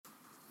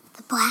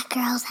black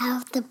girls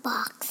out of the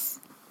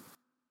box.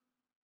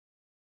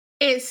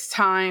 It's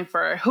time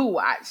for Who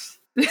Watched?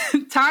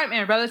 Time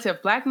and Relative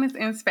Blackness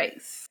in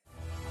Space.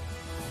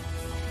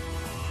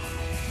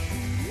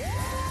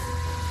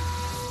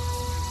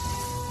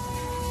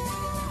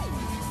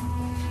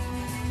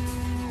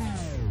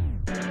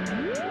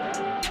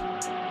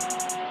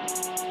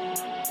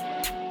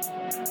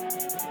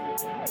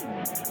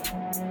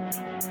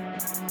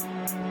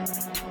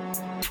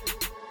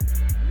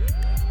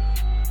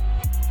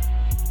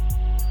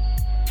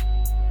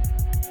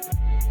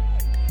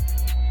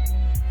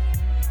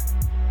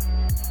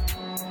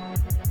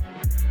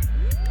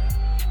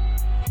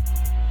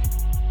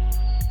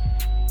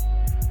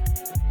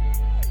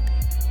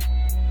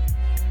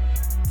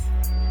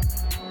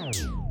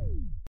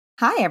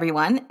 Hi,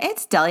 everyone.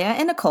 It's Delia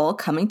and Nicole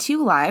coming to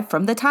you live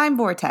from the Time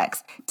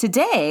Vortex.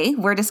 Today,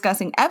 we're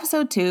discussing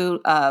episode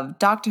 2 of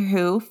Doctor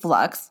Who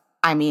Flux.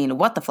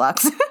 What the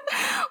Flux?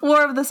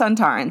 War of the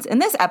Sontarans. In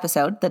this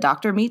episode, the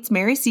Doctor meets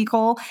Mary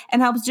Seacole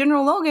and helps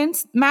General Logan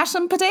mash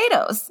some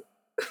potatoes.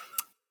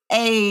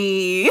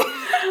 You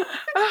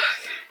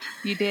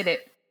did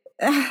it.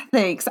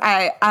 Thanks.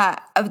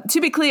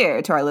 To be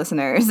clear to our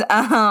listeners,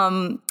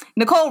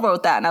 Nicole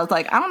wrote that, and I was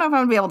like, I don't know if I'm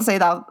gonna be able to say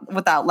that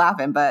without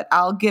laughing, but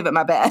I'll give it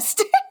my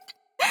best.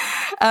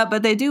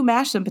 But they do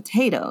mash some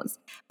potatoes.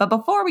 But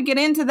before we get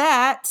into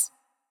that,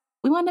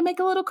 we wanted to make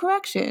a little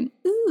correction.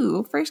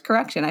 Ooh, first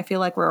correction. I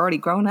feel like we're already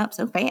grown up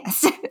so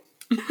fast.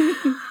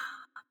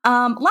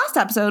 Last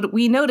episode,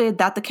 we noted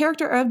that the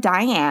character of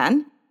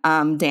Diane,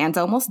 Dan's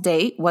almost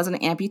date, was an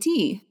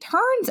amputee.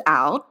 Turns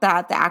out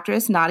that the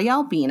actress Nadia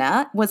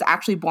Albina was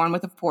actually born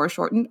with a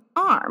foreshortened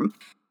arm.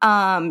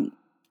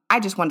 I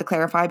just wanted to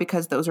clarify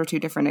because those are two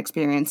different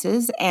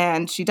experiences.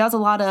 And she does a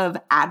lot of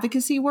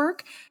advocacy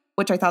work,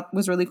 which I thought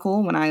was really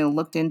cool when I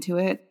looked into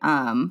it.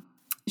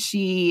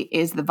 She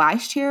is the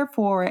vice chair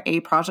for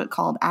a project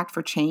called Act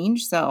for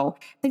Change. So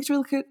I think it's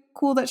really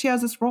cool that she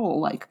has this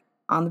role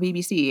on the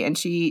BBC. And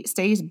she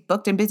stays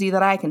booked and busy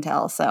that I can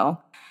tell. So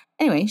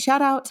anyway,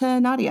 shout out to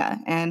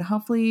Nadia, and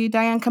hopefully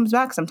Diane comes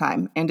back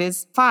sometime and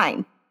is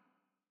fine.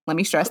 Let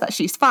me stress that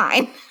she's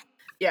fine.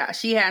 Yeah,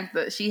 she had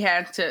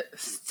to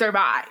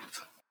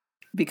survive.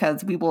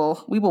 Because we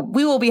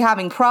will be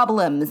having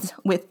problems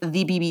with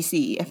the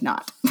BBC if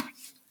not.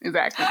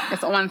 Exactly.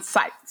 It's on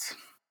site.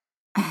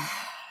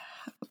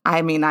 I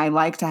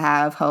like to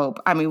have hope.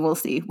 We'll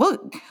see.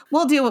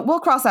 We'll deal with, we'll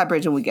cross that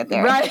bridge when we get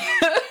there. Right.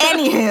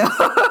 Anywho.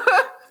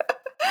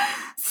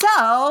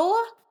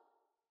 So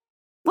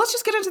let's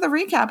just get into the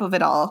recap of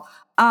it all.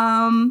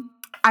 I'm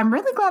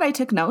really glad I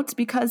took notes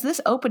because this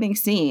opening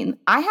scene,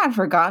 I had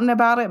forgotten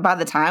about it by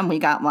the time we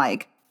got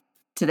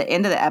to the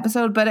end of the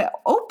episode, but it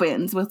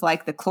opens with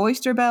the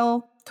cloister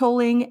bell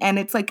tolling, and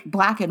it's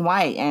black and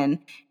white, and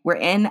we're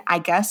in, I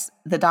guess,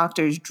 the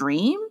Doctor's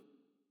dream?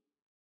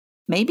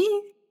 Maybe?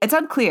 It's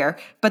unclear,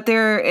 but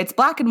it's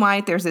black and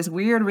white. There's this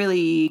weird,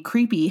 really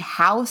creepy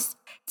house.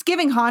 It's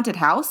giving haunted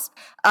house.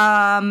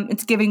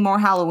 It's giving more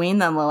Halloween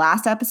than the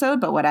last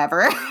episode, but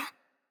whatever.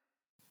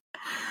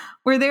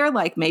 We're there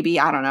maybe,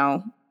 I don't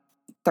know,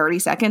 30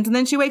 seconds, and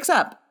then she wakes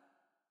up.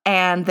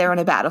 And they're in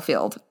a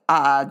battlefield.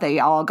 They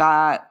all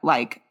got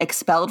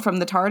expelled from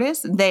the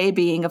TARDIS. They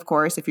being, of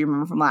course, if you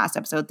remember from last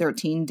episode,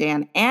 13,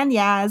 Dan and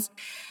Yaz.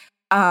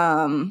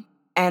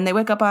 And they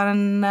wake up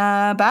on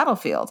a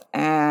battlefield,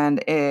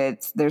 and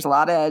there's a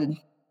lot of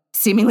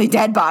seemingly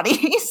dead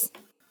bodies.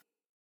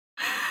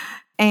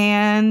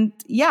 And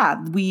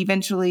yeah, we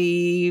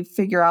eventually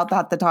figure out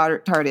that the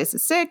TARDIS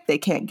is sick. They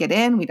can't get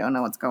in. We don't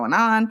know what's going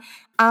on.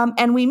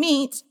 And we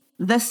meet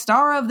the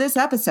star of this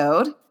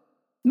episode,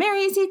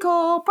 Mary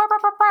Seacole.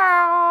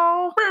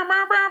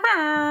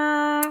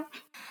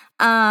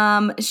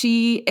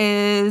 She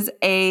is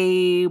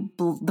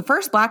the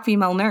first Black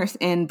female nurse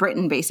in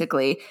Britain,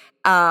 basically.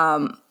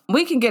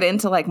 We can get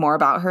into more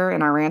about her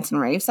in our rants and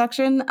raves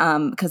section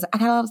because I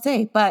got a lot to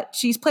say. But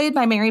she's played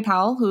by Mary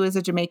Powell, who is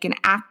a Jamaican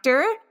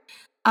actor,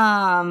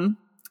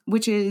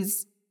 which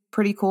is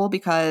pretty cool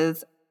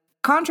because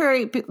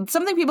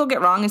something people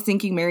get wrong is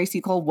thinking Mary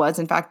Seacole was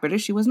in fact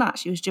British. She was not.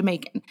 She was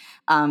Jamaican.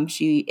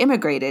 She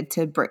immigrated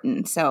to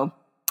Britain. So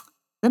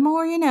the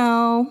more you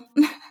know.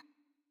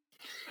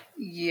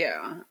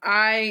 Yeah,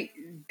 I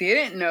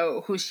didn't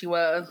know who she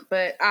was,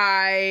 but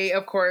I,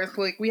 of course,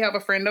 we have a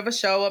friend of a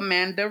show,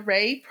 Amanda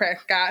Ray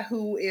Prescott,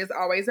 who is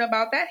always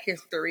about that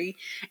history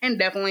and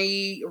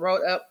definitely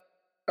wrote up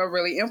a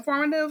really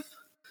informative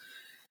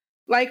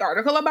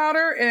article about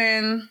her.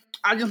 And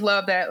I just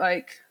love that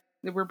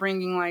that we're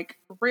bringing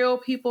real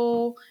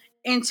people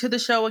into the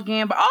show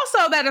again, but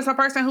also that it's a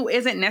person who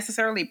isn't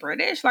necessarily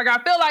British. I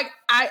feel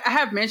I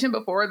have mentioned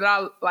before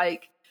that I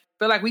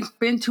feel we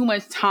spend too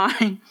much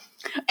time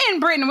in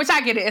Britain, which I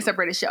get it, it's a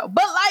British show,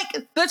 but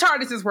the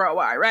TARDIS is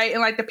worldwide, right?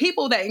 And the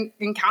people that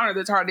encounter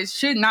the TARDIS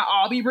should not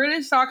all be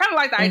British. So I kind of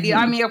like the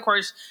idea. Of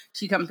course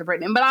she comes to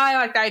Britain, but I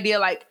like the idea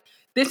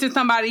this is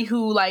somebody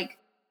who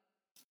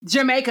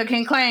Jamaica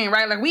can claim,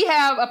 right? We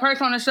have a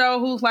person on the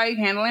show who's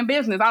handling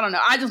business. I don't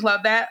know. I just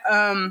love that.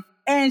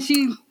 And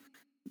she's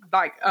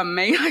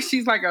amazing.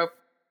 She's a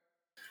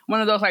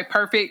one of those like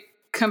perfect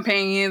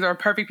companions or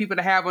perfect people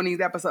to have on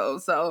these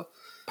episodes. So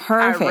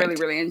Perfect. I really,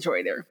 really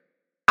enjoyed her.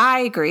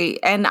 I agree.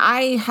 And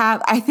I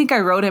think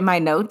I wrote in my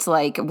notes,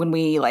 like when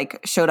we like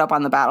showed up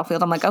on the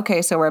battlefield, I'm like,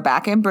 okay, so we're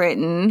back in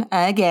Britain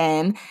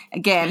again,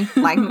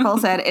 like Nicole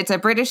said, it's a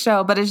British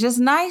show, but it's just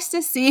nice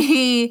to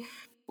see,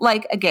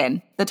 like,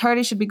 again, the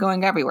TARDIS should be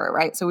going everywhere,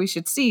 right? So we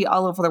should see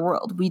all over the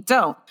world. We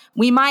don't.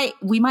 We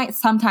might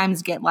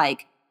sometimes get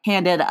like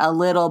handed a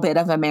little bit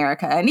of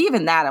America. And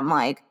even that, I'm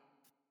like,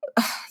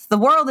 the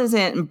world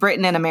isn't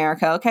Britain and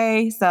America.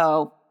 Okay.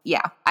 So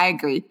yeah, I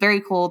agree. Very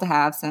cool to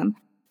have some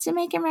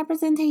Jamaican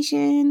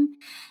representation.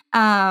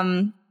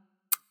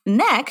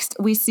 Next,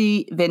 we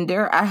see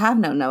Vinder. I have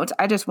no notes.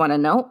 I just want to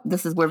note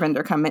this is where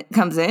Vinder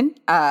comes in.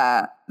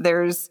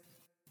 There's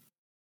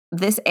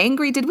this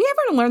angry. Did we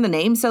ever learn the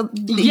name? So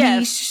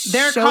yes,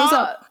 they're called.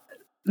 Up.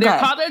 They're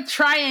called the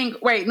Triangle.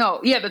 Wait, no,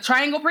 yeah, the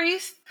Triangle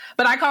Priest.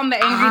 But I call them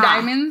the Angry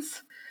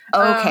Diamonds.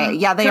 Okay,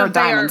 yeah, they are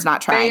diamonds,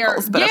 not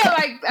triangles. But yeah,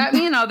 okay. like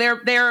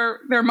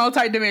they're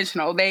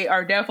multidimensional. They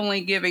are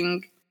definitely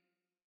giving,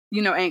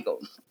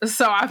 angles.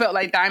 So I felt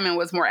like diamond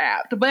was more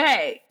apt. But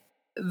hey,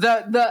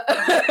 the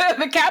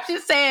the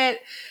caption said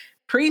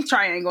priest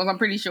triangles. I'm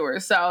pretty sure.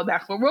 So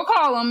that's what we'll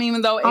call them.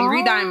 Even though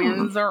angry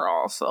diamonds are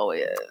also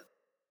it.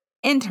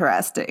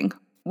 Interesting.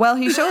 Well,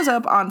 he shows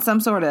up on some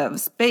sort of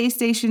space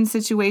station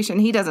situation.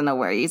 He doesn't know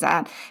where he's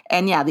at.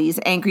 And yeah, these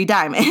angry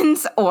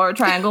diamonds or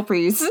triangle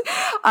priests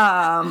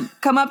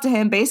come up to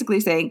him basically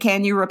saying,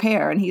 can you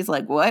repair? And he's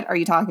like, what are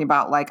you talking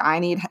about? Like, I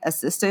need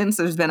assistance.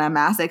 There's been a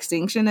mass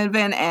extinction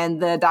event. And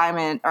the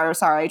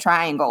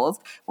triangles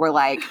were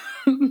like,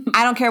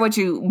 I don't care what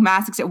you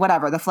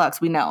whatever, the flux,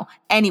 we know.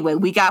 Anyway,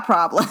 we got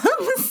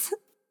problems.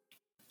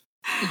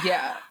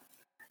 Yeah.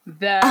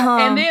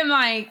 And then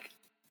like,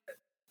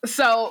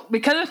 so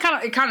because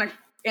it kind of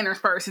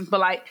intersperses,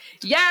 but like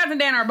Yaz and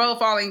Dan are both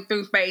falling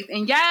through space,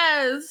 and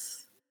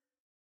Yaz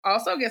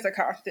also gets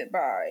accosted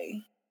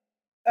by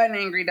an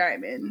angry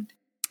diamond.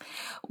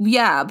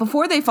 Yeah,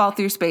 before they fall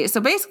through space.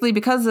 So basically,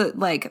 because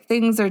like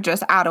things are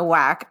just out of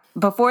whack,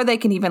 before they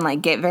can even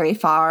like get very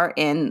far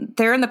in,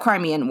 they're in the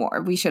Crimean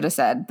War. We should have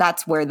said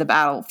that's where the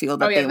battlefield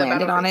that they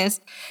landed on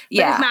is.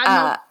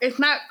 Yeah, it's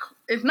not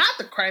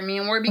the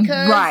Crimean War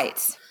because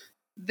right.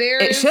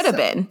 It should have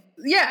been.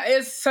 Yeah,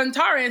 it's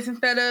Centaurans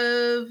instead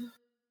of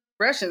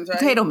Russians, right?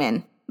 Potato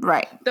Men,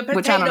 right.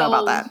 Which I don't know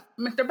about that.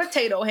 Mr.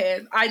 Potato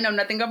Head. I know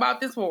nothing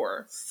about this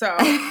war. So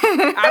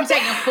I'm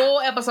taking full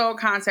episode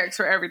context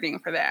for everything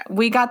for that.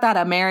 We got that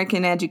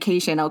American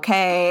education,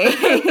 okay?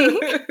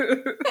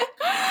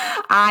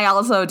 I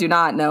also do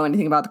not know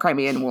anything about the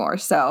Crimean War.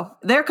 So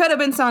there could have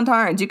been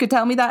Centaurans. You could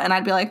tell me that and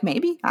I'd be like,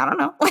 maybe. I don't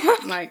know.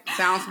 Like,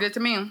 sounds good to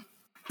me.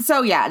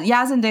 So yeah,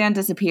 Yaz and Dan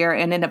disappear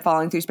and end up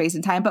falling through space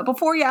and time. But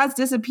before Yaz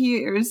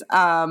disappears,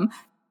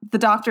 the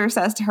doctor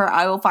says to her,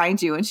 I will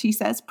find you. And she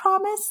says,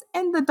 promise.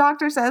 And the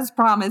doctor says,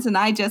 promise. And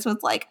I just was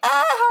like,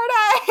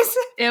 hard eyes.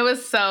 It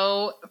was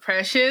so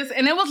precious.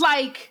 And it was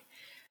like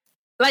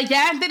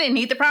Yaz didn't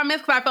need the promise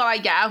because I felt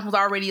like Yaz was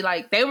already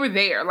like, they were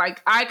there.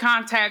 Like eye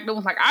contact. It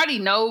was like, I already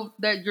know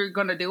that you're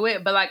going to do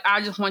it. But like,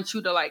 I just want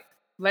you to like,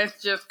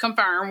 let's just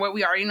confirm what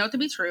we already know to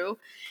be true.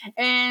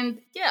 And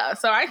yeah,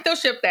 so I still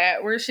ship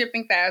that. We're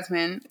shipping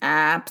Phasmin.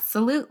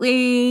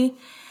 Absolutely.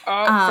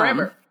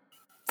 Forever.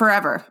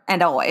 Forever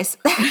and always.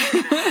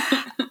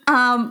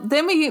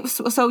 Then we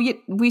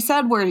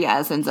said where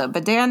Yaz ends up,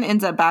 but Dan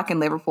ends up back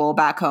in Liverpool,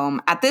 back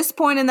home. At this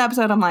point in the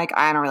episode, I'm like,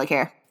 I don't really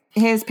care.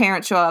 His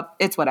parents show up.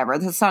 It's whatever.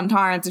 The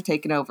Centaurans are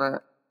taking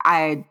over.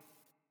 Yeah.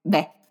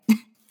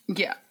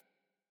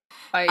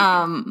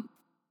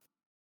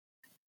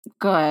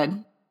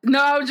 Good. No,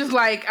 I was just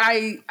like,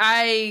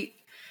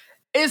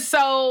 it's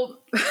so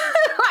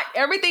like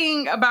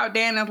everything about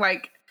Dan is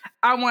like,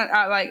 I want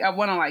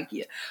to like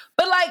you,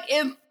 but like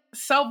it's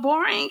so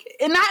boring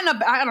and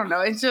not I don't know.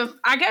 It's just,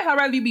 I guess I'd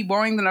rather be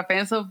boring than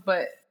offensive,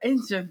 but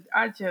it's just,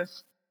 I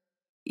just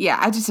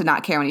did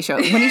not care when he showed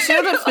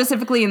up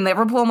specifically in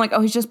Liverpool. I'm like, oh,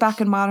 he's just back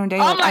in modern day.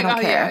 Like, I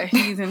don't care.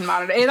 Yeah, he's in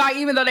modern day. It's like,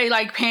 even though they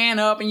like pan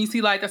up and you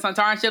see like the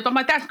Centaur ships, I'm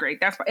like, that's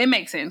great. It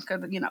makes sense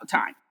because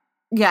time.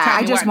 Yeah,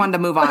 I just wanted to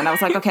move on. I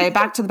was like, okay,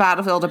 back to the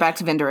battlefield or back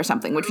to Vinder or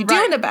something. Which we do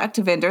end up back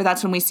to Vinder.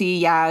 That's when we see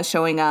Yaz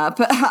showing up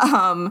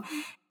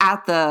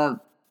at the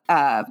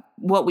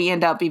what we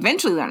end up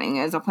eventually learning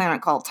is a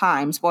planet called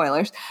Time.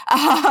 Spoilers.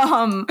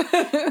 And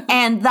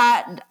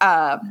that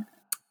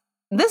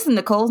this is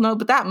Nicole's note,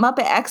 but that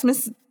Muppet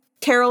Xmas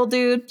Carol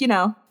dude,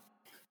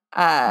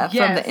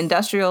 from the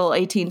industrial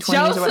 1820s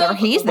Joseph or whatever,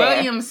 he's there.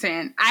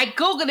 Williamson. I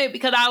Googled it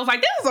because I was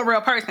like, this is a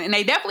real person. And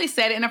they definitely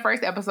said it in the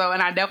first episode.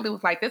 And I definitely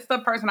was like, this is the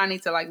person I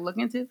need to like look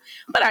into.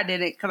 But I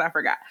didn't because I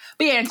forgot.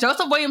 But yeah,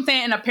 Joseph Williamson.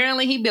 And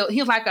apparently he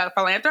was like a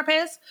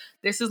philanthropist.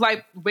 This is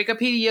like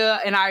Wikipedia.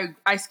 And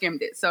I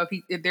skimmed it. So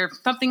if there's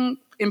something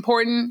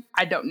important,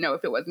 I don't know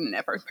if it wasn't in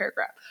that first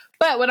paragraph.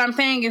 But what I'm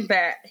saying is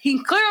that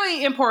he's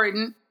clearly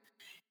important.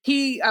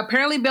 He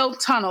apparently built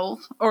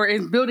tunnels or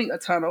is building a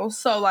tunnel.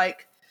 So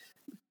like,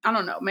 I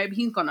don't know. Maybe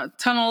he's going to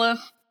tunnel us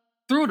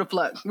through the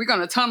flux. We're going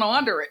to tunnel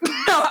under it.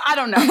 I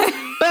don't know.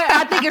 But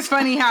I think it's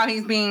funny how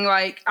he's being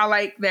like, I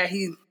like that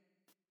he's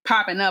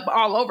popping up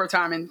all over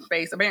time and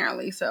space,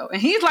 apparently. So,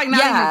 and he's like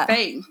not even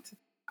phased.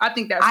 I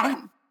think that's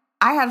funny.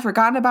 I had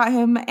forgotten about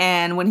him,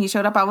 and when he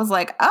showed up, I was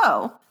like,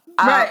 oh,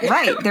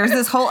 right. There's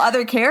this whole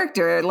other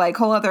character, like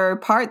whole other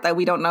part that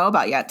we don't know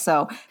about yet.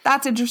 So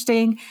that's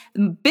interesting.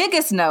 The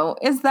biggest note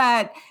is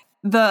that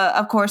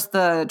of course,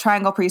 the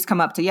triangle priests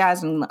come up to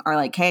Yaz and are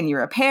like, can you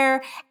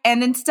repair?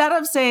 And instead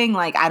of saying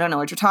like, I don't know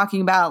what you're talking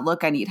about,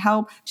 look, I need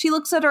help, she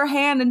looks at her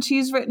hand and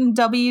she's written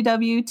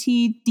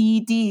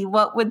WWTDD.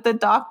 What would the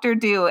doctor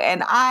do?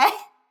 And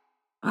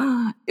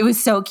it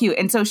was so cute.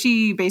 And so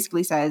she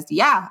basically says,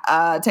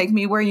 take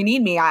me where you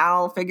need me.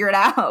 I'll figure it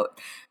out.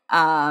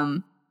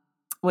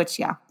 Which,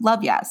 love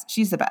Yaz.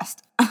 She's the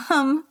best.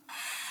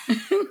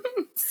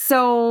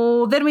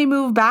 So then we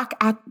move back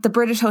at the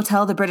British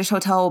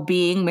Hotel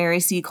being Mary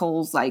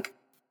Seacole's like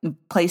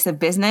place of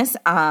business.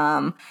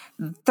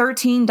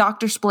 13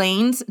 Dr.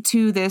 explains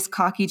to this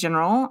cocky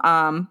general,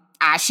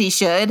 as she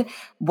should,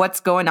 what's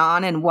going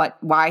on and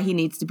why he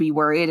needs to be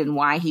worried and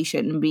why he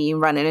shouldn't be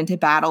running into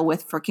battle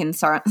with frickin'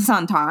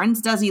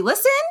 Sontarans. Does he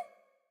listen?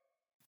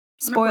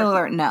 Spoiler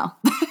alert, no.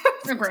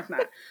 Of course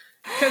not.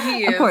 Because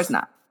he is, of course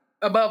not,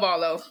 above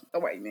all else, a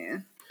white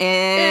man.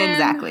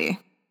 Exactly. And,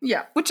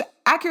 yeah. Which,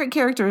 accurate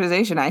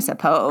characterization, I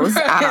suppose.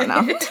 I don't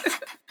know.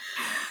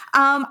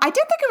 I did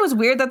think it was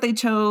weird that they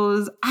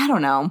chose, I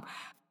don't know.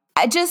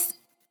 I just,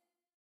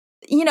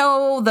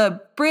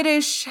 the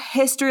British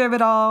history of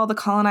it all, the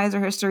colonizer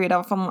history of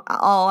it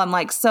all, I'm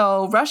like,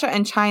 so Russia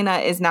and China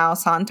is now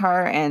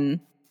Sontar, and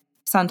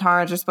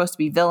Sontarans are supposed to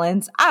be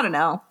villains. I don't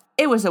know.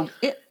 It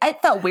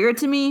felt weird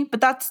to me,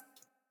 but that's,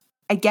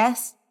 I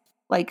guess,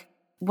 like,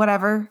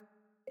 whatever.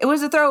 It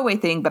was a throwaway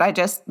thing,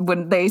 but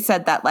when they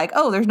said that, like,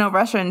 oh, there's no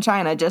Russia and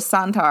China, just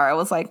Sontar, I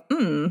was like,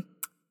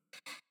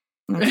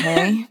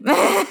 okay.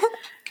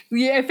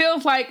 Yeah, it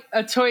feels like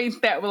a choice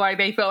that like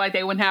they felt like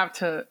they wouldn't have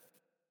to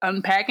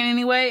unpack in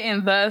any way,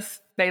 and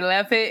thus they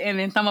left it. And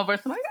then some of us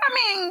were like, I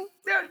mean,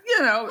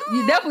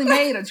 you definitely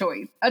made a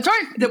choice. A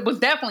choice that was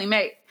definitely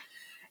made.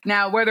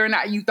 Now, whether or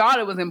not you thought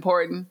it was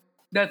important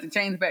doesn't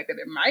change the fact that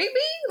it might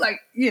be, like,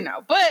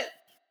 but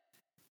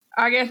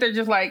I guess they're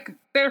just like,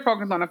 they're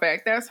focused on the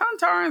fact that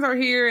Sontarans are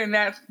here, and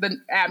that's the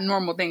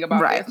abnormal thing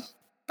about this.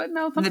 But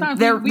no, sometimes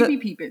we be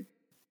peeping.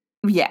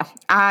 Yeah,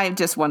 I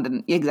just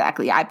wondered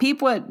exactly. I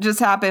peep what just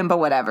happened, but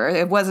whatever.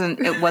 It wasn't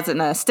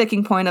a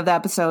sticking point of the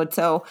episode.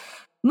 So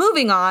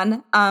moving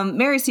on,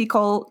 Mary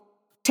Seacole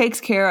takes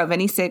care of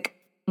any sick,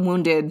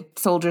 wounded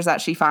soldiers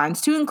that she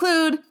finds, to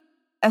include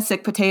a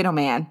sick potato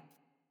man.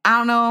 I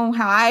don't know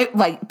how I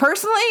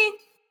personally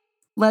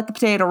let the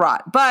potato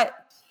rot, but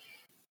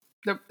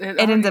it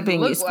ends up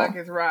being useful. Like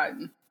it's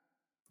rotten.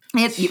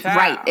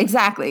 Right,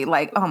 exactly.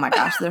 Like, oh my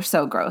gosh, they're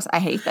so gross. I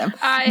hate them.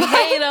 I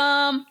hate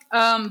them.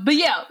 But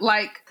yeah,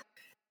 like,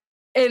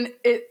 and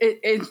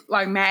it's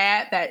like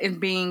mad that it's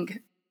being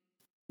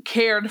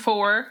cared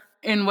for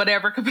in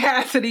whatever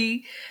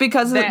capacity.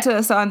 Because to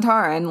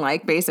Sontaran,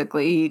 like,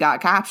 basically he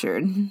got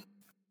captured.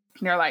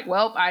 They're like,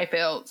 well, I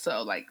failed,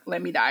 so like,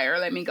 let me die or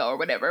let me go or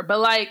whatever. But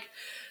like,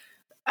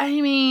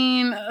 I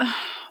mean,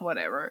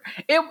 whatever.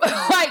 It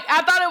like,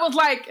 I thought it was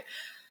like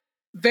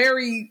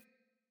very,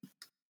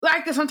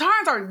 like, the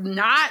Sontarans are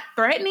not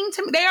threatening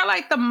to me. They are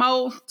like the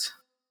most,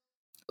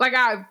 like,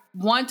 I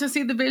want to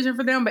see the vision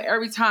for them, but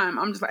every time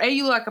I'm just like, hey,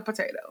 you look like a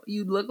potato.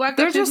 You look like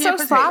they're just so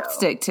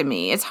slapstick to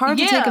me. It's hard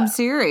to take them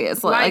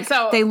serious. Like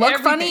so they look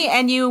funny,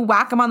 and you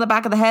whack them on the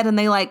back of the head and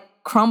they like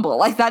crumble.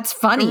 Like, that's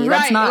funny. Right.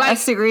 That's not like, a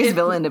serious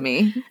villain to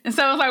me. And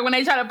so it's like when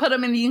they try to put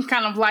them in these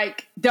kind of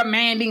like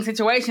demanding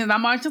situations,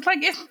 I'm always just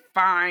like, it's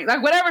fine.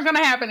 Like, whatever's going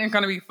to happen is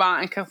going to be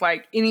fine, because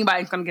like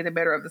anybody's going to get the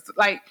better of this.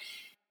 Like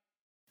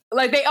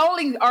they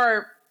only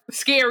are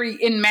scary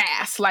in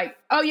mass. Like,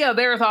 oh yeah,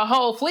 there's a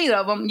whole fleet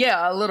of them.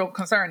 Yeah, a little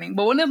concerning.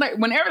 But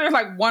whenever there's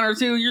like one or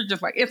two, you're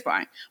just like, it's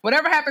fine.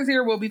 Whatever happens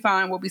here, we'll be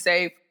fine. We'll be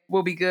safe.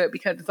 We'll be good,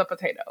 because it's a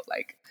potato.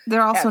 Like,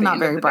 they're also not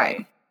very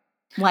bright,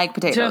 like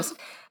potatoes.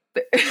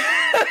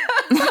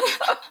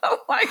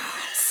 Like,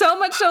 so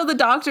much so the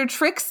doctor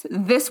tricks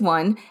this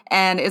one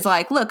and is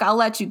like, look, I'll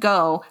let you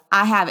go.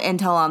 I have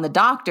intel on the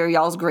doctor,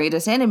 y'all's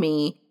greatest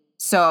enemy.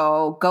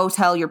 So go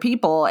tell your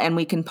people and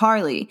we can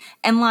parley.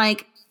 And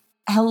like,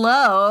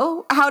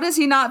 hello? How does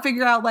he not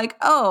figure out, like,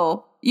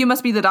 oh, you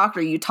must be the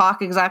doctor. You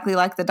talk exactly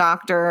like the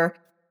doctor.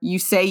 You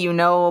say you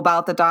know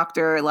about the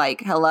doctor.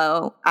 Like,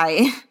 hello?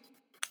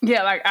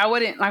 Yeah, like, I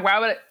wouldn't, like,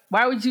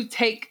 why would you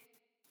take,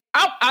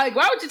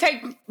 why would you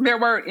take their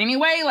word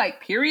anyway?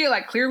 Like, period.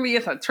 Like, clearly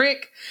it's a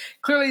trick.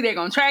 Clearly they're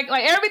going to track.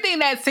 Like, everything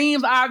that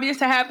seems obvious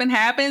to happen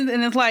happens.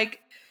 And it's like,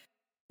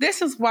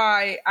 this is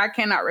why I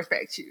cannot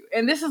respect you.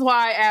 And this is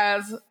why,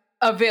 as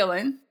a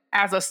villain,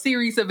 as a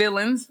series of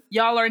villains,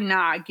 y'all are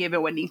not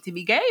giving what needs to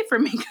be gave for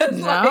me. No.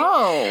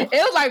 Like, it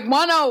was like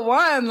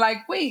 101.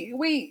 Like,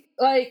 we,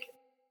 like,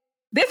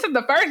 this is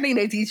the first thing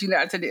they teach you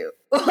not to do.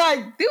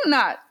 Like, do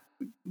not.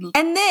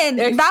 And then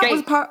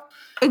escape.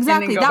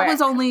 Exactly. That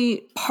was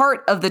only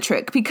part of the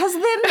trick, because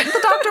then the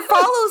doctor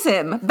follows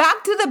him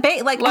back to the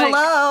bait. Like,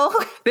 hello.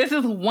 This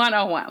is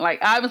 101. Like,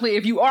 obviously,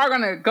 if you are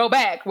going to go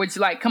back, which,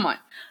 like, come on.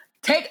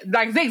 Take,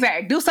 like,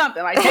 zigzag. Do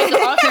something. Like, take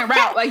an alternate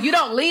route. Like, you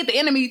don't lead the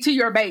enemy to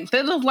your base.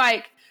 This is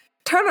like...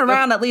 Turn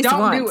around at least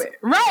once. Don't do it.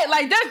 Right.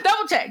 Like, just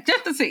double check.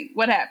 Just to see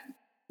what happened.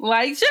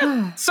 Like,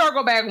 just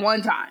circle back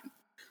one time.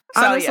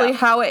 So, honestly,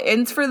 how it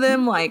ends for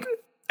them, like...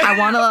 I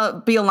want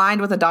to be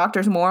aligned with the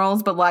doctor's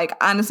morals, but, like,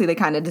 honestly, they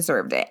kind of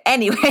deserved it.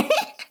 Anyway.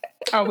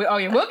 Yeah,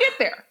 we'll get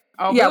there.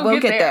 We'll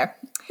get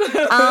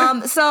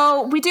there.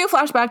 So we do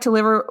flashback to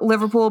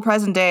Liverpool,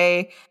 present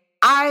day.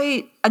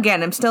 I,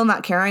 again, am still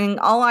not caring.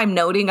 All I'm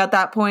noting at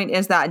that point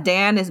is that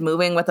Dan is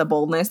moving with a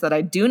boldness that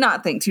I do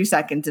not think 2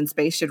 seconds in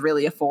space should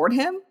really afford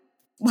him.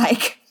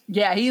 Like.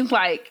 Yeah, he's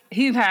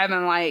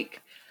having,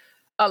 like,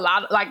 a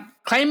lot, like,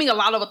 claiming a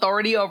lot of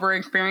authority over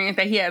experience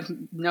that he has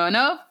none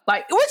of,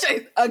 like,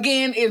 which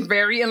again is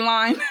very in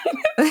line.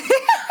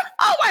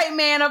 A white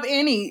man of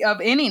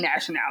any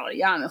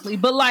nationality, honestly,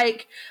 but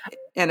like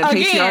in a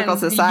patriarchal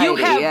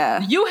society,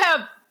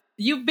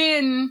 you've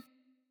been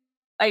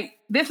like,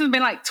 this has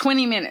been like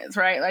 20 minutes,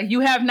 right? Like, you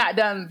have not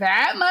done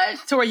that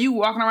much to where you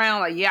walking around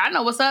like, yeah, I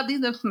know what's up.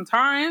 These are some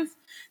Tarans.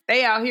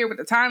 They out here with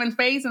the time and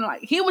space, and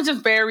like, he was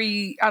just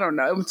very, I don't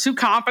know, it was too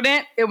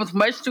confident. It was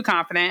much too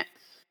confident.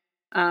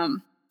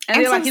 And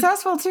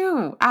successful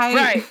too.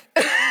 Right.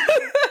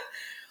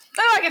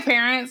 Like, his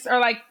parents are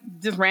like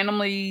just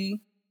randomly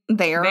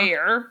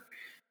there.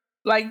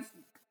 Like,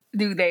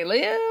 do they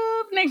live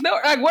next door?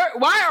 Like,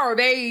 why are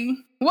they?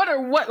 Why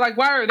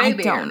are they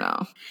there? I don't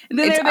know. And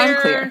then it's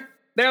unclear.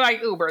 They're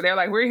like Uber. They're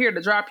like, we're here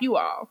to drop you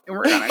off, and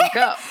we're gonna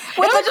go.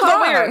 Which is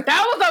weird.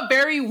 That was a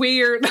very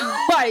weird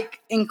like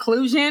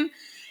inclusion,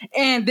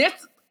 and this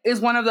is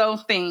one of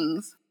those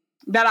things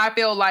that I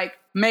feel like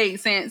made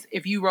sense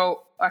if you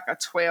wrote like a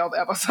 12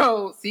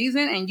 episode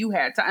season and you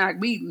had time.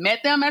 Like, we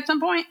met them at some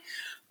point,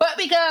 but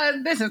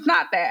because this is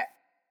not that,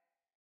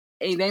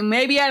 they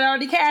maybe had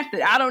already cast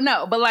it. I don't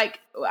know, but like,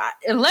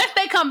 unless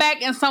they come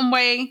back in some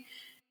way,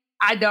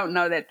 I don't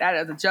know that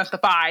is a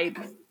justified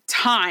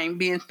time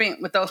being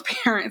spent with those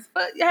parents.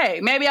 But hey,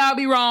 maybe I'll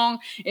be wrong.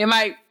 It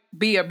might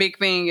be a big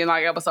thing in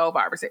like episode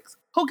 5 or 6.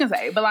 Who can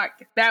say? But like,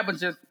 that was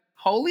just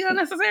wholly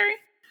unnecessary.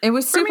 It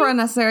was super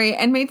unnecessary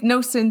and made no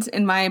sense,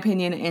 in my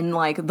opinion, in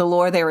like the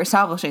lore they were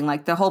establishing.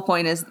 Like, the whole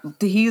point is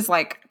he's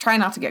like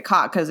trying not to get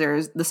caught because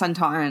the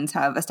Sontarans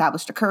have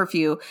established a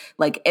curfew.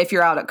 Like, if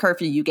you're out at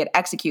curfew, you get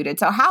executed.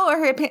 So how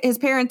are his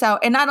parents out,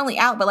 and not only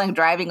out, but like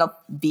driving a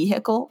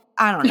vehicle?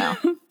 I don't know.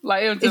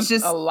 Like, it was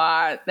just a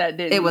lot that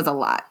didn't. It was a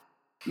lot.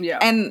 Yeah.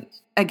 And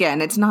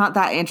again, it's not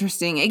that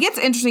interesting. It gets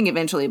interesting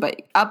eventually,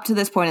 but up to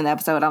this point in the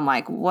episode, I'm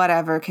like,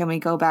 whatever. Can we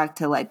go back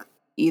to like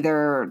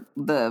either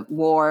the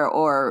war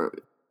or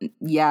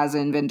Yaz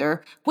and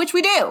Vinder, which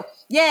we do.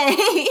 Yay!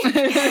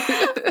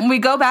 We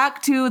go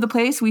back to the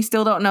place we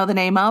still don't know the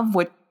name of,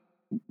 which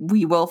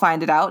we will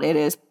find it out. It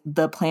is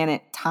the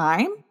planet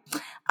Time.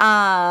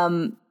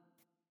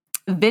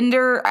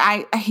 Vinder,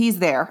 he's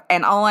there,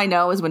 and all I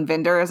know is when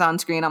Vinder is on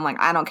screen, I'm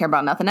like, I don't care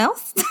about nothing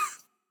else.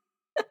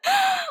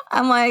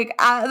 I'm like,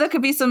 there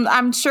could be some.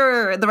 I'm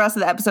sure the rest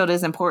of the episode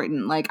is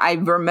important. Like, I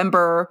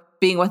remember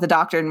being with the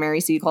Doctor and Mary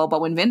Seacole,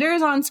 but when Vinder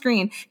is on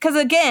screen, because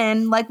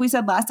again, like we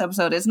said last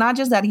episode, it's not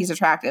just that he's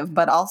attractive,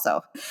 but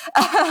also,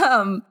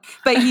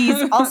 but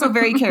he's also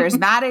very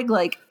charismatic.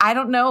 Like, I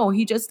don't know,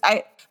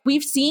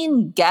 we've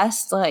seen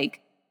guests,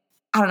 like,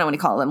 I don't know what to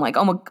call them, like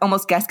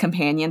almost guest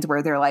companions,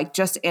 where they're like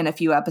just in a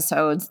few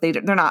episodes.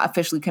 They're not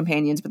officially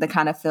companions, but they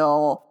kind of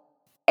fill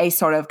a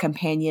sort of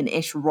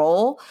companion-ish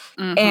role.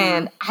 Mm-hmm.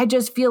 And I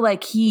just feel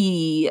like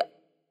he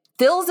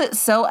fills it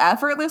so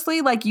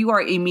effortlessly, like you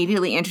are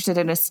immediately interested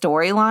in a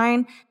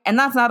storyline. And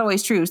that's not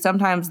always true.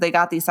 Sometimes they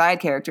got these side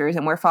characters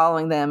and we're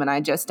following them and I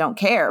just don't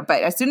care.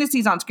 But as soon as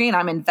he's on screen,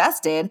 I'm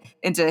invested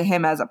into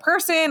him as a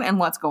person and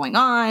what's going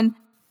on.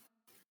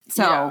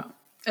 So yeah.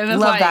 And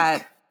it's love like,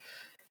 that.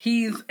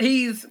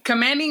 He's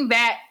commanding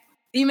that,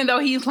 even though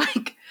he's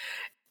like,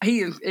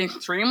 he is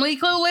extremely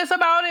clueless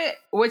about it,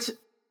 which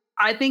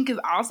I think is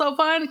also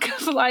fun,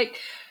 because like,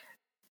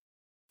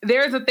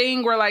 there's a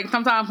thing where like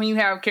sometimes when you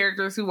have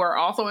characters who are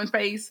also in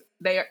space,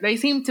 they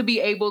seem to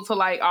be able to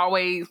like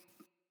always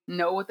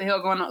know what the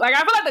hell going on. Like, I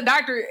feel like the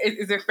Doctor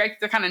is expected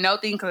to kind of know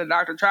things because the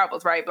Doctor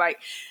travels, right? But, like,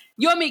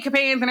 you'll meet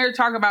companions and they're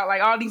talking about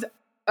like all these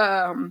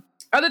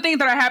other things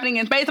that are happening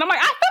in space. And I'm like,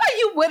 I feel like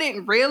you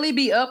wouldn't really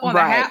be up on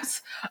the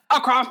maps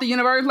across the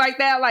universe like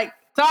that. Like,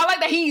 so I like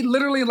that he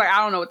literally is like,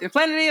 I don't know what this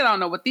planet is. I don't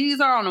know what these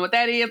are. I don't know what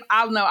that is.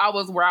 I know I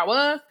was where I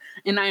was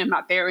and I am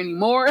not there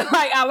anymore.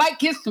 Like, I like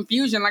his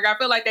confusion. Like, I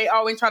feel like they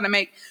always try to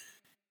make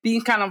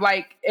these kind of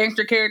like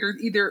extra characters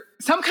either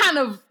some kind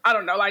of, I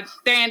don't know, like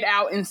stand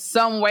out in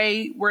some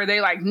way where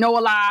they like know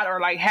a lot or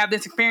like have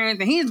this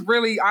experience. And he's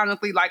really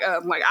honestly like,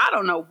 I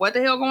don't know what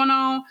the hell going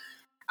on.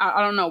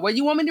 I don't know what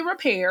you want me to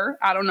repair.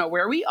 I don't know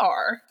where we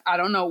are. I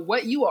don't know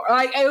what you are.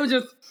 Like, it was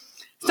just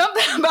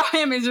something about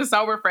him is just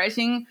so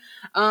refreshing.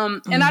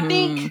 And I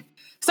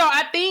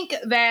think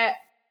that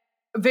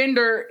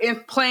Vendor is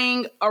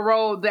playing a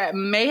role that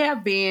may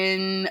have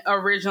been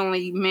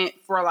originally meant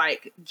for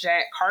like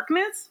Jack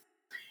Harkness.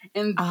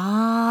 And so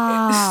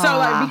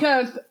like,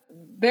 because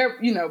there,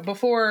 you know,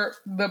 before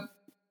the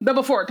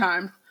before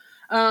time,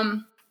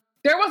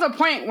 there was a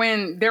point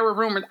when there were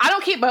rumors. I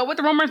don't keep up with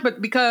the rumors, but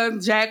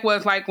because Jack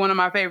was like one of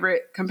my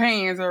favorite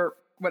companions or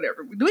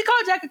whatever. Do we call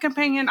Jack a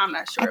companion? I'm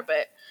not sure,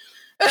 but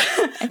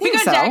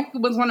because so. Jack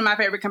was one of my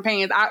favorite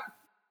companions, I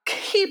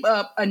keep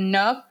up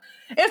enough.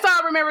 And so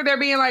I remember there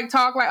being like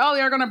talk like, oh,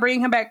 they're going to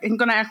bring him back. He's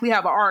going to actually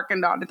have an arc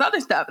and all this other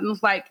stuff. And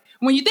it's like,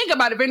 when you think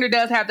about it, Vendor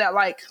does have that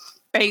like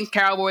space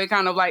cowboy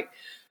kind of like,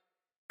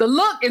 the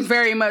look is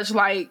very much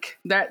like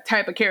that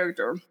type of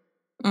character.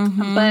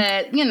 Mm-hmm.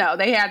 But, you know,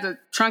 they had to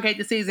truncate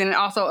the season, and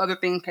also other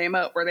things came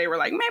up where they were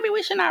like, maybe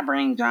we should not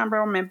bring John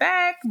Barrowman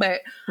back.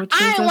 But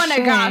I ain't want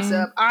to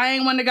gossip. I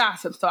ain't want to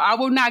gossip. So I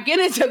will not get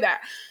into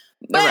that.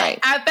 But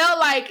I felt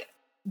like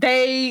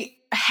they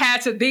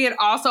had to then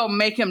also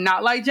make him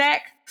not like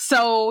Jack.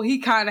 So he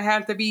kind of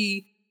had to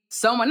be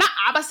someone, not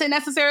opposite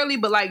necessarily,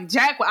 but like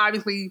Jack will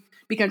obviously,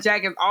 because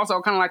Jack is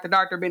also kind of like the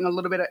Doctor, been a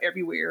little bit of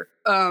everywhere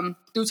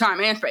through time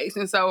and space.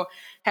 And so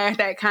has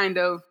that kind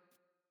of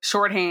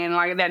shorthand,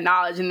 like that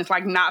knowledge, and it's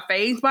like not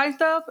fazed by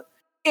stuff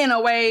in a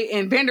way.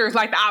 And Bender is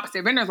like the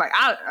opposite. Bender is like,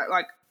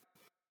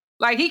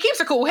 like he keeps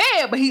a cool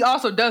head, but he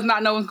also does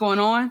not know what's going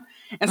on.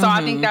 And so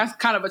I think that's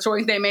kind of a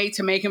choice they made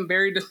to make him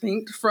very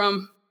distinct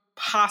from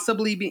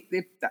possibly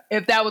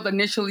if that was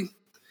initially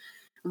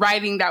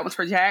writing that was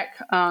for Jack.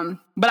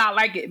 But I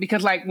like it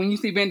because like when you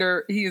see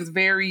Bender, he is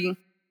very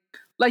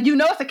like, you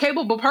know, it's a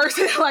capable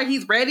person. Like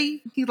he's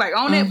ready. He's like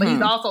on it, but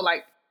he's also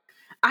like,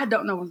 I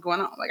don't know what's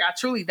going on. Like I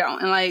truly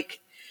don't. And like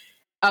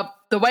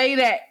the way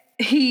that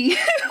he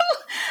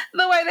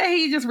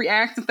just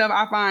reacts to stuff,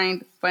 I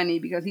find funny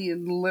because he is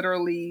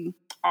literally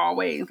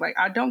always like,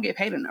 I don't get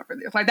paid enough for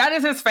this. Like that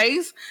is his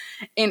face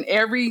in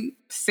every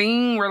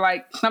scene where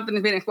like something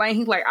has been explained.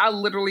 He's like,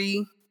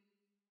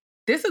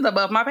 this is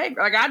above my pay.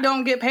 Like I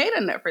don't get paid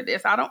enough for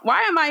this.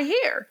 Why am I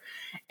here?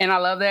 And I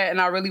love that. And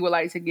I really would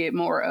like to get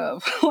more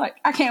of like,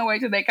 I can't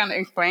wait till they kind of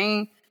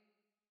explain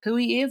who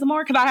he is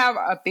more. Cause I have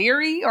a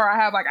theory or I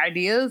have like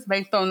ideas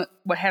based on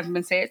what has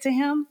been said to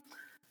him.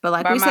 But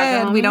like we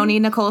said, we don't need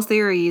Nicole's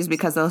theories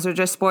because those are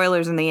just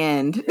spoilers in the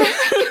end.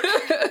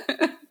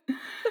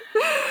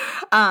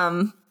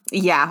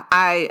 Yeah,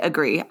 I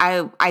agree.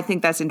 I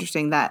think that's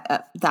interesting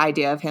that the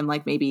idea of him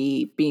like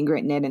maybe being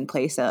written in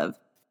place of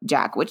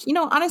Jack, which, you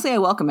know, honestly, I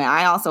welcome it.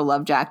 I also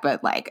love Jack,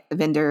 but like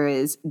Vendor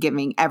is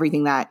giving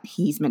everything that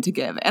he's meant to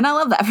give. And I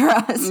love that for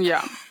us.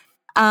 Yeah.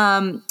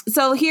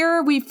 So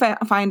here we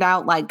find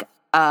out like,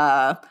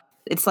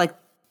 it's like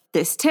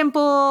this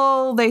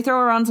temple. They throw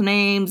around some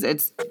names.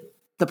 It's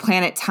the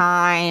planet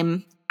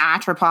Time,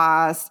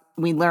 Atropos.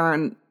 We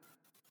learn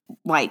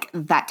like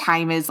that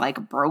time is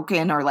like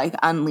broken or like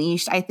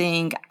unleashed, I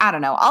think. I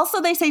don't know.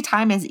 Also, they say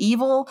time is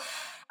evil.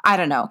 I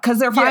don't know. Because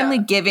they're finally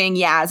giving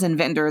Yaz and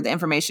Vendor the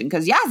information.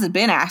 Because Yaz has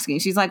been asking.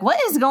 She's like, what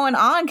is going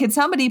on? Can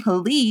somebody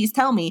please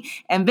tell me?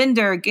 And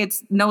Vendor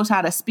knows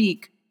how to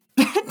speak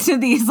to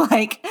these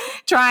like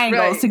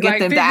triangles to get like,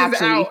 them to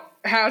actually out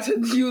how to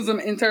use them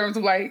in terms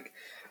of like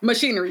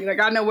machinery. Like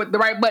I know what the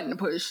right button to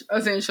push,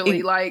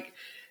 essentially. Like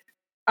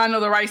I know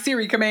the right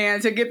Siri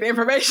command to get the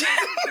information.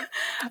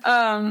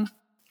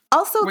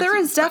 Also, there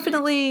is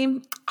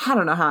definitely, I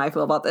don't know how I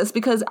feel about this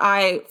because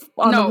I,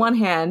 on the one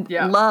hand,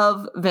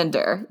 love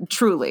Vendor,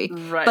 truly.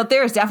 Right. But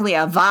there's definitely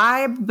a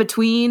vibe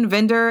between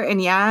Vendor and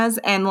Yaz.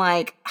 And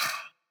like,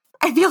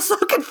 I feel so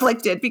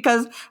conflicted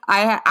because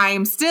I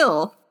am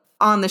still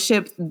on the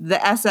ship, the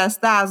SS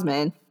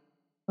Thasmin.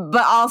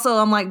 But also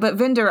I'm like, but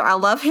Vendor, I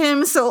love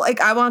him. So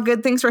like, I want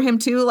good things for him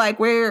too. Like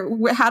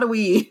how do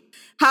we?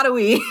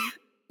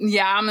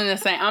 Yeah, I'm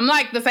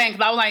like the same.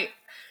 Cause I was like,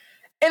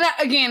 and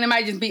again, it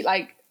might just be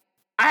like,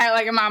 I had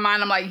like in my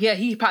mind, I'm like, yeah,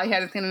 he probably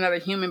hasn't seen another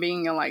human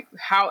being in like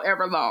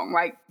however long.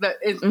 Like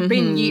it's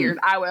been years,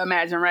 I would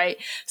imagine, right?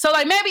 So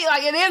like maybe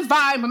like it is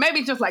fine, but maybe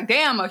it's just like,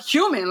 damn, a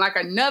human, like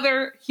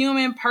another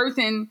human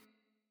person,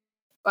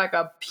 like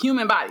a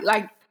human body.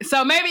 Like,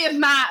 so maybe it's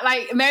not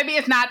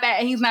that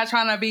he's not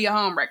trying to be a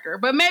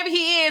homewrecker, but maybe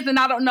he is, and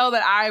I don't know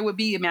that I would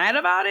be mad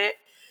about it.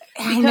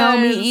 I know,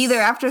 me either.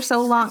 After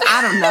so long,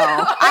 I don't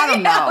know. I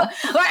don't know.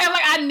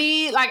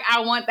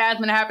 I want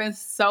Thasmin to happen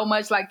so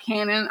much. Like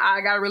canon,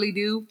 I gotta really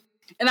do,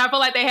 and I feel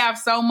like they have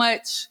so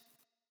much.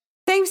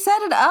 They've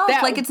set it up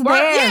like it's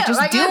there. Yeah,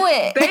 just like do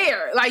it.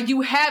 There, like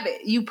you have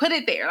it. You put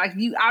it there. Like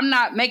I'm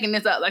not making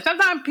this up. Like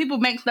sometimes people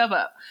make stuff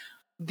up.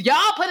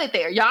 Y'all put it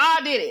there.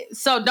 Y'all did it.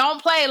 So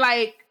don't play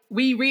like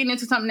we reading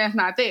into something that's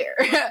not there.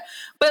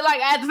 But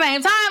like at the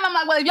same time, I'm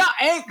like, well, if y'all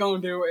ain't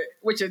gonna do it,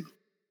 which is.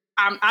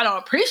 I don't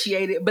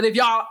appreciate it, but if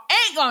y'all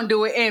ain't gonna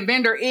do it and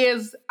Vendor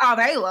is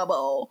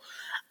available,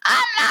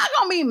 I'm not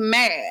gonna be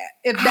mad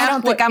if that's I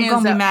don't think I'm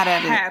gonna be mad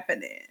at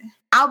happening.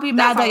 I'll be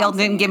mad that y'all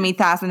didn't give me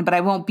Thasmin, but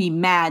I won't be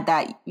mad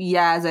that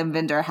Yaz and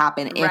Vendor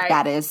happen if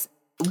that is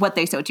what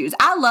they so choose.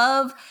 I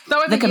love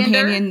the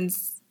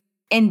companions.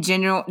 in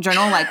general,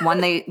 like when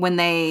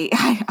they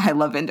I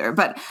love Ender,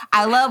 but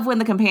I love when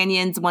the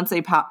companions, once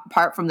they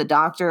part from the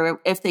Doctor,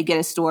 if they get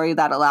a story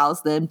that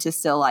allows them to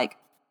still like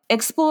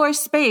explore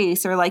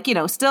space or like, you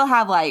know, still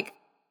have like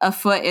a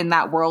foot in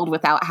that world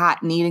without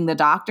needing the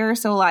Doctor.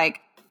 So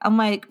like, I'm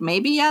like,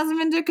 maybe Yaz and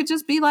Ender could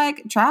just be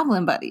like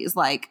traveling buddies.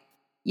 Like,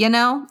 you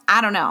know,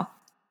 I don't know.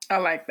 I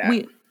like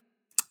that.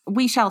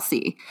 We shall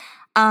see.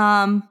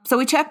 So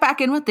we check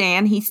back in with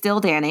Dan. He's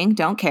still danning.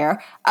 Don't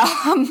care.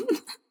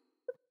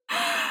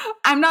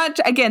 I'm not,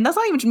 again, that's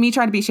not even me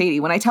trying to be shady.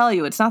 When I tell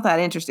you, it's not that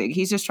interesting.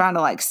 He's just trying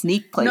to like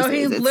sneak places. No,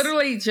 he's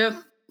literally just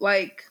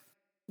like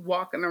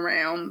walking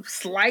around,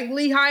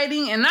 slightly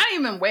hiding, and not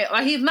even well.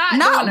 Like he's not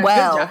doing a good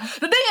job.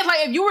 The thing is,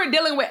 like, if you were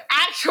dealing with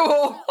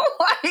actual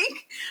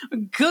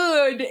like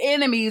good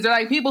enemies or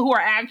like people who are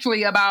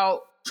actually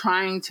about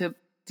trying to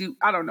do,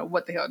 I don't know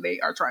what the hell they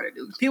are trying to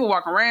do. People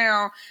walking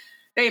around,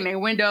 they in their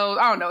windows.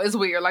 I don't know. It's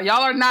weird. Like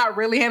y'all are not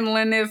really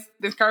handling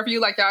this curfew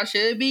like y'all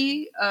should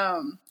be.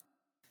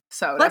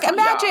 So like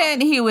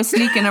imagine he was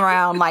sneaking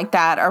around like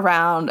that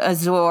around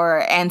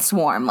Azor and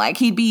Swarm. Like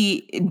he'd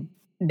be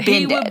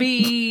he would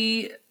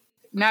be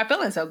not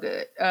feeling so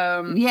good.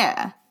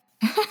 Yeah.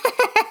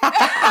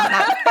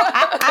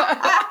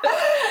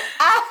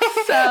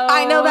 So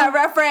I know that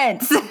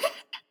reference.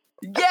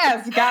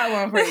 Yes, got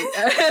one for you.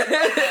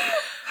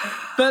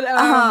 But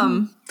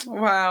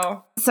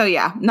wow. So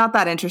yeah, not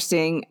that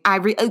interesting. I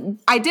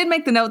did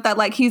make the note that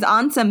like he's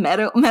on some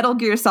Metal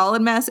Gear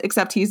Solid mess,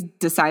 except he's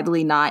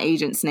decidedly not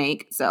Agent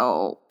Snake.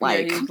 So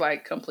like he's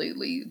like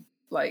completely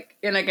like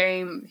in a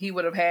game he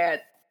would have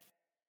had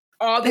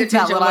all the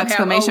attention. Little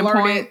exclamation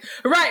point.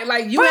 Right,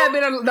 like you have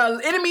been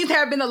the enemies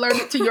have been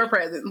alerted to your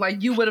presence.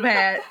 Like you would have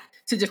had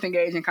to just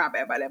engage in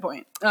combat by that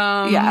point.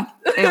 Yeah,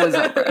 it was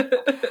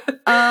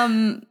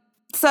over.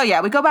 So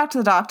yeah, we go back to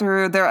the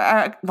Doctor.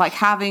 They're like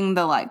having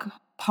the like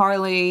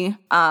parley.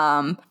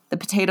 The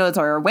potatoes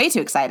are way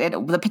too excited.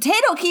 The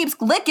potato keeps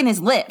licking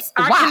his lips.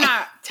 Why? I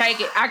cannot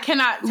take it. I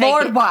cannot take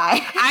Lord, it.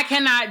 Why? I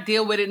cannot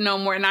deal with it no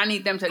more, and I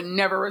need them to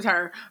never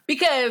return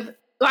because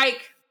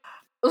like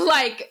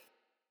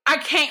I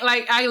can't,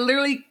 like I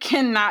literally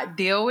cannot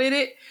deal with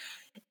it.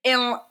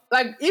 And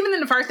like even in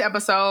the first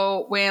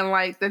episode when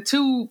like the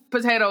two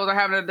potatoes are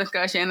having a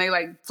discussion and they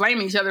like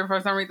flame each other for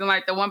some reason,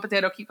 like the one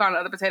potato keep calling the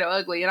other potato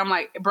ugly, and I'm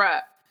like,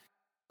 bruh,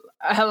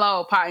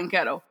 hello, pot and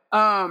kettle.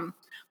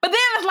 But then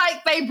it's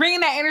like they bring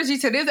that energy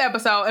to this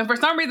episode, and for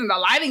some reason the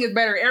lighting is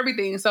better,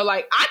 everything. So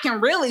like I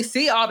can really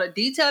see all the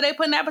detail they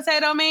put in that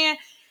potato, man,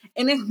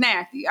 and it's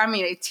nasty. I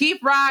mean, they teeth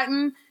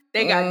rotten.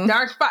 They got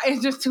dark spots.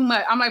 It's just too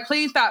much. I'm like,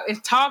 please stop. It's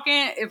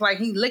talking. It's like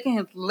he's licking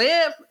his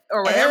lip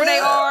or whatever they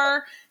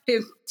are.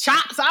 His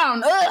chops. I don't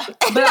know.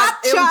 But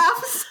not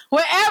chops.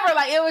 Whatever.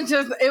 Like it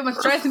was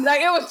stressing.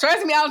 Like it was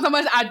stressing me out so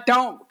much. I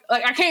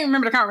can't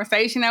remember the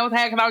conversation that was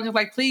had because I was just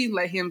like, please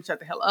let him shut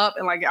the hell up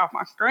and like get off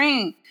my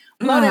screen.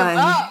 Blow them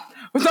up.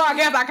 So I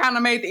guess I kind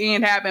of made the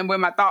end happen with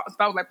my thoughts.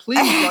 So I was like, please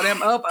blow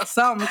them up or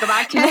something because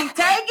I can't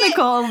take it.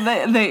 Nicole,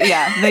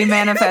 they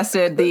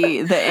manifested the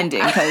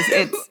ending because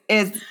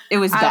it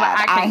was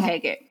bad. I can't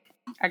take it.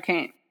 I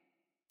can't.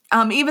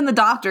 Even the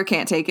Doctor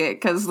can't take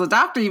it because the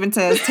Doctor even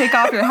says, "Take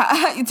off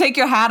your take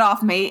your hat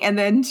off, mate," and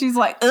then she's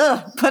like,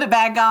 "Ugh, put it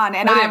back on,"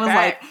 and I was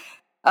back.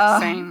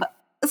 Like,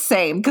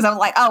 Same, because I'm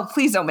like, oh,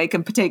 please don't make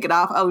him take it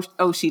off.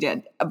 Oh, she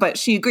did, but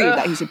she agreed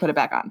that he should put it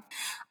back on.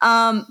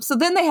 So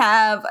then they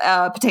have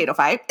a potato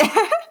fight.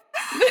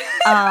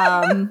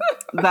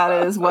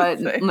 That is what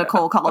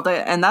Nicole called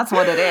it, and that's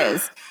what it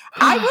is.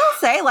 I will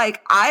say,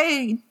 like,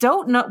 I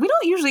don't know. We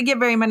don't usually get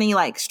very many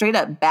like straight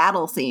up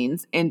battle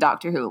scenes in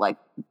Doctor Who. Like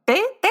they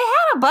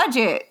had a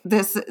budget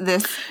this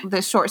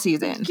short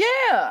season.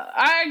 Yeah,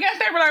 I guess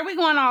they were like, we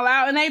going all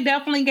out, and they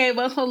definitely gave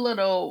us a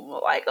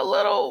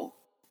little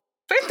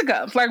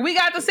fisticuffs. Like we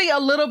got to see a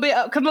little bit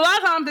because a lot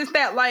of times it's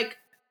that like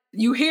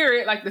you hear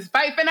it like this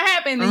fight finna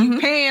happen, and you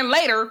pan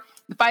later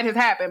the fight has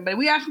happened, but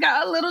we actually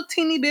got a little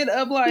teeny bit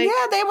of like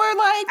they were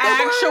like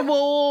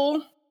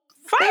actual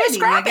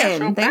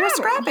fighting. They were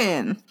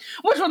scrapping,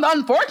 which was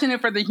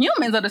unfortunate for the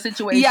humans of the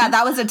situation. Yeah,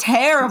 that was a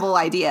terrible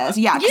idea.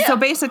 Yeah. So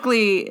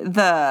basically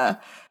the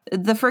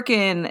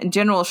freaking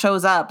general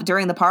shows up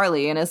during the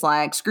parley and is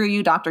like, screw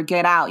you, Doctor,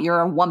 get out.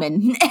 You're a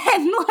woman.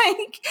 And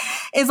like,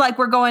 is like,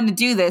 we're going to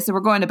do this and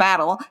we're going to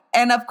battle.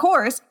 And of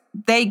course,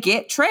 they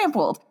get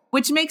trampled,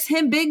 which makes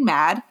him big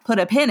mad, put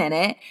a pin in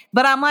it.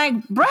 But I'm like,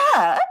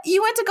 bruh,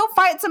 you went to go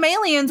fight some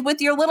aliens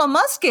with your little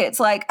muskets.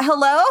 Like,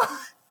 hello?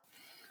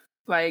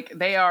 Like,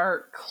 they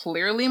are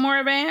clearly more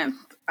advanced.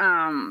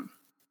 I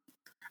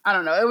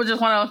don't know. It was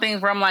just one of those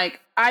things where I'm like,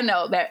 I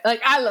know that.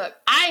 Like,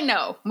 I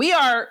know. We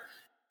are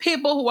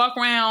people who walk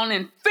around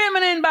in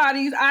feminine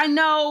bodies. I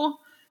know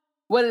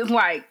what it's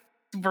like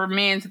for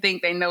men to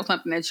think they know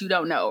something that you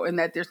don't know, and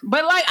that there's.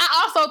 But like,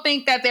 I also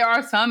think that there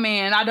are some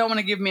men. I don't want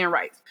to give men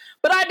rights,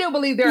 but I do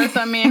believe there are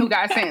some men who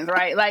got sense,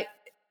 right? Like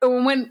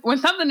when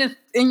something is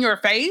in your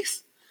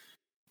face,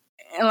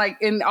 and like,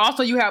 and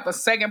also you have a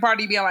second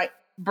party being like,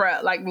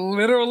 bruh, like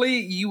literally,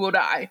 you will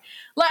die.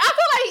 Like I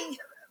feel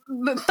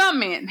some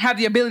men have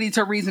the ability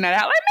to reason that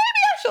out. Like,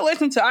 maybe I should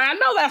listen to, I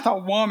know that's a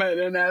woman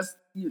and that's,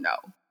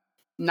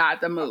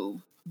 not the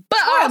move. But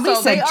or also, at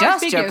least they are adjust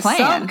speaking your plan.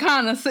 some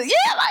kind of,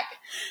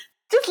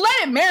 just let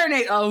it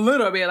marinate a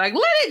little bit. Like,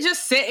 let it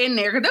just sit in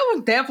there. Because there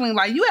was definitely,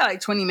 like, you had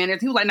like 20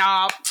 minutes. He was like,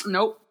 nah,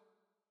 nope.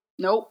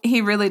 He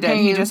really did.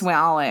 He just went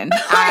all in.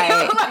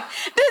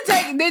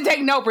 Didn't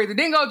take no breather.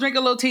 Didn't go drink a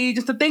little tea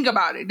just to think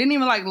about it. Didn't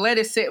even like let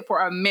it sit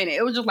for a minute.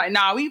 It was just like,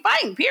 nah, we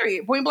fighting,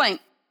 period, point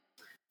blank.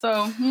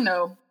 So,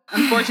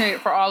 unfortunate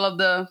for all of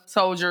the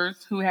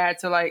soldiers who had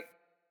to like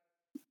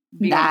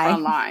be on the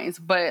front lines.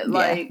 But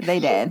like, they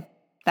did.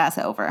 That's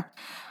over.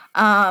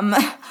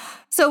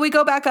 So we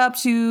go back up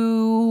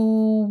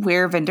to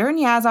where Vinder and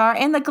Yaz are,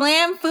 and the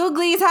Glam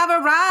Fooglies have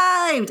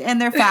arrived,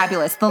 and they're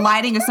fabulous. The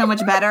lighting is so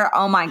much better.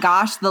 Oh my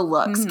gosh, the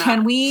looks.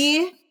 Can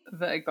we?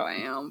 The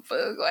Glam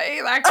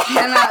Fooglies. I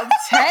cannot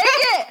take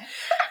it.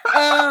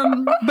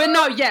 But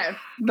no, yes,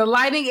 the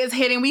lighting is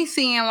hitting. We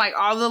seeing like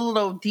all the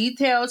little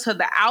details to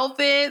the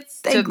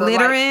outfits. They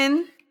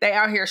glittering. They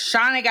out here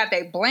shining, got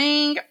they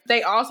bling.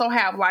 They also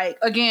have like,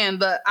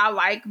 again, I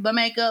like the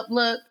makeup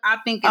look. I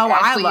think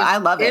I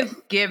love it. It's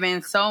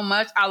giving so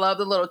much. I love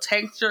the little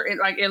texture.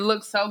 It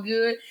looks so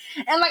good.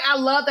 And like, I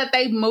love that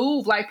they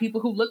move like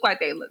people who look like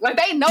they look. Like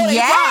they know they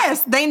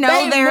Yes, they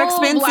know they're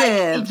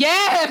expensive.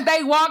 Yes,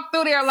 they walk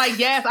through there like,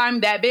 yes, I'm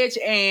that bitch.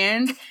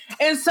 And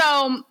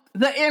so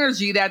the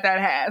energy that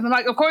has. And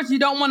like, of course, you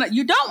don't want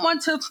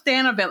to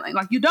stand a villain.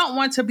 Like you don't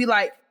want to be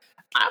like,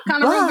 I'm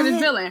kind of rooting for this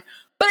villain.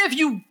 But if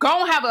you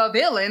gonna have a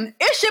villain,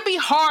 it should be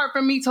hard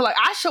for me to like,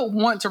 I should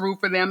want to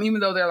root for them, even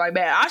though they're like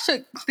bad. I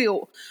should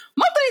still,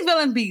 most of these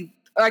villains be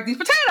like these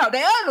potatoes.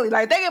 They ugly.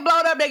 Like they get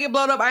blowed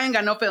up. I ain't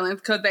got no feelings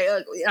because they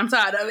ugly. I'm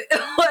tired of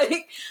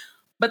it.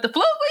 But the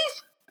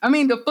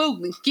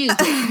Fooglies, excuse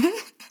me.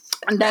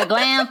 The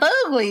Glam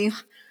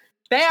Fooglies,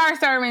 they are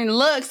serving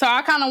looks. So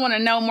I kind of want to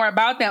know more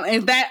about them.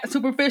 Is that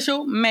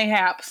superficial?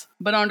 Mayhaps.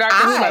 But on Doctor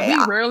Who,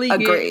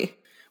 like,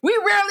 we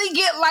rarely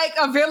get like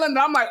a villain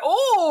that I'm like,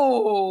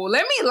 oh,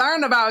 let me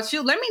learn about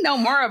you. Let me know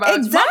more about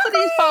you. Most of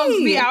these folks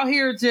be out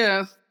here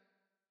just.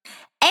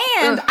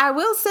 And I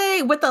will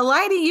say, with the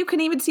lighting, you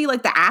can even see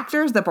like the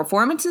actors, the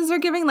performances they're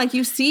giving. Like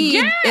you see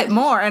it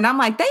more, and I'm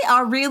like, they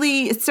are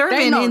really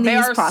serving in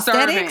these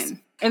prosthetics,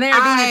 and they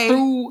are doing it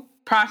through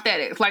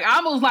prosthetics. Like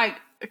I was like,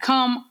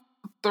 come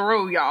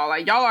through, y'all.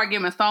 Like y'all are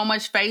giving so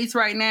much face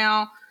right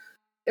now.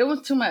 It was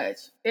too much.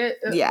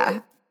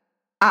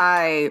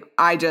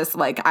 I just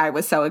like, I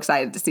was so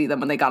excited to see them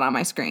when they got on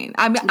my screen.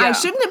 I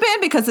shouldn't have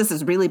been because this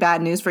is really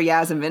bad news for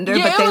Yaz and Vinder,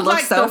 but they look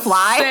like so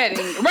fly.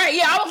 Setting. Right,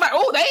 yeah, I was like,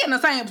 oh, they in the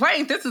same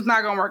place. This is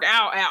not going to work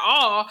out at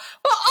all.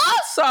 But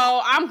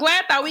also, I'm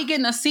glad that we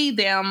getting to see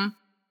them,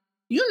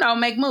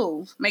 make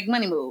moves, make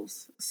money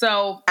moves.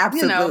 So,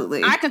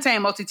 absolutely. I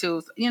contain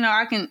multitudes.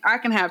 I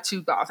can have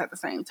two thoughts at the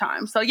same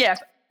time. So, yes,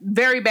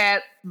 very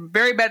bad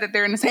that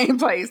they're in the same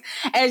place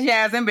as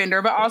Yaz and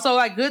Vinder, but also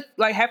like good,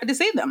 like happy to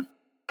see them.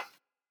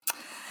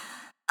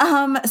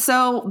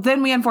 So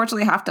then we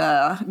unfortunately have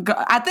to go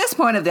at this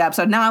point of the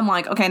episode. Now I'm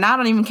like, okay, now I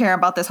don't even care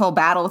about this whole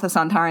battle with the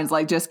Sontarans.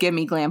 Like, just give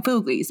me Glam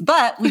Fooglies.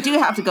 But we do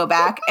have to go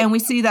back and we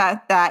see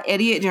that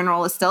idiot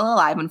general is still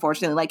alive,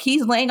 unfortunately. Like,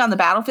 he's laying on the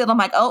battlefield. I'm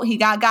like, oh, he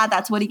got God.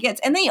 That's what he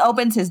gets. And then he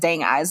opens his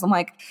dang eyes. I'm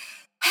like,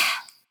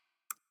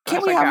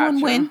 can we have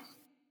one win?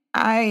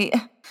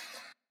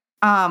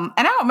 And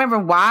I don't remember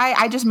why.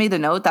 I just made the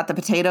note that the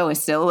potato is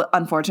still,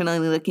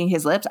 unfortunately, licking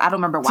his lips. I don't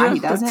remember why he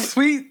does it.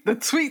 The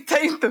sweet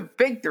taste of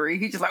victory.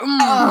 He's just like,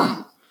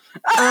 I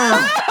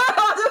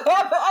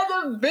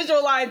just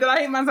visualized that. I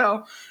hate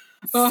myself.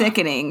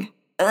 Sickening.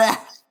 Ugh.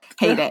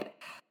 Hate it.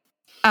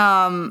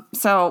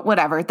 So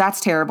whatever. That's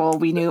terrible.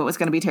 We knew it was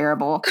going to be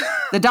terrible.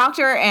 The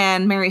Doctor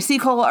and Mary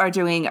Seacole are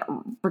doing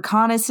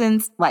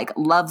reconnaissance. Like,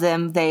 love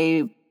them.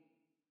 They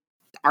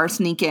are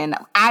sneaking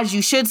as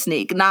you should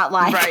sneak, not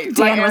like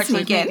Dan was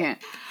sneaking.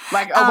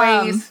 Like a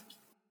ways.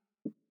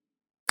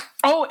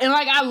 Oh, and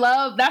like I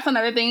love, that's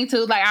another thing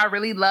too. Like I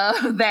really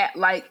love that,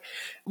 like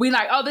we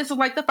like, oh, this is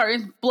like the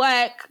first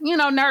Black,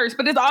 nurse,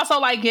 but it's also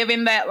like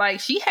given that like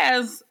she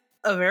has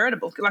a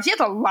veritable skill. Like she has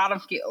a lot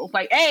of skills.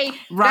 Like that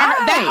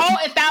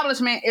whole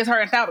establishment is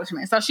her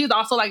establishment. So she's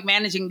also like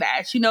managing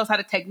that. She knows how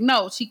to take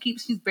notes.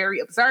 She's very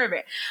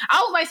observant. I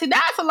was like, see,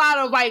 that's a lot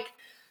of like,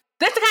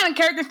 that's the kind of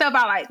character stuff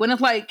I like when it's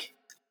like,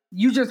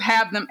 you just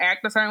have them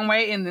act a certain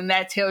way, and then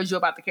that tells you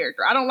about the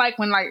character. I don't like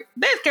when, like,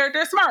 this character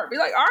is smart. Be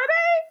like, are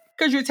they?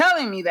 Because you're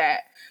telling me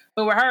that.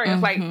 But with her,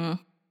 it's like,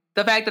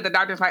 the fact that the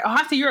Doctor's like, oh,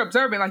 I see you're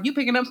observing. Like, you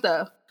picking up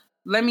stuff.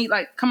 Let me,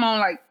 like, come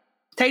on, like,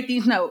 take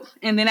these notes.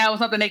 And then that was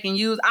something they can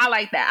use. I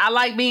like that. I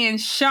like being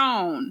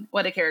shown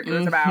what a character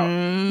is about,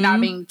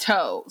 not being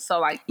told. So,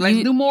 like,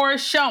 let's do more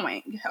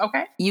showing,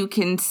 okay? You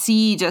can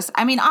see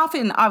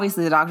often,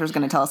 obviously, the Doctor's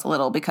going to tell us a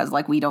little because,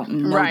 like, we don't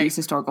know these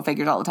historical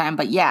figures all the time.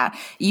 But, yeah,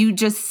 you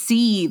just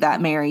see that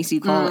Mary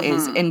Seacole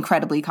is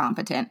incredibly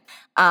competent,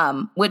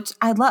 which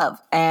I love.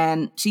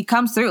 And she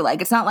comes through.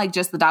 Like, it's not like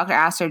just the Doctor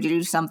asks her to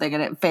do something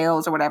and it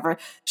fails or whatever.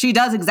 She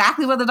does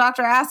exactly what the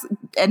Doctor asks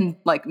and,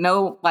 like,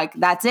 no, like,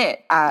 that's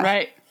it.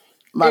 Right.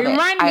 Love it it.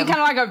 reminded me kind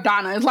of like of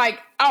Donna. It's like,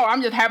 oh,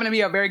 I'm just happen to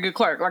be a very good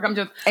clerk. Like I'm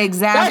just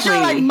Exactly. That's your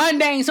like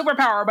mundane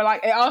superpower, but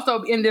like it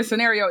also in this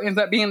scenario ends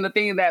up being the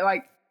thing that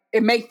like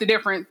it makes the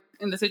difference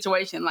in the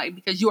situation. Like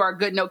because you are a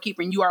good note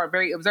keeper and you are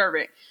very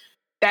observant.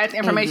 That's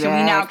information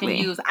we now can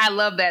use. I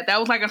love that. That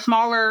was like a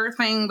smaller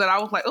thing that I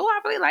was like, oh,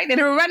 I really like that.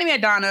 It reminded me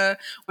of Donna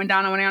when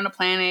Donna went on the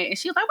planet and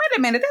she was like, wait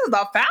a minute, this is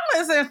a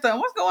phallus system.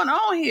 What's going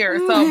on here?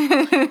 So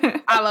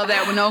I love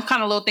that when those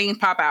kind of little things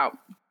pop out.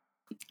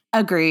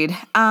 Agreed.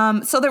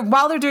 So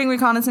while they're doing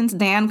reconnaissance,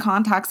 Dan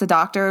contacts the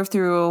doctor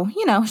through,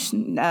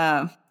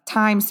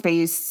 time,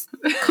 space,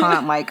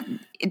 like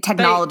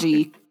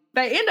technology.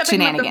 They end up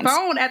picking up the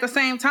phone at the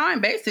same time,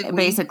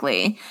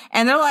 basically.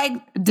 And they're like,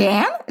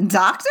 Dan?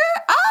 Doctor?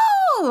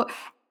 Oh!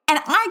 And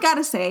I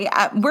gotta say,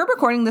 we're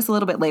recording this a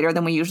little bit later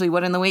than we usually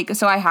would in the week,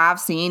 so I have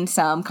seen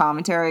some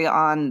commentary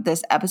on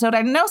this episode.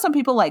 I know some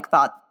people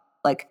thought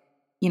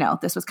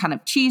this was kind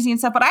of cheesy and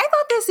stuff, but I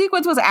thought this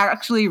sequence was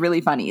actually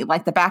really funny.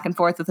 Like the back and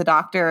forth with the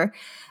doctor,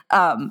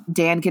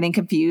 Dan getting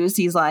confused.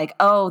 He's like,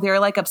 oh, they're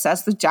like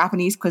obsessed with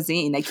Japanese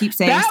cuisine. They keep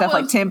saying stuff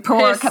like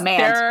tempura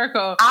command.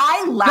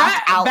 I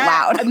laughed out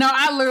loud. No,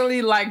 I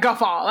literally like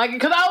guffaw. Like,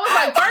 cause I was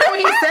like, first when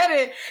he said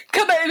it,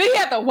 cause he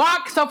had to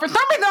walk. So for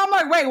some reason, I'm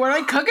like, wait, were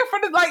they cooking for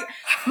the, like,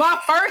 my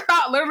first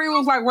thought literally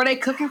was like, were they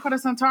cooking for the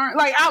Centauri?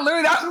 Like, that's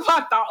what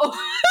I thought.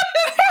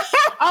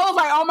 I was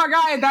like, oh my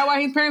God, is that why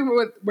he's paying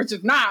for it? Which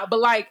is not. But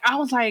like, I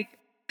was like,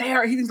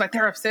 he seems like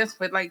they're obsessed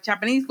with like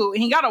Japanese food.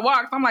 And he got to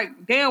walk. So I'm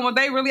like, damn, were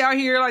they really out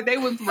here? Like they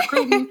was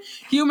recruiting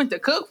humans to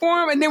cook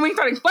for him. And then when he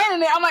started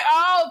explaining it, I'm like,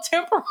 oh,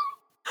 tempura.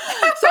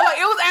 So like,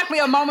 it was actually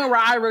a moment where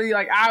I really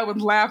I was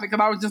laughing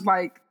because I was just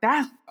like,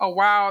 that's a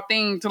wild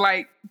thing to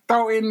like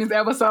throw in this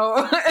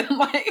episode. And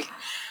like,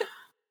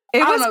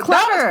 it was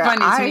clever. That was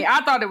funny to me.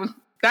 I thought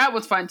that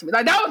was fun to me.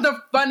 Like that was the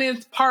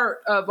funniest part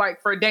of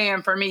like for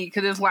Dan for me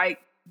because it's like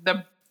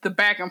the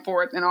back and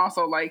forth and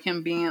also like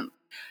him being,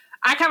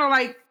 I kind of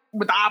like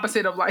with the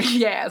opposite of like,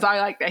 yes, I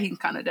like that he's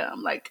kind of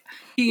dumb. Like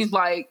he's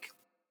a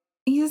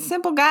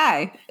simple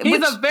guy.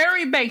 He's a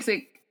very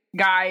basic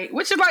guy,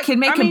 which is like can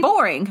make him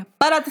boring,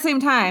 but at the same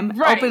time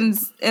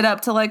opens it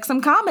up to like some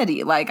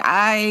comedy. Like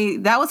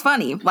that was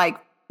funny. Like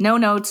no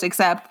notes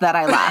except that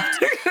I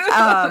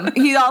laughed.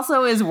 He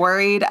also is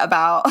worried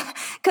about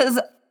because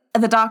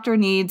the doctor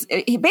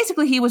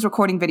he was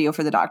recording video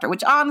for the doctor,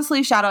 which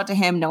honestly, shout out to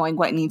him knowing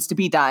what needs to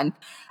be done.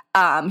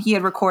 He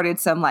had recorded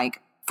some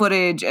like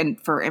footage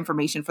and for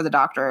information for the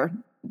doctor.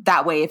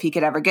 That way, if he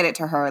could ever get it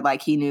to her,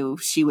 like he knew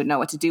she would know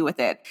what to do with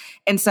it.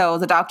 And so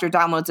the doctor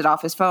downloads it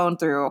off his phone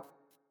through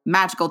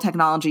magical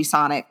technology,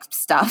 sonic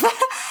stuff.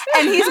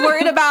 And he's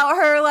worried about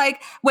her,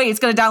 like, wait, it's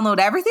going to download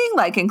everything,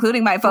 like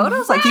including my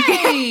photos? Right. Like you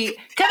can.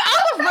 Because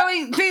I was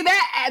really, see,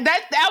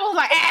 that was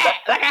like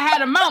I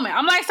had a moment.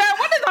 I'm like, sir,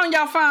 what is on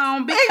your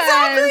phone?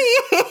 Because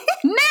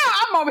now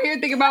I'm over here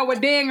thinking about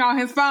what Dan on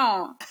his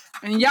phone.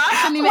 And y'all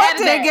shouldn't even what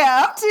did they get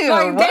up to?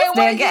 Like, what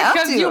did they get up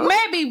to? Because you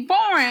may be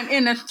born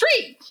in the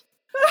streets,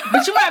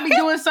 but you might be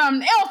doing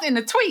something else in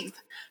the tweets.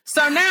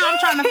 So now I'm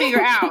trying to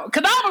figure out.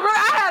 Because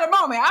I had a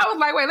moment. I was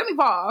like, wait, let me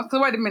pause. Because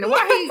wait a minute.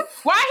 Why he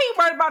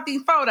worried about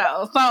these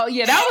photos? So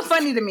yeah, that was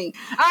funny to me.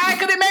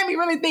 Because it made me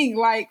really think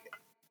like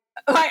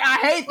I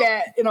hate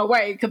that in a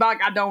way. Because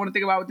I don't want to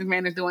think about what this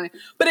man is doing.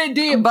 But it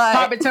did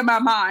pop into my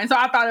mind. So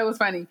I thought it was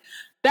funny.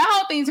 That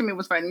whole thing to me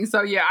was funny.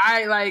 So yeah,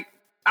 I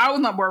was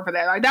not bored for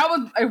that. Like that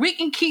was, if we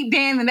can keep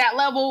Dan in that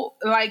level,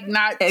 like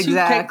not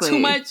take too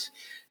much,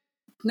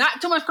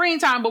 not too much screen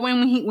time, but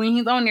when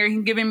he's on there,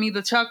 he's giving me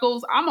the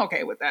chuckles. I'm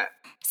okay with that.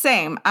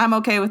 Same. I'm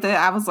okay with it.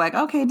 I was like,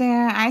 okay,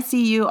 Dan, I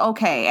see you.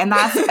 Okay. And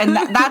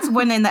that's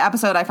when in the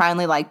episode I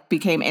finally like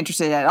became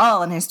interested at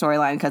all in his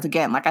storyline. Because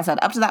again, like I said,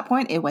 up to that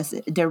point, it was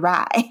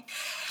dry.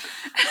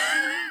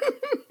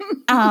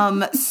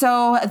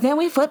 So then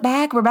we flip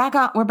back. We're back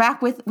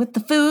with the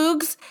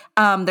Foogs.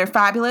 They're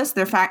fabulous.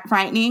 They're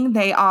frightening.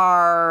 They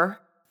are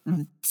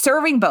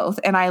serving both,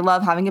 and I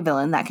love having a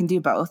villain that can do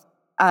both.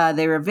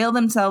 They reveal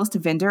themselves to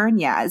Vinder and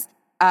Yaz.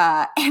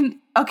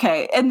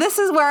 And this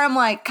is where I'm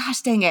like,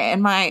 gosh dang it,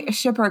 and my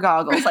shipper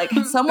goggles. Like,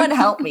 can someone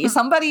help me?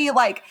 Somebody,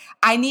 like,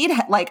 I need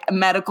like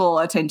medical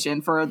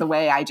attention for the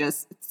way I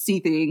just see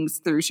things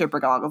through shipper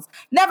goggles.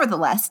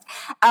 Nevertheless,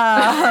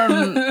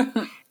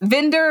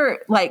 Vinder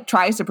like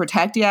tries to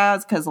protect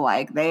Yaz because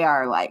like they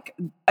are like,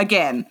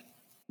 again,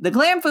 the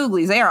Glam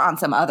Fooglies, they are on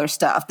some other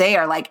stuff. They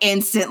are like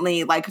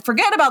instantly like,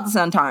 forget about the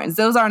Centaurans.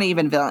 Those aren't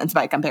even villains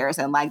by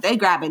comparison. Like they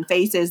grabbing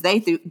faces, they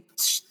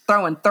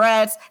throwing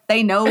threats.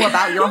 They know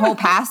about your whole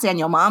past and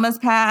your mama's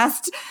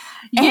past.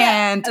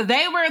 Yeah, and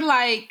they were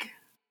like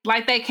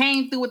they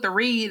came through with the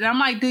read. And I'm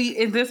like,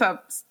 is this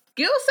a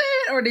skill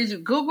set or did you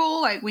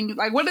Google? Like when you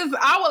like, what is?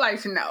 I would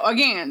like to know.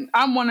 Again,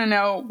 I want to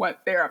know what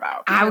they're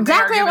about. I want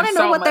to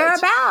know what they're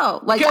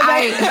about. Like he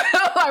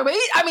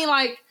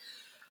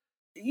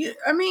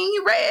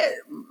read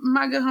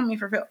My Good Homie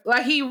for Phil.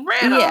 Like he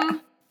read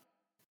them.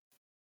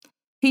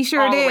 He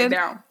sure did. The way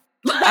down.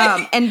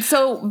 And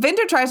so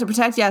Vinder tries to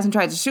protect Yaz and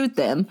tries to shoot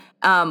them.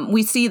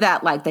 We see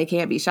that like they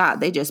can't be shot;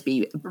 they just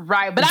be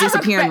right, but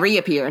disappearing,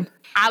 reappearing.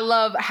 I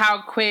love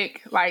how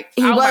quick like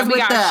he was like, we with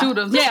gotta shoot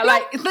him. Yeah,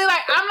 like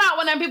I'm not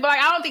one of them people. Like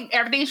I don't think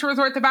everything should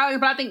resort to violence,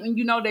 but I think when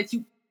you know that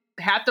you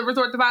have to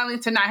resort to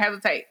violence to not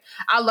hesitate.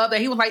 I love that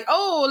he was like,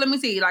 oh, let me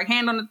see, like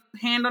hand on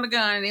the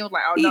gun, and he was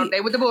like, oh no,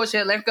 they with the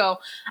bullshit. Let's go.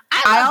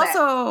 I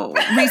also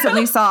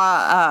recently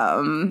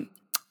saw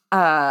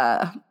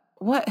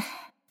what?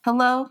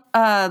 Hello,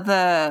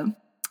 the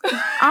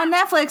on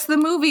Netflix, the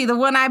movie, the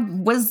one I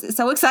was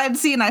so excited to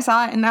see, and I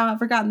saw it, and now I've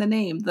forgotten the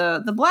name.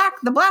 The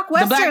black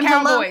Western, the Black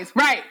Cowboys,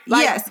 right?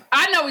 Like, yes,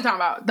 I know what you're talking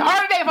about. The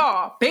Harder They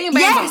Fall, bing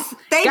bang. Yes,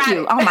 thank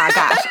you. Oh my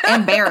gosh,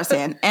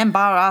 embarrassing.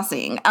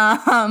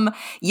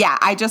 Yeah,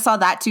 I just saw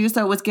that too,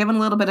 so it was given a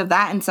little bit of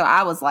that, and so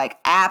I was like,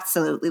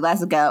 absolutely,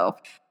 let's go.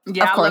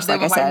 Yeah, of course,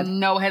 like I said,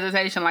 no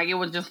hesitation. Like it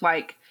was just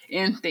like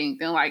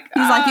instinct, and like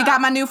he's like, you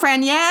got my new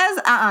friend Yaz?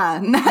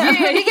 Yeah,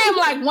 he gave him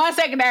like 1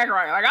 second to act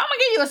right. Like I'm gonna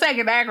give you a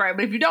second to act right,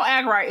 but if you don't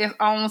act right, it's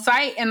on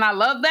site. And I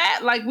love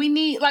that. Like we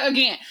need, like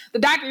again, the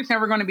doctor is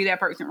never going to be that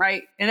person,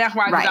 right? And that's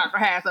why the doctor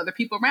has other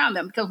people around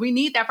them, because we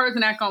need that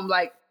person that's gonna be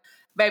like,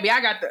 baby,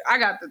 I got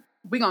the,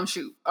 we gonna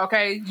shoot.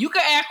 Okay, you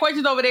can ask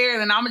questions over there, and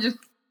then I'm gonna just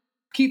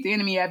keep the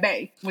enemy at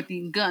bay with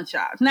these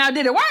gunshots. Now,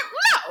 did it work?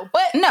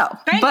 No,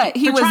 but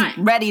he was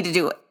trying. Ready to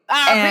do it.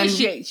 I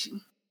appreciate you.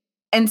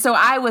 And so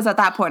I was at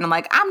that point, I'm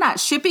like, I'm not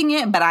shipping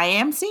it, but I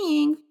am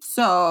seeing.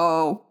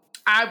 So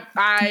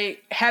I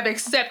have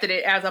accepted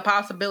it as a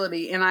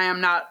possibility, and I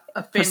am not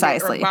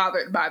offended or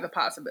bothered by the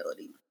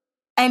possibility.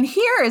 And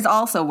here is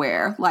also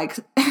where, like,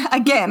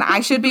 again, I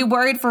should be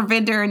worried for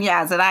Vinder and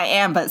Yaz, and I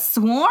am, but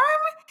Swarm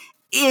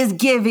is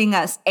giving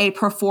us a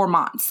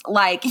performance.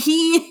 Like,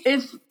 he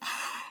is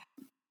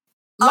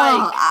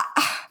like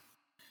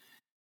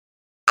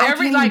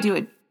every like do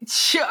it.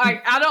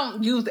 I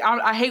don't use.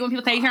 I hate when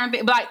people say certain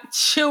things, but like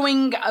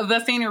chewing the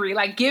scenery,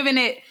 like giving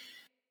it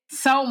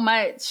so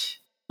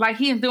much. Like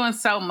he is doing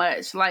so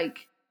much.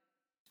 Like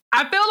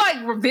I feel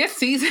like this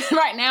season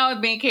right now is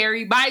being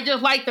carried by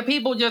just like the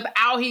people just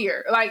out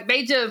here. Like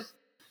they just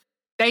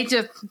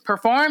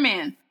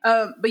performing.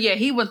 But yeah,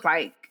 he was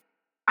like,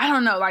 I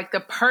don't know, like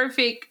the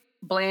perfect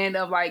blend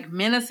of like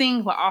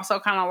menacing, but also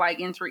kind of like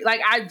intrigue.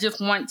 Like I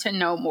just want to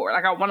know more.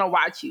 Like I want to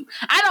watch you.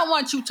 I don't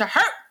want you to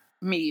hurt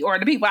me or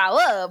the people I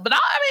love, but I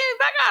mean,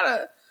 if I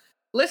gotta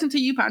listen to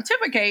you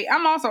pontificate,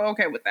 I'm also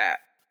okay with that.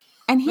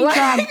 And he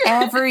dragged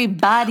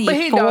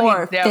everybody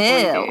for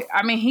Phil.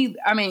 I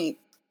mean,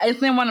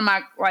 it's in one of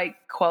my like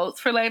quotes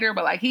for later,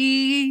 but like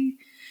he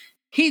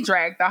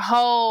dragged the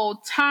whole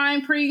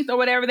time priest or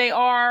whatever they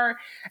are,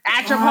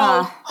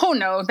 Atropos, who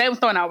knows? They was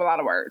throwing out a lot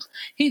of words.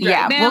 He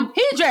dragged them.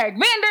 He dragged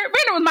Vinder.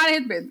 Vinder was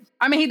minding his business.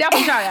 I mean, he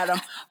definitely shot at him,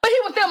 but he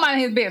was still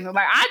minding his business.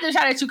 Like I just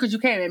shot at you because you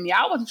came at me.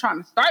 I wasn't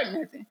trying to start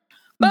nothing.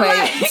 But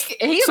like,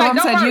 he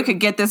said you could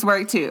get this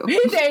work too. He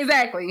said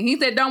exactly. He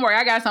said, "Don't worry,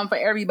 I got something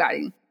for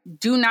everybody.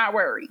 Do not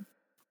worry."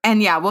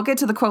 And yeah, we'll get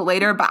to the quote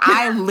later, but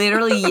I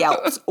literally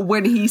yelped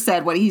when he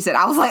said what he said.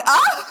 I was like,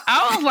 oh!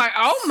 I was like,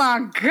 oh my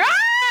God.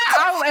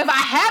 If I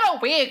had a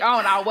wig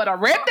on, I would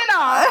have ripped it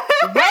off,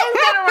 waved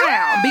it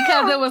around,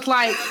 because it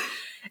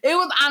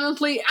was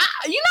honestly,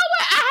 you know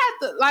what? I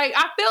had to, like,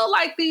 I feel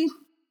like these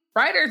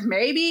writers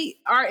maybe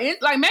are in,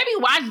 like, maybe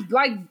watch,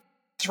 like,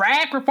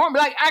 drag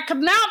performance. Like, cause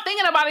now I'm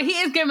thinking about it, he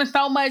is giving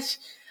so much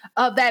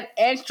of that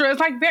extra. It's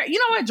like, you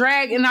know what,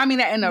 drag, and I mean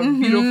that in a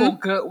beautiful,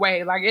 good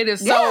way. Like, it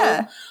is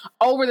so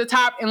over the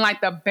top in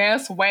like the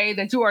best way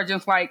that you are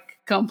just like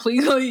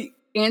completely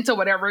into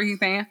whatever he's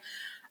saying.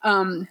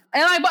 And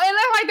then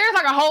like there's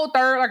like a whole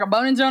third, like a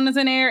Bone Jonas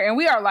in there, and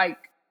we are like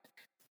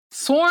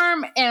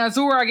Swarm and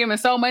Azura are giving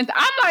so much.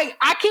 I'm like,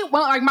 I keep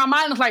like my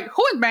mind is like,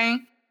 who is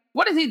Bane?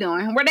 What is he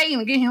doing? Where they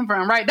even get him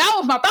from? Right? That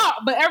was my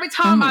thought. But every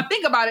time I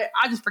think about it,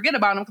 I just forget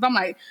about him, because I'm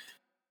like,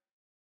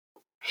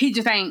 he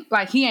just ain't,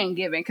 like, he ain't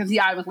giving, because he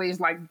obviously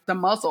is like the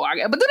muscle, I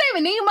guess. But do they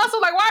even need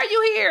muscle? Like, why are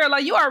you here?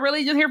 Like, you are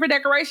really just here for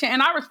decoration.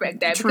 And I respect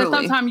that. Truly.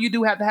 Because sometimes you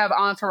do have to have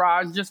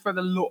entourage just for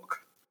the look.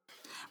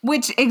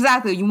 Which,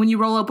 exactly, when you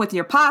roll up with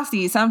your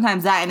posse,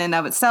 sometimes that in and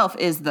of itself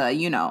is the,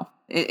 you know,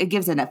 it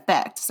gives an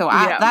effect. So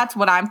that's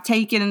what I'm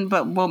taking,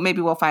 but maybe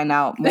we'll find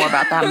out more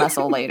about that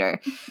muscle later.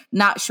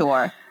 Not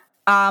sure.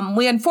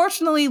 We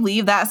unfortunately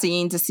leave that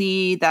scene to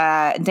see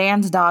that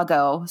Dan's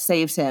doggo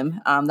saves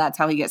him. That's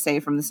how he gets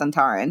saved from the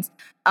Centaurans.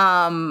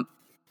 And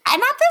at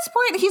this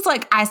point, he's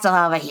like, I still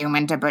have a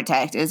human to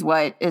protect, is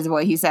what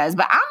he says.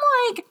 But I'm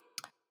like,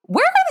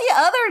 where are the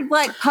other,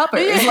 like,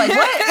 puppers? Like,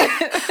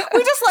 what?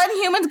 We just letting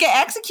humans get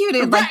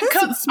executed. Like,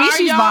 this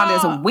species bond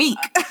is weak.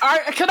 Because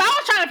I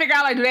was trying to figure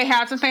out, like, do they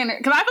have something?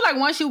 Because I feel like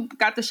once you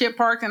got the ship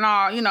parked and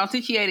all, you know,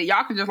 situated,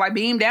 y'all can just, like,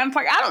 beam down. It's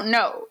like, I don't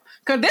know.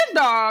 Because this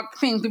dog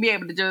seems to be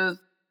able to just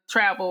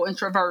travel and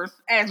traverse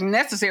as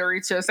necessary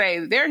to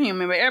say they're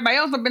human, but everybody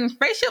else have been in a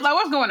spaceship. Like,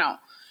 what's going on?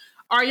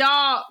 What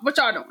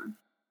y'all doing?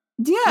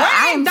 Yeah,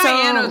 I am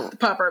Diana's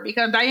pupper,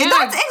 because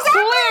Diana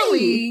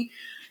clearly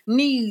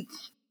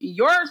needs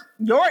your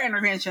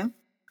intervention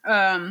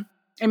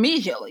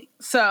immediately.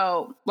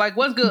 So, like,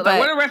 what's good? Like,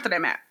 where the rest of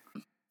them at?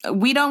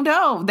 We don't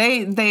know.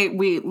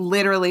 We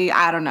literally,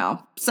 I don't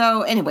know.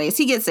 So anyways,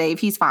 he gets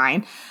saved. He's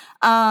fine.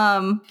 We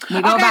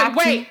go back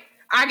wait.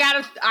 I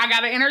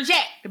gotta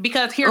interject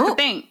because here's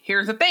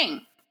the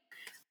thing.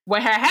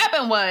 What had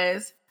happened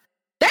was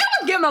they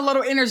was giving a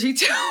little energy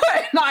to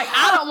it. Like,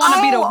 I don't want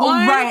to be the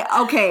one. Right.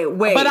 Okay.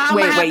 Wait. But I'm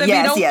gonna have to be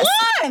the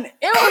one.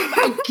 It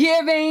was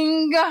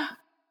giving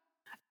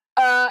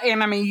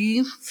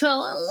enemies to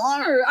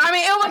water. I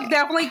mean, it was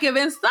definitely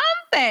giving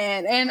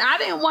something. And I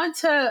didn't want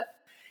to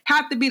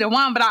have to be the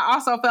one, but I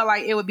also felt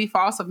like it would be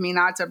false of me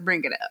not to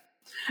bring it up.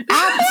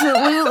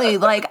 Absolutely.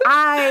 Like,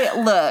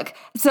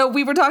 so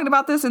we were talking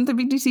about this in the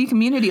BTC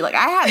community. Like,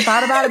 I hadn't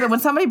thought about it, but when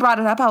somebody brought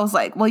it up, I was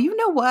like, well, you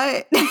know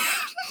what?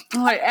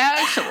 Like,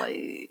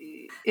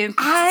 actually,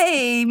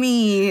 I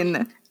mean,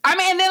 and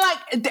then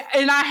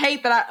and I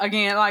hate that I,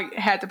 again, like,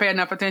 had to pay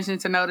enough attention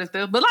to notice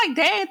this, but like,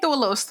 Dad threw a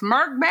little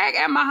smirk back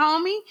at my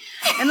homie,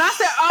 and I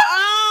said,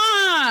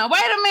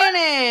 wait a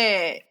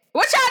minute.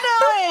 What y'all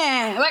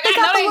doing? Like, they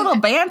got a little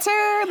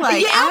banter.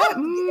 Like, yeah,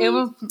 it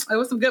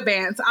was some good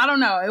banter. I don't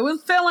know. It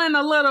was feeling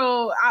a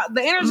little.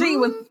 The energy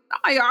was.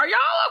 Are y'all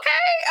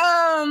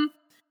okay?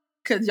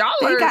 Because y'all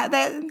got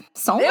that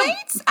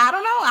soulmates. I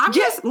don't know. I'm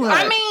just. Look.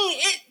 I mean,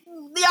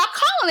 y'all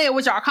calling it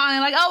what y'all calling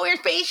it, like, oh, we're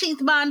species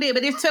bonded,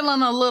 but it's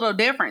feeling a little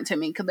different to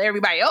me because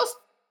everybody else,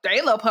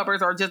 they little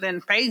puppers are just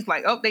in phase,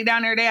 like, oh, they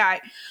down there, they all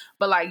right.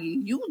 But like,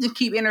 you just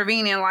keep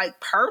intervening, like,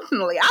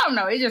 personally. I don't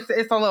know. It's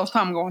a little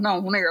something going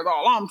on there. Is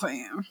all I'm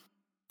saying.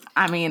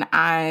 I mean,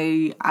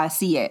 I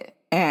see it,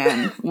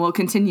 and we'll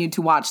continue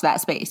to watch that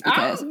space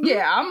because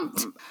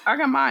I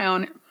got my eye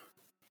on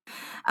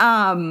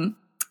it.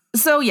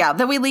 So yeah,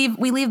 then we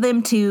leave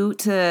them to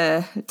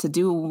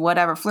do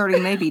whatever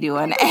flirting they be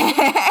doing,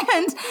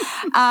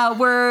 and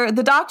where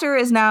the doctor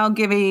is now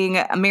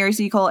giving Mary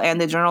Seacole and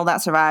the journal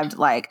that survived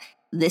like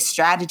this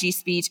strategy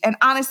speech, and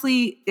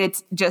honestly,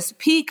 it's just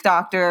peak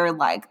doctor,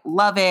 like,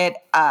 love it,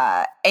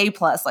 A+,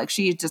 like,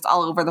 she's just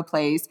all over the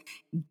place,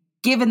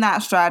 given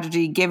that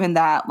strategy, given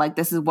that, like,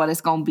 this is what it's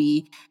gonna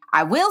be.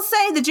 I will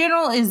say the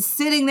general is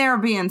sitting there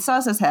being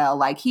sus as hell,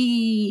 like,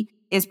 he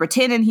is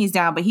pretending he's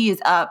down, but he is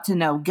up to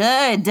no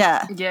good.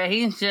 Yeah,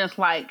 he's just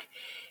like,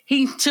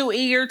 he's too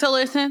eager to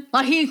listen,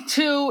 like, he's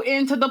too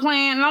into the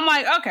plan, and I'm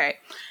like, okay,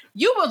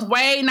 you was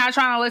way not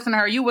trying to listen to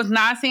her. You was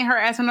not seeing her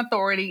as an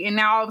authority. And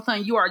now all of a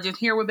sudden you are just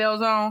here with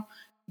bells on.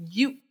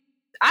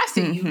 I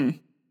see you.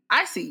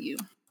 I see you.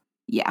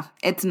 Yeah,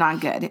 it's not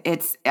good.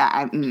 It's,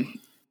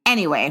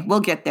 anyway,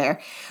 we'll get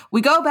there.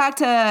 We go back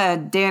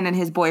to Dan and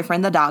his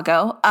boyfriend, the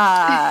doggo.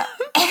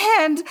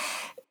 And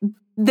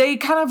they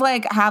kind of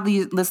like have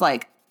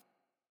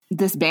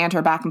this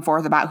banter back and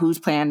forth about whose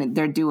plan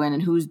they're doing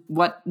and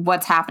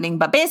what's happening.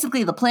 But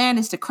basically the plan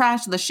is to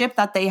crash the ship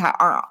that they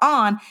are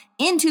on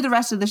into the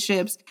rest of the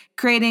ships,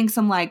 creating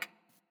some like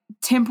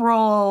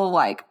temporal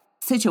like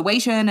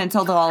situation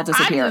until they'll all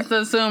disappear. I just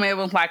assume it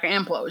was like an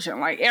implosion.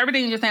 Like,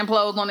 everything just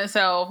implodes on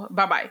itself.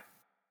 Bye-bye.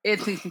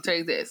 It ceases to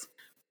exist.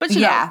 But you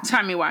know,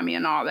 timey-wimey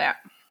and all that.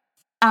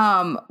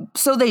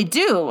 So they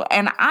do,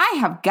 and I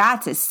have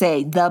got to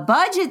say the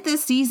budget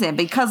this season,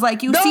 because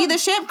like you see the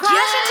ship crash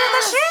into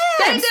the ship.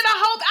 They did a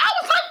whole. I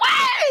was like,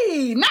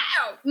 wait,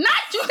 not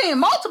you saying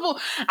multiple.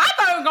 I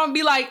thought it was gonna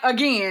be like,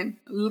 again,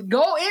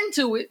 go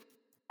into it,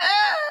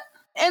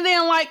 and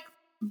then like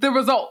the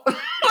result,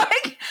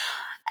 like,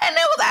 and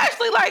it was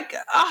actually like a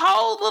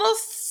whole little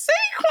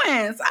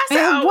sequence. I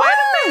said,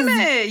 wait a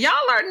minute, y'all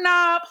are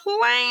not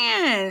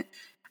playing.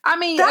 I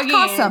mean, that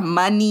cost some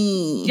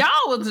money. Y'all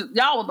was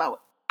like.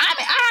 I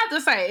mean, I have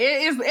to say,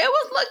 it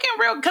was looking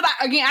real, because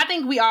I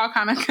think we all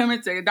kind of come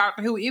into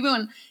Doctor Who,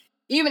 even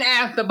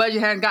as the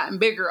budget has gotten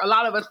bigger, a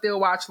lot of us still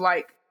watch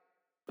like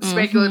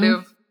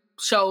speculative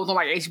shows on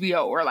like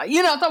HBO or like,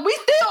 you know, so our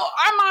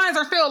minds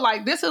are still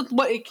like, this is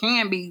what it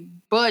can be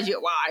budget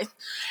wise.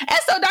 And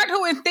so Doctor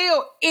Who is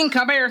still in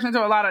comparison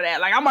to a lot of that.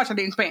 Like, I'm watching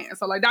The Expanse,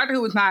 so like Doctor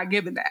Who is not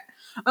giving that.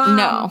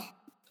 No.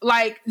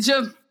 Like,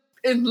 just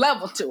in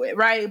level to it,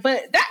 right?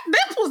 But I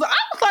was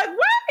like,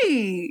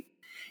 wait.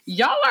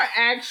 Y'all are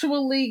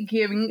actually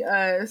giving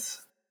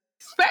us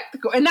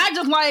spectacle, and not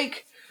just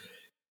like,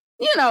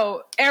 you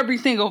know, every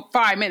single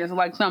 5 minutes of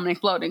like something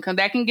exploding, because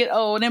that can get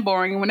old and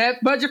boring. And when that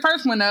budget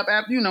first went up,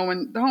 after, you know,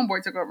 when the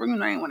homeboy took over, you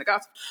know, I ain't want to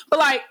gossip, but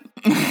like,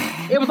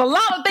 it was a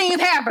lot of things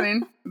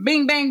happening,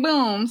 bing bang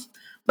booms,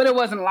 but it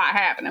wasn't a lot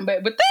happening.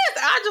 But this,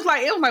 I just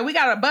like, it was like, we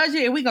got a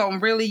budget and we gonna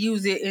really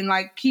use it in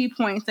like key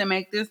points to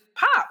make this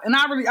pop, and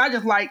I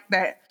just like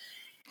that.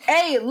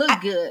 It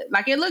looked good.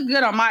 Like, it looked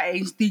good on my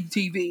HD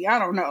TV. I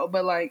don't know.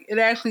 But, like, it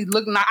actually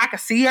looked like I could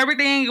see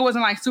everything. It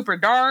wasn't, like, super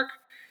dark.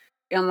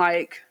 And,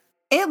 like...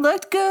 It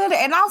looked good.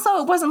 And also,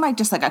 it wasn't, like,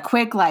 just, like, a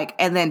quick, like,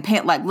 and then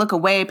look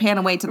away, pan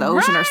away to the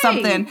ocean or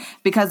something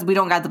because we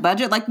don't got the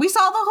budget. Like, we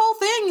saw the whole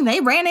thing. And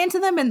they ran into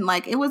them and,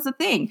 like, it was a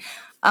thing.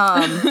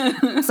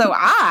 So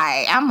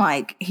I'm,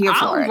 like, here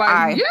for it.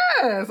 Like,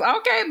 yes.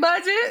 Okay,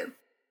 budget.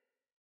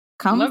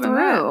 Come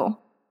through.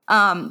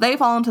 They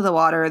fall into the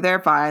water. They're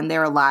fine.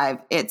 They're alive.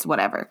 It's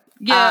whatever.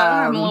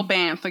 Yeah, I'm a little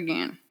bamf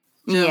again.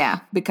 Yeah,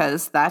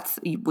 because that's,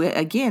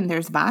 again,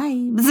 there's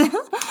vibes.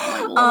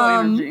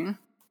 Energy.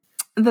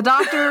 The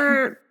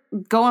doctor,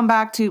 going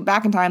back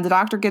in time, the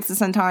doctor gets the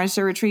Centaurans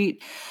to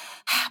retreat,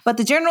 but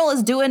the general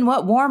is doing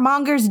what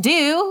warmongers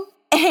do,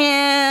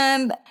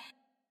 and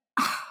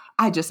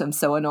I just am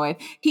so annoyed.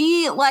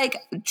 He,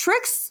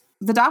 tricks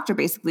the doctor,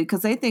 basically,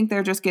 because they think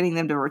they're just getting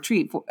them to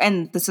retreat,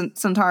 and the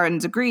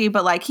Centaurans agree,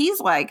 but,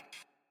 he's,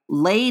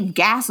 laid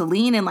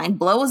gasoline and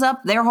blows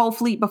up their whole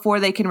fleet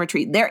before they can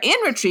retreat. They're in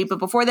retreat, but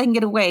before they can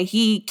get away,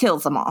 he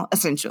kills them all,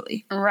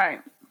 essentially.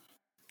 Right.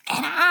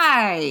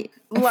 And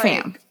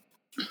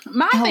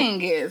my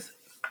thing is,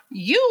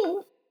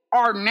 you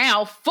are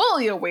now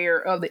fully aware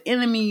of the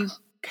enemy's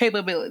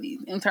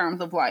capabilities in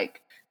terms of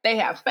they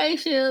have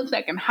spaceships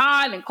that can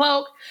hide and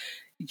cloak.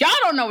 Y'all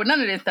don't know what none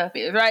of this stuff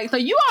is, right? So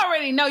you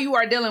already know you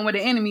are dealing with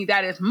an enemy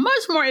that is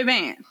much more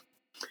advanced.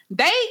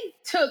 They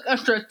took a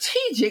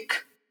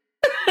strategic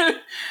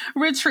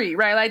retreat,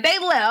 right? They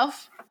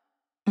left,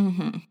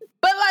 mm-hmm.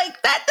 but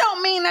that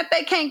don't mean that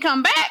they can't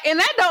come back, and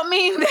that don't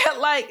mean that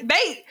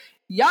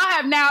y'all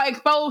have now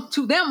exposed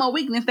to them a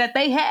weakness that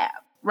they have,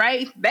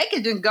 right? They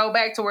could just go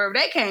back to wherever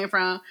they came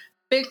from,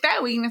 fix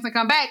that weakness, and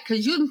come back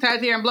because you sat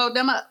there and blowed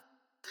them up,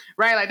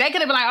 right? They could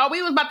have been oh,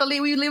 we was about to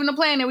leave, we was leaving the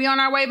planet, we on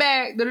our way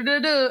back,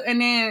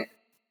 and then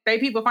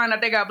people find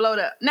out they got blowed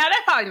up. Now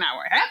that's probably not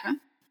what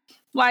happened,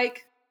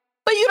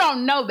 but you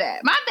don't know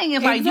that. My thing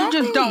is exactly. You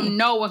just don't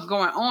know what's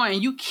going on,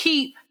 and you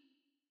keep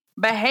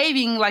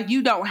behaving like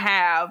you don't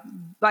have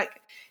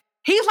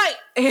he's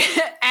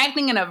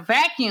acting in a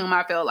vacuum.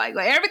 I feel like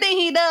everything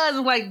he does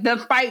is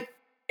despite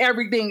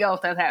everything else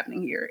that's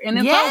happening here, and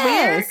it's so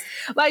weird.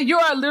 You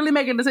are literally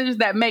making decisions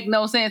that make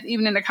no sense,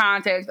 even in the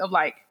context of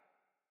But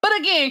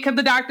again, because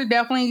the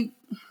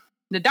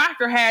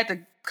doctor had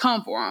to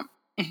come for him,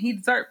 and he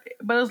deserved it.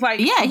 But it's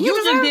he you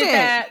just did it.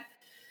 that.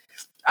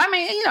 I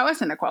mean,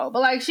 it's in the quote,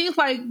 but she's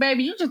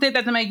baby, you just did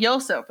that to make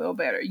yourself feel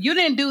better. You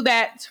didn't do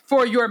that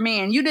for your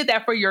man. You did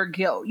that for your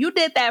guilt. You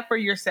did that for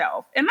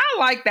yourself. And I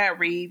like that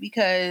read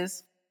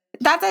because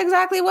that's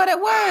exactly what it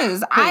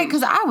was.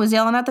 Because I was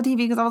yelling at the TV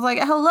because I was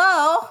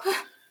hello,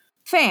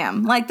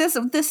 fam.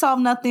 This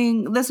solved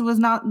nothing. This was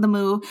not the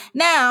move.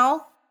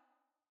 Now,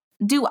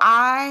 do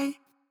I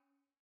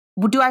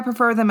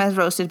prefer them as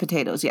roasted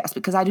potatoes? Yes,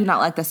 because I do not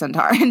like the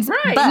Centaurans.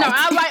 Right. But,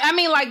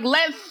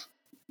 No,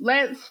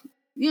 let's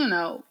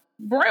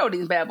broil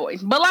these bad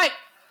boys. But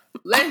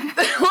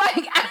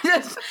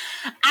because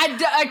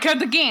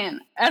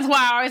again, that's why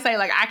I always say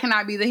I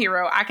cannot be the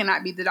hero. I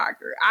cannot be the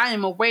doctor. I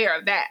am aware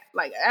of that.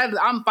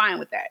 I'm fine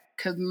with that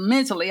because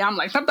mentally I'm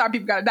sometimes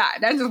people gotta die.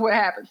 That's just what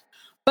happens.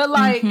 But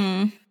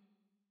mm-hmm.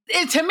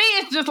 To me,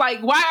 it's just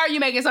why are you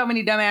making so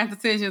many dumbass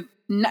decisions?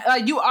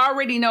 You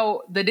already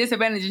know the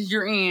disadvantages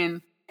you're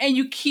in, and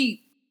you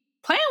keep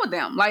playing with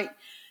them. I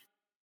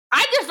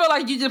just feel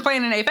you just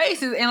playing in their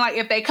faces, and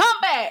if they come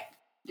back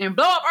and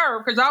blow up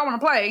Earth because y'all want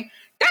to play,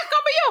 that's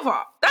gonna be your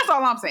fault. That's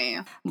all I'm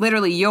saying.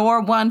 Literally,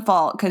 your one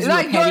fault because you're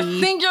petty. Your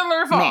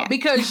singular fault man.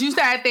 because you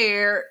sat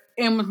there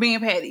and was being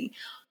petty.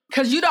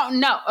 Because you don't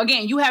know.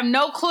 Again, you have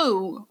no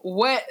clue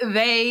what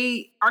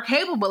they are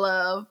capable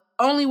of.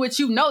 Only what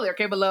you know they're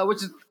capable of,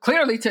 which is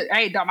clearly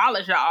to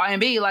demolish y'all,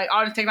 and B,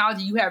 all this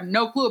technology you have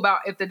no clue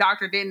about if the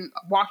doctor didn't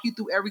walk you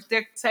through every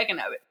second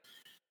of it.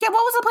 Yeah,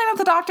 what was the plan if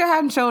the doctor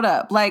hadn't showed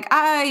up?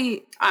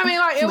 It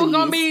was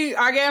gonna be,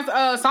 I guess,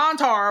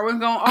 Santar was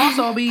gonna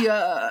also be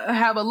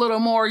have a little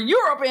more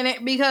Europe in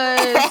it because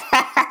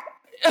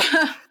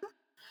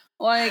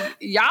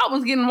y'all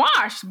was getting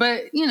washed,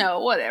 but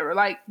whatever.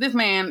 This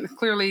man is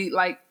clearly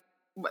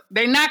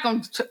they're not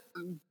gonna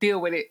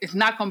deal with it. It's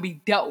not gonna be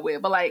dealt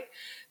with, but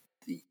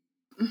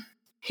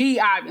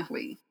he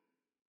obviously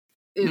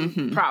is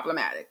mm-hmm.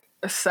 problematic.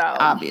 So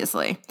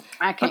obviously,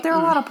 I can't. But there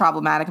are a lot of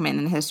problematic men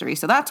in history,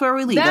 so that's where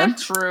we leave them.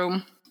 That's true,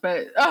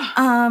 but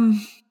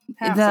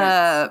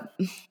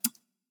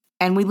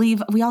and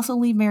we also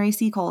leave Mary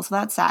Seacole, so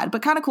that's sad,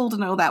 but kind of cool to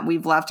know that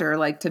we've left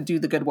her to do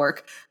the good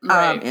work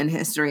in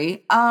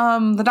history.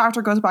 The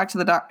doctor goes back to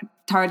the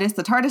TARDIS.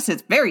 The TARDIS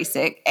is very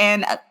sick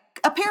and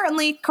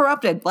apparently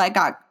corrupted.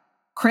 Got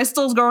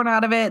crystals growing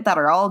out of it that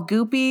are all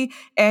goopy,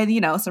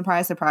 and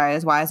surprise,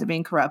 surprise, why is it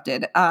being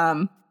corrupted?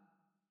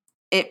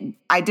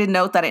 I did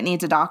note that it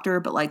needs a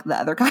doctor, but the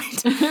other kind.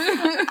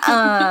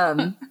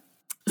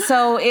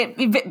 So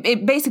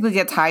it basically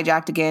gets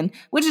hijacked again,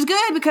 which is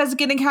good because it's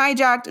getting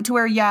hijacked to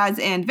where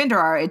Yaz and Vendor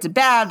are. It's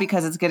bad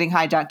because it's getting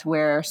hijacked to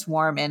where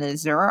Swarm and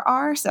Azura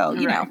are. So,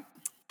 know.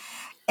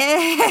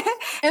 And good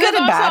it's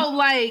and also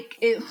bad.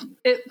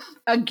 It's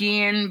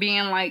again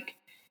being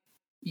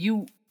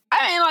you.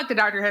 I mean, the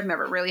doctor has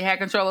never really had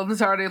control of the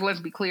TARDIS, let's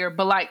be clear.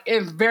 But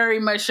it's very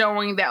much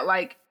showing that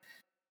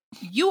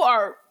you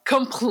are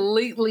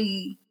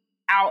completely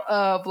out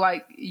of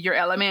your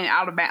element,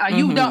 out of balance.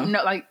 You don't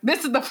know.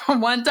 This is the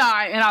one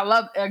time, and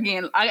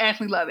I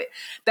actually love it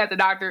that the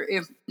doctor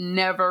is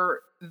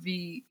never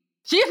she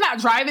is not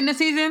driving the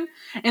season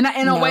in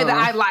a way that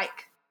I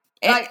like.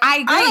 I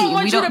agree. I don't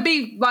want you to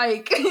be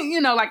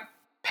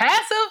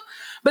passive,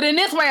 but in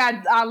this way,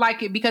 I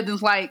like it because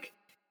it's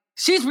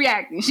she's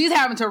reacting. She's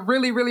having to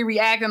really, really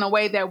react in a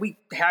way that we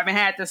haven't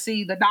had to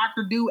see the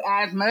Doctor do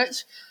as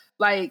much.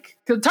 Like,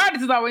 because the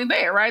TARDIS is always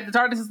there, right? The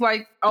TARDIS is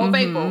like,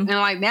 faithful. And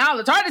like, now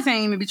the TARDIS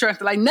ain't even be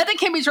trusted. Like, nothing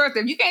can be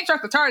trusted. If you can't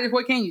trust the TARDIS,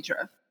 what can you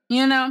trust?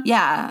 You know?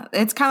 Yeah,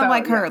 it's kind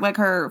of like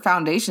her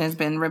foundation has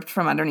been ripped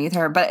from underneath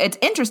her, but it's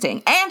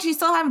interesting. And she's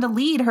still having to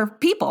lead her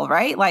people,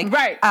 right? Like,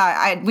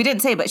 right. We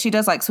didn't say, but she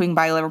does like swing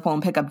by Liverpool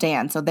and pick up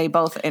Dan, so they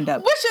both end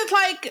up. Which is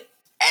like,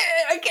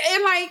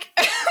 and like,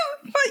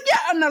 but yeah,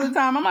 another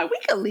time I'm like, we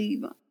could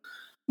leave.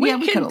 We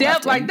can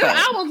definitely, like,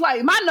 I was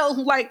like, my nose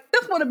was like,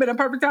 this would have been a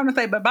perfect time to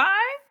say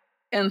bye-bye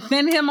and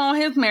send him on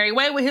his merry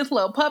way with his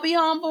little puppy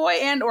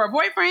homeboy and or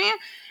boyfriend.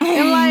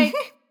 And like,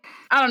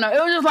 I don't know,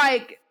 it was just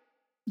like,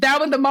 that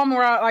was the moment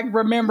where I like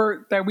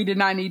remembered that we did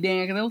not need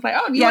Dan, because it was like,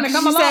 oh, you want to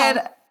come along?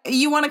 Said,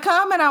 you want to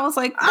come? And I was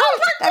like,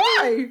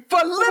 why? For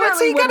literally, what's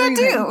he gonna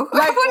do?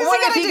 Like,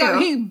 what is he gonna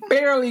do? He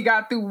barely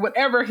got through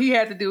whatever he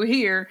had to do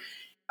here.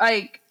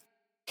 Like,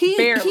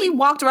 he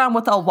walked around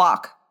with a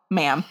walk,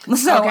 ma'am.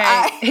 So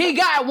he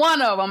got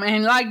one of them,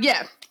 and like,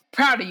 yeah,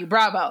 proud of you,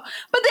 bravo.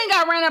 But then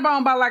got ran up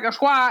on by like a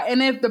squad,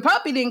 and if the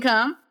puppy didn't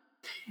come,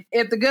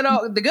 if the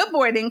good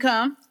boy didn't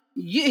come,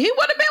 he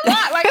would have been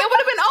what? Like, it would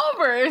have been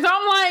over. So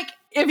I'm like,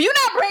 if you're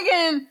not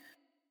bringing,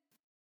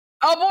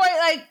 oh boy,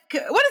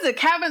 like, what is it?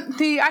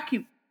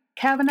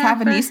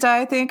 Cavanista,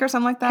 I think, or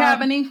something like that.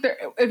 Cavanista.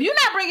 If you're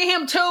not bringing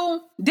him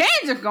too, Dan's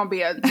just gonna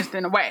be just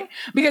in a way,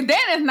 because Dan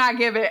is not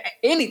giving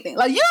anything.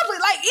 Like, usually,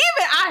 like,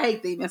 even I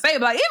hate to even say it,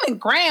 but like, even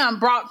Graham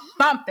brought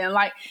something.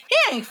 Like, he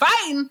ain't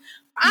fighting.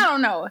 I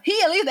don't know. He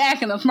at least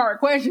asking a smart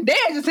question. Dan's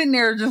just sitting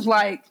there, just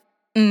like,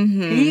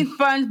 he's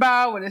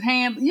SpongeBob with his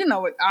hand. You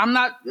know what? I'm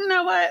not. You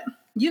know what?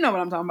 You know what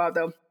I'm talking about,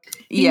 though.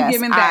 He's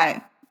giving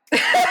that.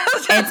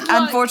 It's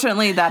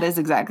unfortunately that is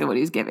exactly what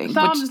he's giving.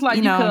 So I'm just like,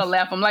 you could have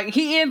left him. Like,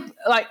 he is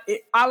like,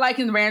 I like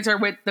his banter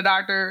with the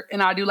Doctor,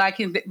 and I do like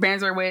his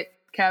banter with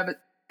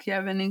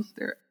Kevin.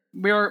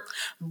 We're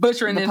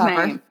butchering his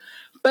name,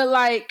 but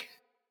like,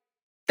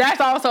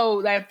 that's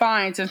also that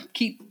fine to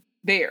keep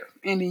there,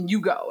 and then you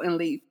go and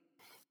leave.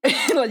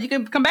 Like, you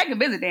can come back and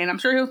visit Dan. I'm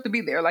sure he'll still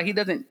be there. Like, he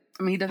doesn't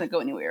go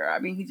anywhere. I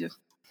mean, he just.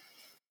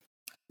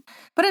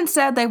 But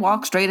instead, they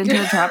walk straight into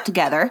the trap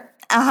together.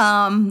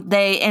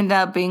 They end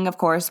up being, of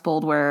course,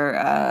 pulled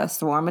where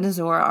Swarm and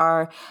Azor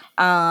are.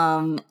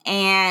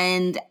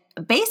 And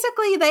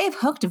basically, they've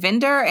hooked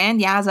Vinder and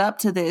Yaz up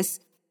to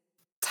this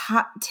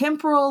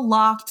temporal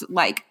locked,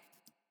 like,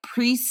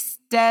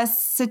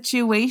 priestess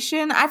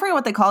situation. I forget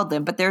what they called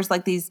them, but there's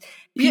like these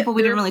people,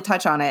 we didn't really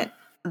touch on it.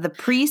 The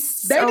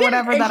priests or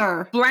whatever that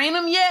are. Explain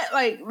them yet?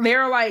 Like,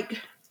 they're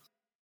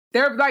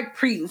like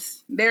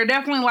priests. They're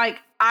definitely like,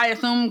 I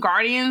assume,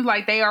 guardians.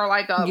 Like, they are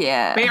like a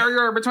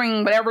barrier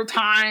between whatever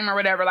time or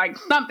whatever, like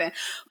something.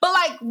 But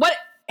like, what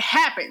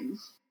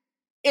happens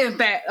is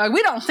that, like,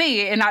 we don't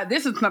see it, and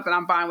this is something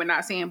I'm fine with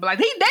not seeing. But like,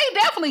 they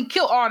definitely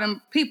killed all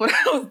them people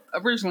that was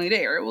originally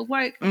there. It was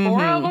like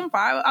 4 of them,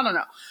 5, I don't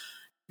know,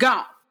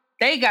 gone.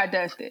 They got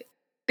dusted.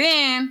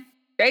 Then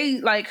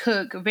they like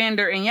hook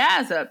Vinder and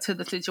Yaz up to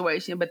the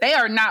situation, but they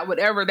are not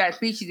whatever that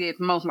species is,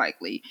 most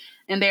likely,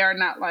 and they are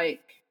not like.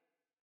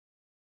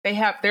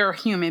 They're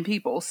human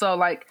people. So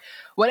like,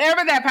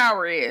 whatever that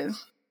power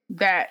is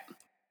that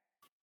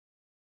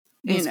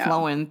is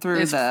flowing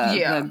through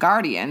the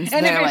Guardians.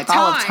 And they're like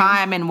all of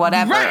time and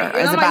whatever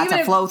is about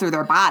to flow through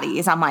their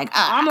bodies. I'm like,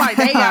 I'm like,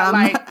 they got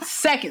like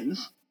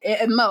seconds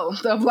at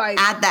most of like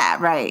at that,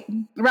 right.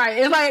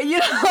 It's like, you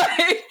know,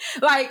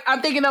 like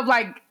I'm thinking of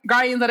like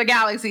Guardians of the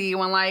Galaxy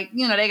when, like,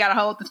 you know, they gotta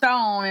hold the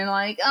stone and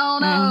like, oh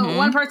no,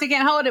 one person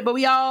can't hold it, but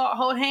we all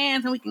hold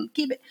hands and we can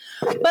keep it.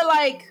 But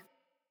like,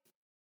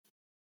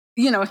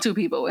 you know, it's 2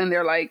 people and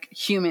they're like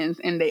humans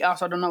and they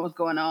also don't know what's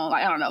going on.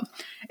 Like, I don't know.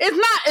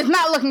 It's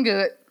not looking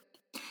good.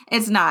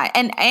 It's not.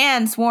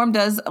 And Swarm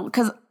does,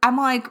 because I'm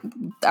like,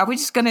 are we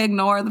just going to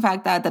ignore the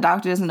fact that the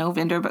Doctor doesn't know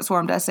Vinder, but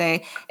Swarm does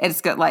say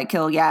it's good, like,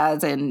 kill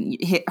Yaz and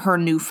hit her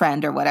new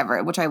friend or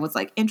whatever, which I was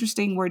like,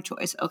 interesting word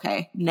choice.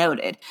 Okay,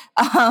 noted.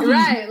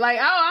 Right. Like,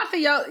 oh, I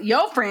see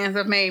your friends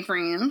have made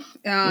friends.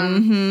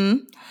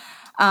 And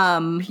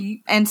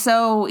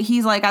so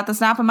he's like, at the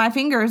snap of my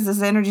fingers,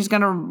 this energy is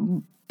going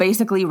to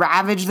basically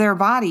ravage their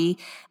body.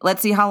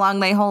 Let's see how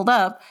long they hold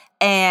up.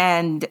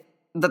 And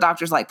the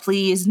Doctor's like,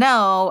 please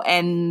no.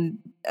 And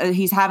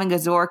he's having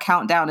Azor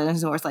count down, and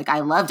Azor's like, I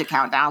love to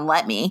count down,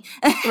 let me.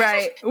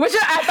 Right. Which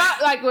I thought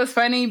like was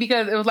funny,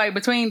 because it was like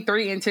between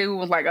 3 and 2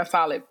 was like a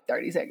solid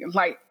 30 seconds.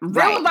 Like, it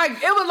was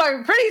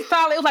like pretty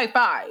solid. It was like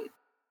 5,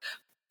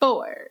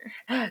 4,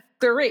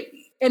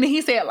 3. And then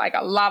he said like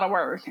a lot of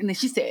words. And then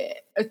she said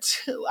 2.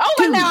 Oh,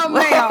 well, now,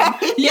 ma'am,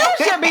 you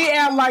should be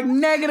at like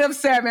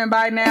 -7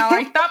 by now.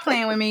 Like, stop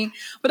playing with me.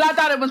 But I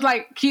thought it was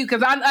like cute,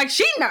 because I like,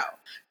 she know.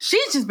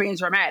 she's just being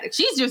dramatic.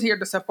 She's just here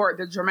to support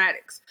the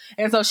dramatics.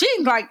 And so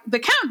she's like, the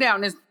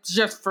countdown is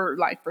just for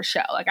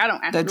show. Like, I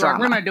don't actually, like,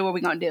 we're going to do what we're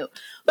going to do.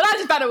 But I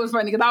just thought it was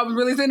funny because I was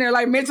really sitting there,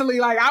 like,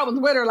 mentally, like, I was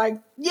with her, like,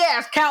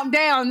 yes, count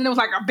down. And it was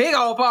like a big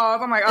old pause.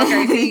 I'm like,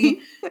 okay,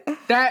 see,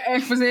 that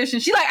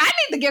exposition. She's like, I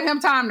need to give him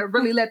time to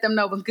really let them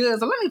know what's good.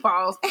 So let me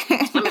pause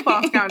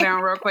the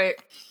countdown real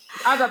quick.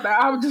 I thought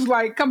that, I was just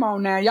like, come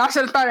on now. Y'all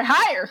should have started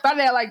higher.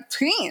 Started at like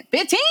 10,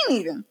 15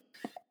 even.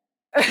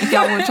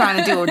 Y'all were trying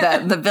to do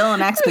the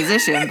villain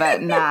exposition,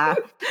 but nah.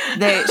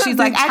 She's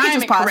like, I can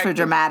just pause for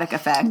dramatic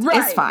effect.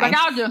 Right. It's fine. Like,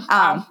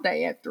 I'll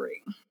stay at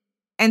 3.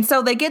 And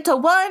so they get to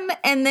 1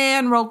 and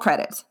then roll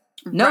credits.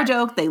 No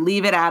joke, they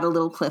leave it at a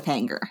little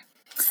cliffhanger.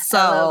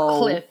 So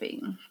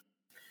cliffing.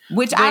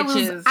 Which I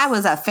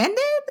was offended.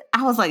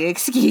 I was like,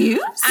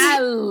 excuse? I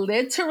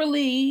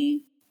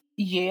literally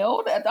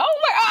yelled at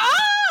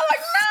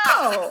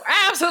no,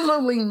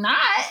 absolutely not.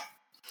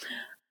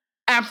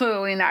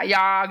 Absolutely not.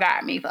 Y'all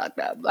got me fucked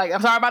up. Like,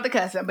 I'm sorry about the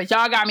cussing, but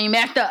y'all got me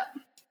messed up.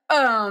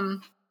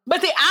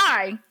 But see,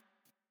 I,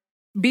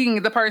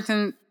 being the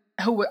person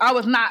who I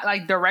was not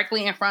like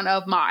directly in front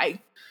of my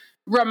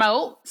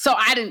remote, so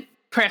I didn't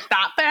press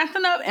stop fast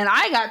enough, and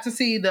I got to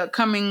see the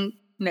coming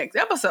next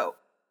episode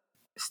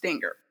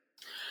stinger.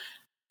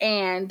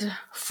 And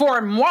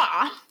for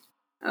moi,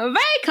 they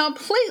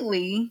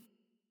completely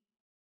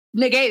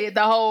negated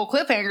the whole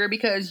cliffhanger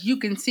because you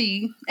can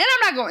see, and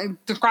I'm not going to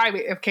describe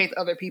it in case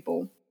other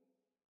people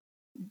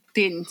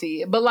didn't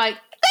see it, but like,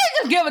 they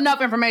just give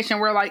enough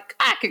information where like,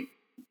 I could,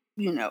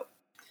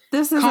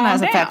 this isn't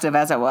as effective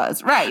as it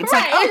was. Right. It's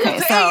like, okay,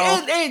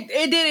 so.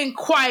 It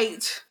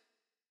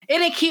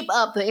didn't keep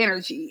up the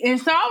energy. And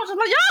so I was just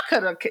like,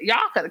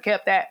 y'all could have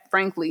kept that,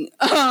 frankly.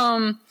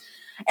 And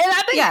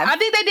I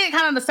think they did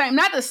kind of the same,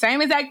 not the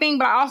same exact thing,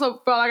 but I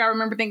also felt like I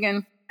remember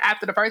thinking,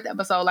 after the first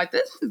episode, like,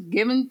 this is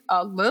giving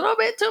a little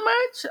bit too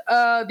much.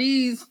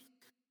 These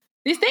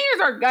thingers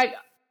are like,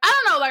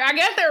 I don't know, like, I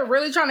guess they're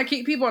really trying to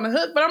keep people on the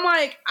hook, but I'm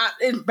like,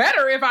 it's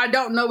better if I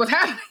don't know what's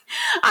happening.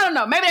 I don't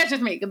know. Maybe that's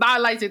just me, because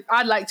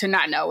I'd like to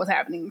not know what's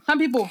happening. Some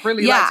people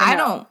really like to know. I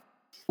don't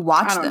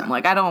watch them.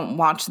 Like, I don't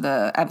watch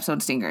the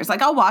episode stingers.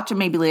 Like, I'll watch them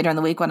maybe later in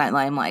the week when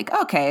I'm like,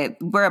 okay,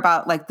 we're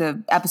about, like,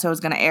 the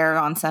episode's going to air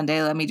on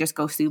Sunday. Let me just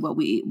go see what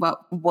we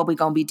going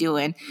to be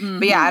doing. Mm-hmm.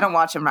 But yeah, I don't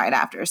watch them right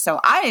after. So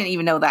I didn't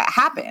even know that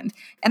happened.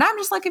 And I'm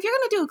just like, if you're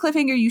going to do a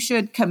cliffhanger, you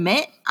should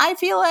commit, I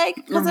feel like,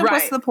 because then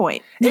what's the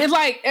point? It's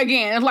like,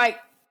 again, it's like,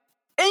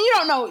 and you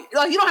don't know,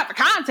 like, you don't have the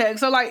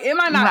context. So like, it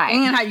might not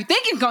end how you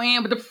think it's going to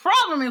end. But the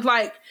problem is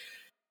like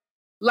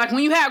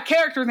when you have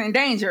characters in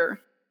danger,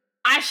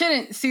 I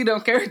shouldn't see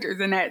those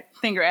characters in that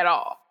stinger at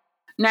all.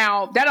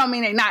 Now, that don't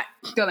mean they're not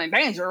still in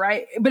danger,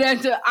 right? But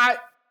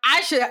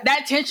I should,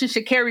 that tension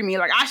should carry me.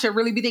 Like, I should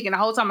really be thinking the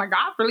whole time, like,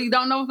 I really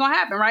don't know what's going to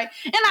happen, right?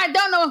 And I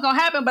don't know what's going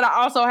to happen, but I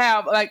also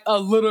have, like, a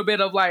little bit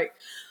of, like,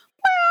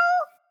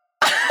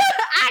 well,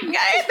 I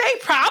guess they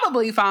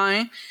probably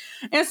fine.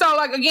 And so,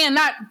 like, again,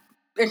 not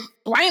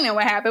explaining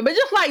what happened, but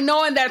just, like,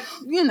 knowing that,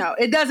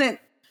 it doesn't,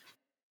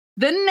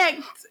 the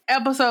next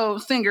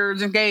episode stinger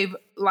just gave,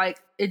 like,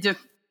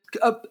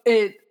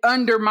 it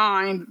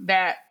undermined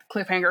that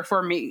cliffhanger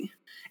for me.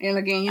 And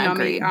again,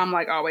 me, I'm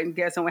like always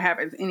guessing what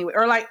happens anyway,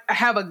 or like I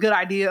have a good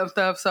idea of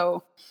stuff,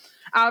 so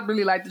I'd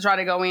really like to try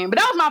to go in. But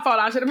that was my fault.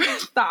 I should have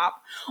stopped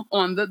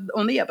on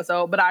the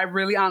episode, but I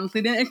really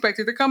honestly didn't expect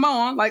it to come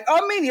on like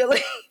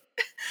immediately,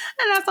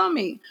 and that's on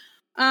me.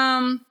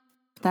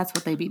 That's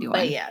what they be doing.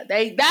 But yeah,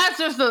 that's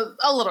just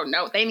a little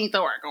note they need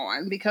to work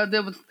on, because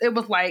it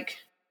was like,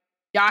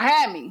 y'all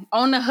had me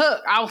on the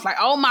hook. I was like,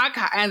 oh my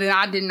God, and then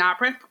I did not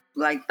press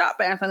like stop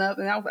fast enough,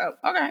 and I was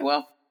like, okay,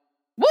 well,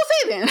 we'll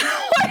see then.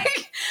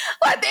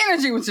 like the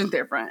energy was just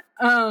different.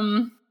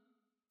 Yeah.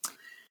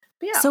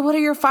 So what are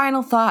your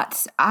final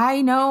thoughts?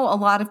 I know a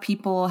lot of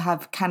people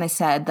have kind of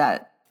said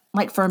that,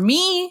 like, for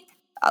me,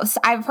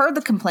 I've heard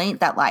the complaint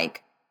that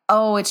like,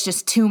 oh, it's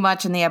just too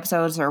much in the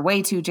episodes, or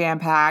way too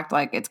jam-packed,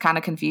 like it's kind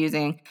of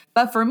confusing.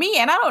 But for me,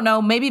 and I don't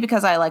know, maybe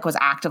because I like was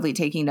actively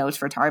taking notes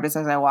for Tarbis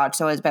as I watched,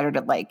 so it's better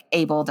to like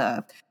able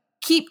to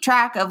keep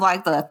track of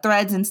like the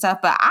threads and stuff,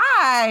 but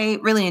I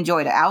really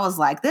enjoyed it. I was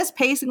like, this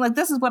pacing, like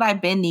this is what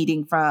I've been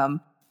needing from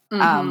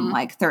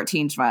like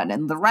 13's run.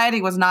 And the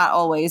writing was not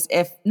always,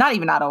 it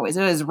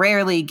was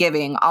rarely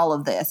giving all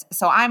of this.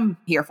 So I'm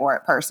here for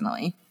it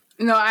personally.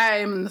 No, I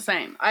am the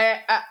same.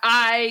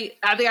 I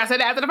think I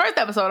said it after the first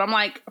episode. I'm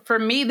like, for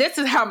me, this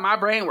is how my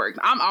brain works.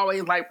 I'm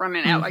always like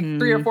running out like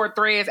 3 or 4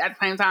 threads at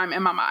the same time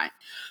in my mind.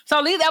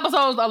 So these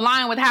episodes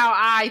align with how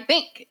I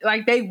think.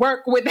 Like, they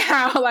work with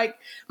how like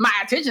my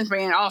attention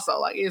span also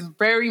like is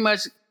very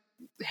much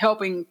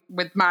helping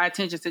with my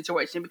attention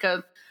situation,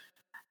 because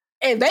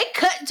if they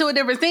cut to a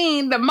different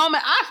scene, the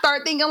moment I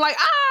start thinking like,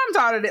 I'm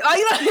tired of it. Like,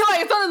 like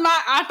as soon as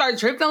I start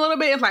drifting a little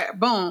bit, it's like,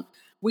 boom,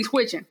 we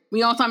switching.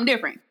 We on something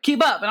different.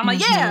 Keep up. And I'm like,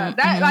 yeah,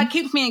 that like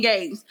keeps me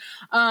engaged.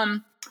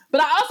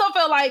 But I also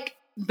feel like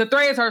the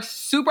threads are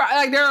super,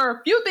 like there are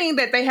a few things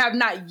that they have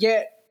not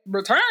yet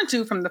returned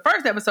to from the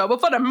first episode, but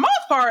for the most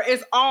part,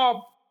 it's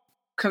all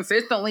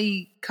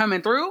consistently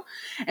coming through.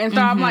 And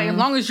so I'm like, as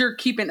long as you're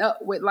keeping up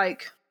with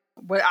like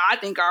what I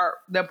think are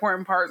the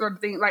important parts or the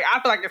thing, like I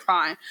feel like it's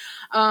fine.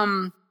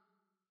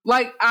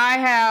 Like I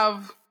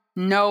have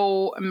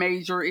no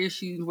major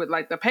issues with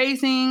like the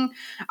pacing.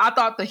 I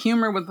thought the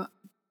humor was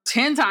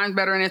 10 times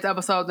better in this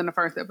episode than the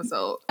first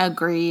episode.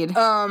 Agreed.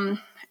 Because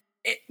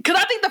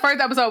I think the first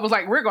episode was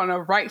like, we're going to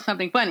write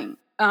something funny.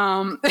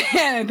 And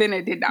then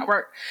it did not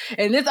work.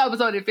 In this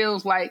episode, it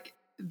feels like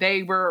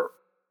they were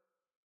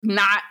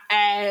not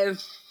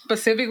as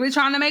specifically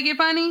trying to make it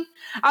funny.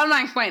 I don't know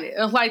how to explain it.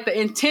 It's like the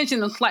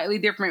intention was slightly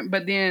different,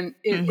 but then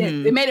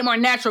it made it more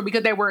natural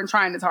because they weren't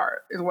trying as hard,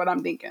 is what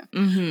I'm thinking.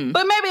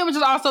 But maybe it was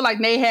just also like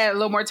they had a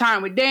little more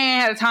time with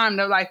Dan, had a time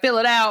to like fill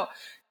it out,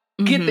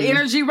 get the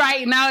energy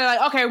right. And now they're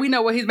like, okay, we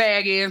know what his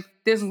bag is.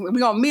 We're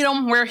going to meet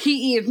him where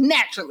he is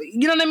naturally.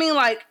 You know what I mean?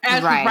 Like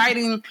as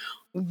writing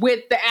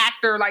with the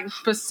actor, like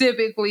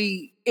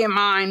specifically in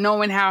mind,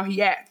 knowing how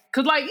he acts.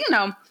 Because like, you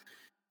know,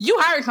 you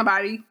hire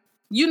somebody,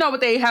 you know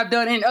what they have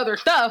done in other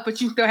stuff,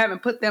 but you still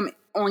haven't put them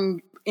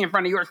in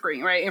front of your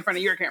screen, right? In front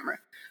of your camera.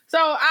 So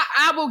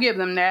I will give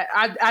them that.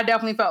 I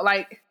definitely felt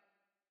like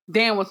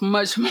Dan was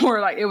much more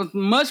like, it was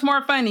much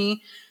more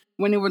funny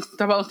when it was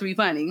supposed to be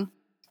funny.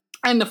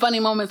 And the funny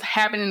moments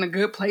happen in the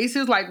good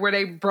places, like where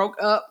they broke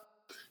up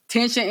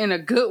tension in a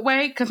good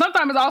way. Because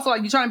sometimes it's also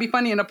like you're trying to be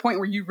funny in a point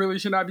where you really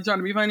should not be trying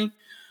to be funny.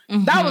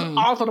 That was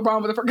also the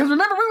problem with the first. Because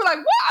remember, we were like,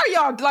 what are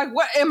y'all? Like,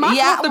 what? Am I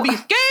supposed to be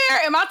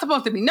scared? Am I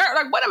supposed to be nervous?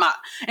 Like, what am I?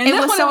 And it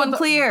was so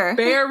unclear.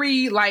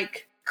 Very,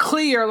 like,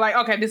 clear. Like,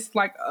 okay, this is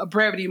like a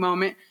brevity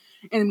moment.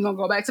 And we're going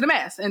to go back to the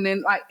mess. And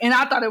then, like, and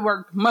I thought it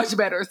worked much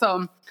better.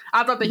 So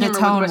I thought the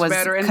humor was much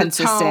better. And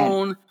consistent. The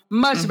tone,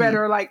 much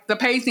better. Like, the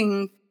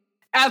pacing,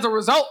 as a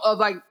result of,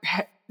 like,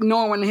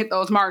 knowing when to hit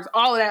those marks,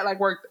 all of that, like,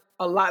 worked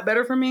a lot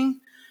better for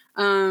me.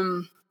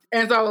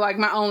 And so, like,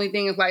 my only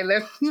thing is, like,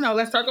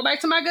 let's circle back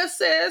to my good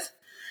sis,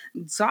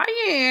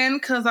 Diane,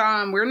 because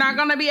we're not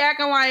going to be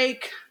acting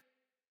like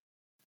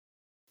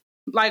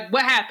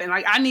what happened.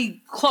 Like, I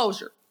need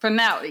closure,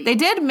 finality. They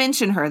did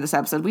mention her this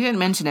episode. We didn't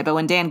mention it, but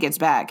when Dan gets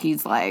back,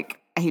 he's like,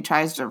 he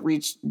tries to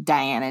reach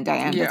Diane, and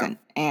Diane doesn't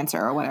answer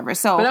or whatever.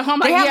 So they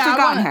haven't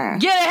forgotten her.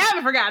 Yeah, they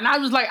haven't forgotten. I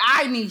was like,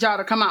 I need y'all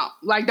to come out.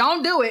 Like,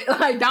 don't do it.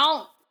 Like,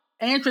 don't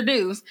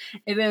introduce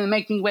and then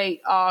make me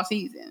wait all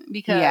season,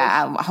 because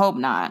I hope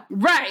not.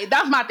 Right,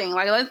 that's my thing.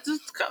 Like, let's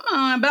just come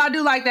on. But I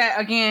do like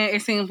that. Again,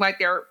 it seems like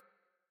they're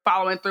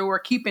following through or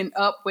keeping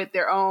up with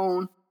their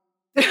own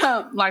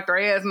like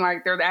threads, and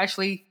like they're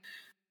actually,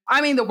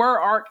 I mean, the word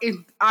arc is,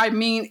 I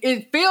mean,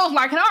 it feels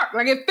like an arc.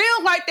 Like, it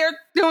feels like they're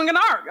doing an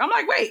arc. I'm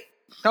like, wait,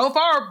 so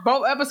far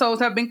both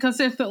episodes have been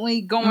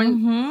consistently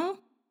going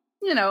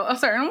you know, a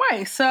certain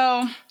way.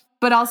 So,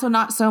 but also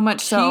not so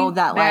much so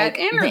that like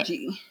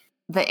energy.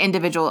 The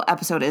individual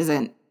episode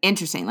isn't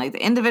interesting. Like,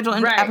 the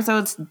individual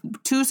episodes,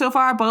 2 so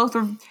far, both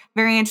were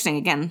very interesting.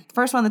 Again, the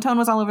first one, the tone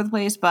was all over the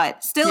place,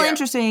 but still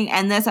interesting.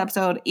 And this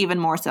episode, even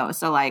more so.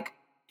 So, like,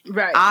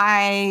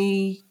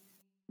 I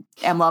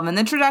am loving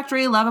the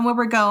trajectory, loving where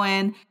we're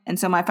going. And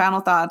so my final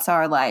thoughts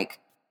are, like,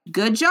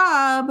 good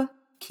job.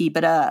 Keep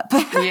it up.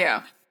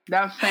 Yeah,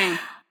 that's the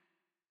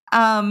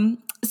thing.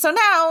 So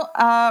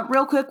now,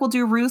 real quick, we'll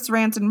do Ruth's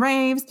rants and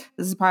raves.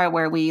 This is part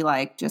where we,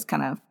 like, just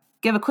kind of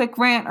give a quick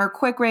rant or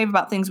quick rave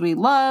about things we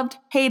loved,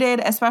 hated,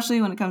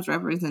 especially when it comes to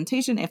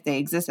representation, if they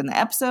exist in the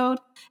episode.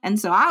 And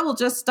so I will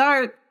just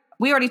start.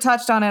 We already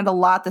touched on it a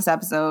lot this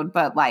episode,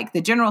 but like, the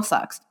general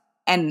sucks.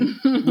 And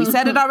we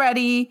said it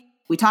already.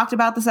 We talked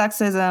about the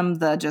sexism,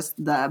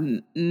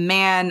 the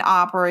man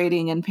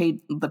operating in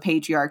the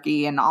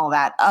patriarchy and all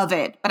that of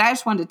it. But I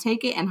just wanted to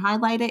take it and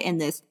highlight it in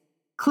this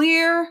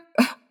clear,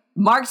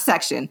 marked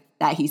section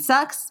that he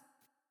sucks,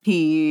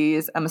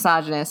 he's a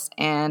misogynist,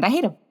 and I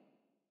hate him.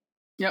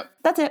 Yep.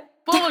 That's it.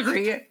 Full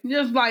agree.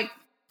 Just like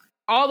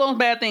all those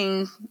bad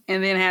things,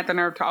 and then had the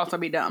nerve to also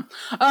be dumb.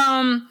 Because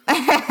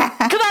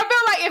I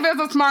feel like if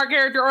it's a smart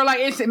character or like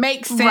it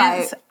makes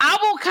sense, I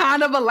will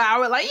kind of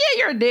allow it. Like, yeah,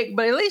 you're a dick,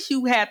 but at least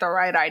you had the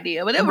right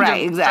idea. But it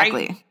was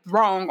just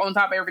wrong on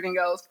top of everything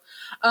else.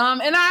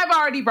 And I've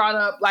already brought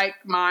up like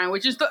mine,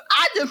 which is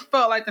I just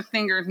felt like the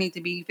singers need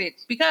to be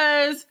fixed,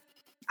 because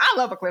I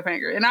love a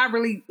cliffhanger, and I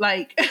really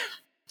like.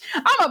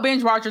 I'm a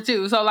binge watcher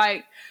too, so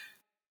like.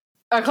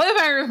 A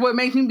cliffhanger is what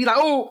makes me be like,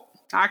 oh,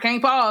 I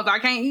can't pause. I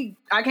can't eat.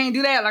 I can't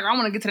do that. Like, I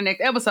want to get to the next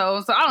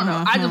episode. So I don't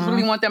know. I just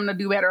really want them to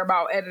do better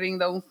about editing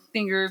those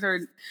stingers. Or,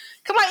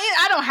 cause like,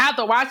 I don't have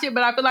to watch it,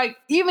 but I feel like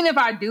even if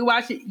I do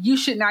watch it, you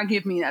should not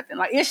give me nothing.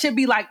 Like, it should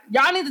be like,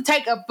 y'all need to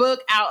take a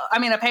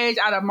page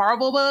out of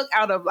Marvel book,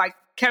 out of like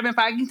Kevin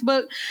Feige's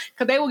book,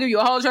 because they will give you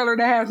a whole trailer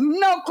that has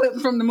no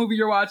clips from the movie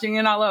you're watching.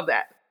 And I love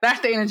that.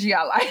 That's the energy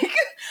I like.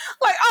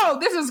 Like, oh,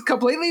 this is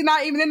completely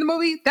not even in the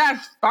movie.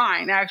 That's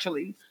fine,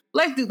 actually.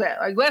 Let's do that.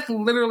 Like, let's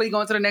literally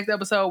go into the next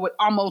episode with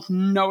almost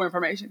no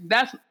information.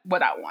 That's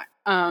what I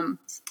want.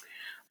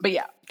 But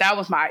yeah,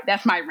 that's my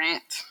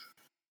rant.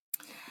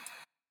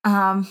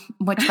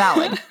 Which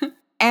valid.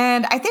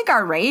 And I think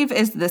our rave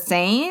is the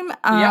same.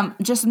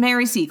 Just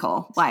Mary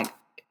Seacole, like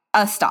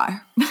a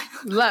star.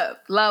 Love.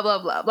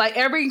 Like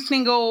every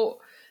single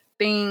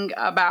thing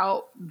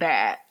about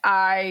that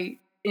I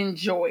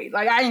enjoyed.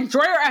 Like, I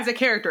enjoy her as a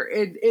character.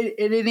 It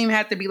didn't even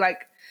have to be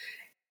like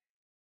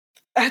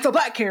as a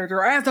black character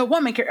or as a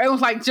woman character. It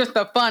was like just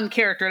a fun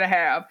character to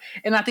have.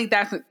 And I think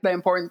that's the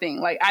important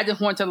thing. Like, I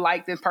just want to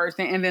like this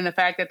person. And then the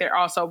fact that they're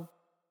also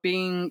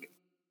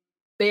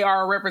they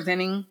are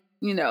representing,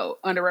 you know,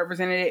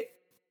 underrepresented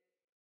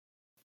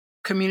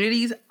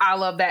communities. I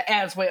love that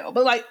as well.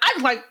 But like, I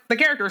just like the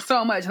character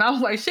so much. And I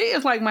was like, she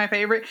is like my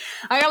favorite.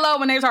 Like, I love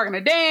when they're talking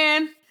to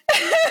Dan.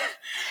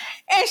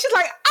 And she's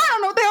like, I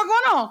don't know what the hell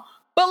going on.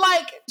 But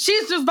like,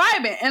 she's just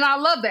vibing. And I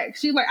love that.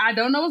 She's like, I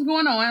don't know what's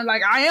going on.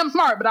 Like, I am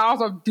smart, but I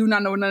also do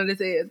not know what none of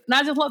this is. And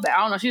I just love that.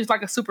 I don't know. She's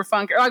like a super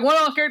fun character. Like, one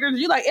of those characters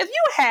you like, if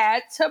you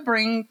had to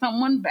bring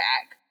someone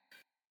back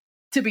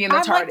to be in the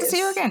TARDIS. I'd like to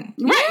see her again.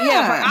 Right?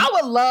 Yeah. Like,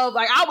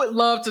 I would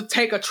love to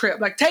take a trip.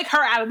 Like, take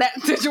her out of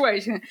that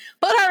situation.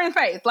 Put her in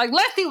space. Like,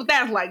 let's see what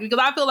that's like. Because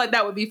I feel like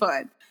that would be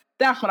fun.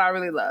 That's what I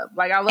really love.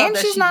 Like, I love and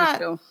that she's just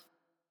feels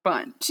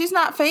fun. She's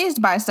not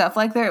fazed by stuff.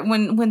 Like,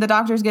 when the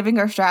doctor's giving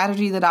her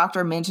strategy, the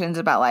doctor mentions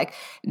about like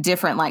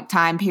different like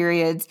time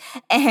periods,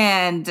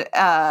 and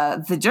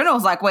the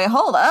general's like, "Wait,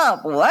 hold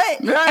up,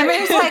 what?" Right. And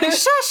Mary's like,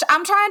 "Shush,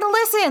 I'm trying to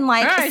listen."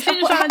 Like, right. She's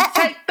just trying to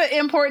take the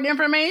important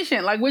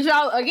information. Like, which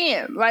y'all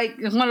again, like,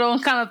 it's one of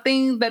those kind of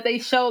things that they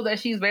show that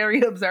she's very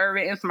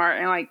observant and smart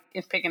and like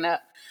is picking up.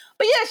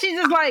 But yeah, she's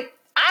just like,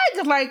 I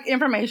just like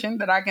information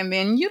that I can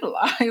then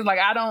utilize. Like,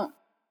 I don't.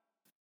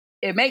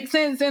 It makes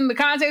sense in the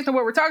context of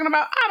what we're talking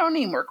about. I don't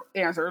need more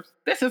answers.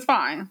 This is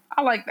fine.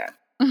 I like that.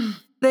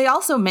 They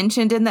also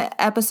mentioned in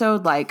the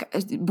episode, like,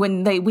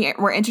 when we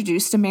were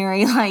introduced to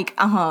Mary, like,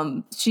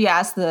 she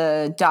asked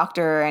the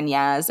doctor and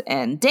Yaz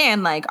and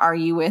Dan, like, are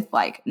you with,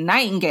 like,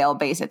 Nightingale,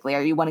 basically?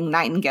 Are you wanting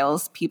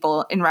Nightingale's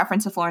people in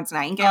reference to Florence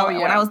Nightingale? Oh, yeah.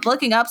 And when I was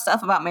looking up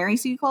stuff about Mary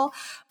Seacole,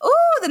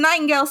 the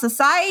Nightingale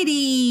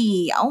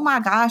Society. Oh, my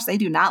gosh, they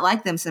do not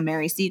like them some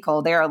Mary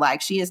Seacole. They're like,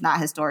 she is not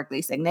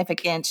historically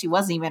significant. She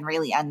wasn't even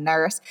really a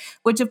nurse,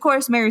 which, of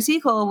course, Mary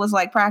Seacole was,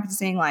 like,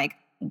 practicing, like,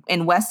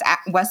 in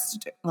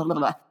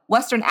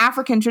Western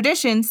African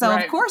tradition. So,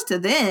 right. Of course, to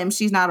them,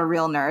 she's not a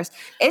real nurse.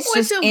 It's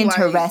just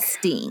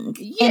interesting. Like,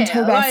 yeah,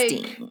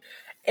 interesting. Like,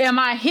 am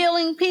I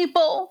healing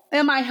people?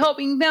 Am I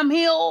helping them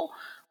heal?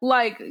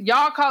 Like,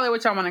 y'all call it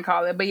what y'all want to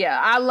call it. But yeah,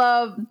 I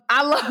love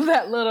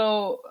that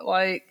little,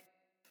 like,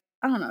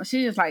 I don't know.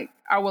 She's just like,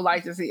 I would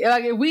like to see.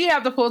 Like, if we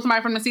have to pull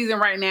somebody from the season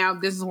right now,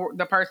 this is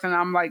the person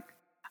I'm like,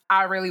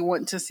 I really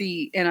want to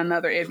see in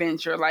another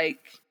adventure. Like,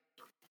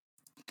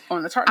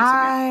 on the TARDIS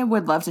I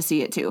would love to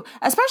see it too,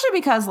 especially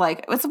because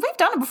like we've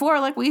done it before.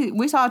 Like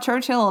we saw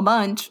Churchill a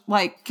bunch.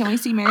 Like, can we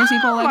see Mary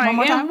Seacole like one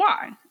more time?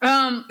 Why?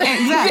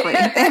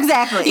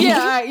 Exactly.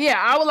 Yeah.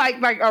 I would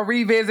like a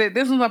revisit.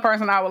 This is a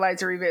person I would like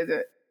to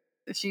revisit.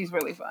 She's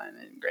really fun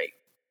and great.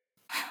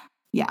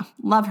 Yeah,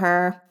 love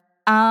her.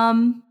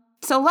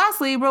 So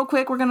lastly, real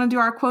quick, we're gonna do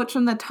our quotes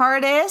from the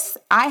TARDIS.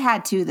 I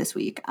had two this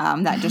week.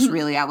 That just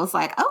really, I was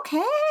like,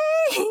 okay.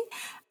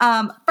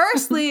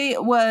 Firstly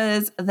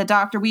was the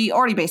doctor. We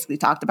already basically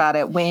talked about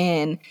it.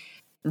 When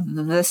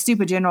the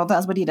stupid general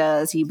does what he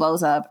does, he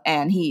blows up,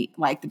 and he,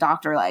 like, the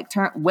doctor, like,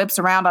 whips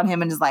around on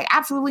him and is like,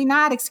 absolutely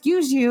not,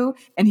 excuse you.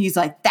 And he's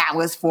like, that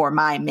was for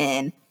my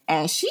men.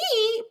 And she,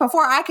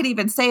 before I could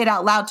even say it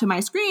out loud to my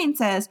screen,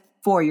 says,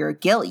 for your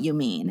guilt, you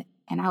mean.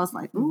 And I was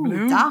like,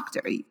 ooh,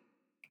 doctor,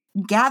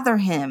 gather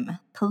him,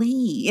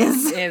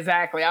 please.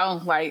 Exactly. I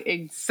was like,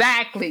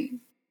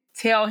 exactly.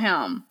 Tell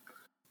him.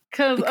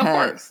 Because, of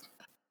course.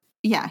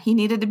 Yeah, he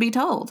needed to be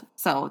told.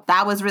 So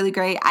that was really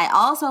great. I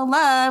also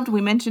loved,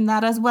 we mentioned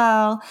that as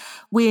well,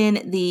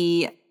 when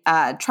the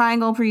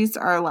triangle priests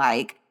are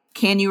like,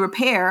 can you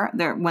repair?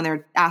 When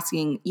they're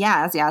asking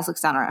Yaz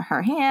looks down at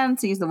her hand,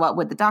 sees what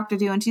would the doctor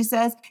do? And she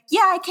says,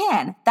 yeah, I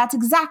can. That's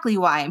exactly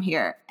why I'm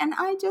here. And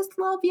I just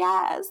love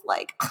Yaz.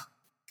 Like,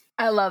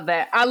 I love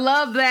that. I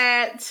love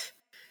that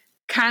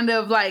kind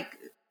of like,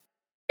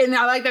 and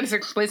I like that it's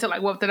explicit,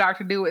 like what the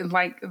doctor do is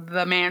like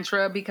the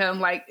mantra, because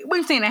like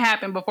we've seen it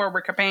happen before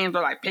where companions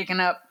are like picking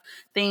up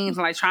things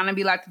and like trying to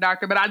be like the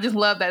doctor. But I just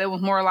love that it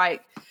was more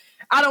like,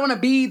 I don't want to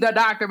be the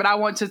doctor, but I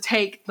want to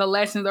take the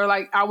lessons, or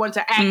like I want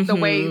to act the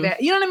way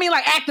that, you know what I mean?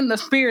 Like act in the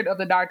spirit of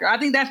the doctor. I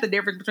think that's the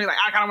difference between like,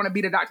 I kind of want to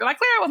be the doctor. Like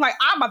Clara was like,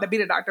 I'm about to be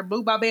the doctor,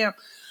 boop, ba, bam.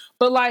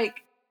 But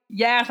like,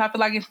 yes, I feel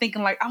like it's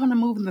thinking like, I want to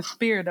move in the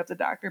spirit of the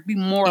doctor, be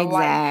more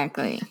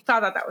exactly. Like. So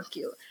I thought that was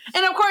cute.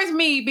 And of course,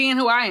 me being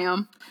who I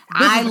am,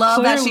 I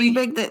love that she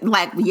picked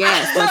like,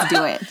 yes, let's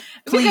do it.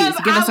 Please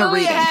give us a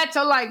reading. I had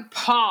to like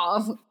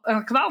pause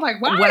because I was like,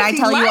 why? When I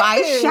tell you,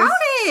 I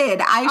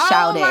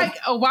shouted. Like,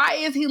 why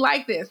is he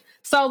like this?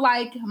 So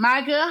like my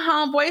good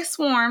homeboy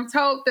Swarm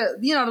told the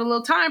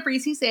little time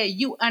priest, he said,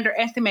 you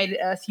underestimated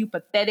us, you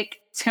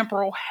pathetic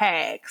temporal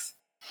hags.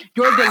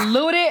 Your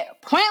deluded,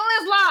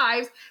 pointless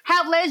lives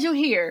have led you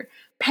here.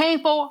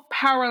 Painful,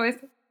 powerless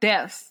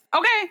deaths.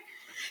 Okay?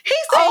 He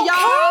said,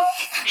 y'all,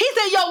 he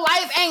said, your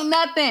life ain't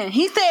nothing.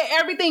 He said,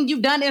 everything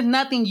you've done is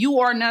nothing. You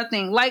are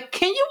nothing. Like,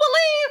 can you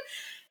believe?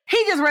 He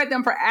just read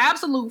them for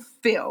absolute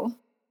filth.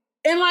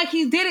 And like,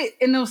 he did it,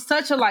 and it was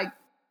such a like,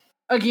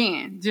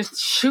 again,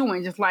 just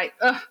chewing, just like,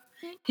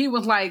 he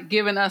was like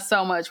giving us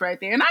so much right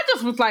there. And I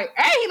just was like,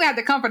 hey, he didn't have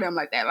to comfort them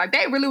like that. Like,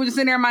 they really were just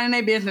in there minding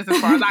their business as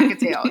far as I could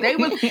tell. They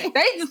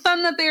just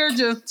sitting up there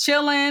just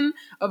chilling,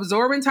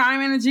 absorbing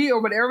time energy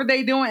or whatever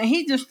they doing. And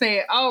he just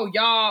said, oh,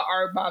 y'all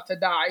are about to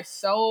die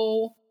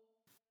so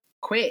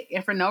quick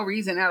and for no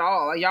reason at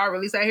all. Like, y'all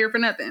really sat here for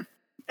nothing.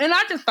 And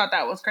I just thought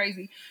that was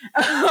crazy.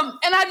 And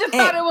I just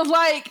thought it was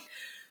like,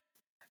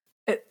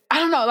 I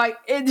don't know, like,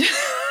 it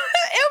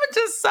was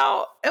just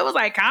so, it was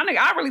iconic.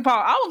 I really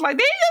paused. I was like,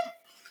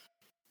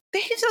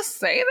 did he just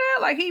say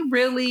that? Like, he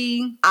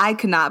really... I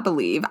could not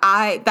believe.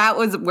 That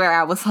was where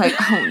I was like,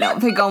 oh no,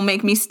 they're gonna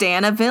make me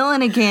stand a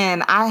villain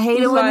again. I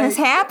hate it when this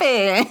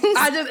happens.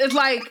 I'm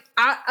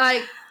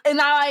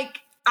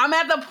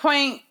at the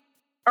point,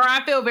 or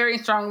I feel very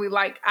strongly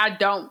like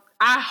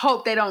I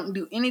hope they don't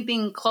do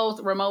anything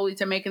close remotely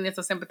to making this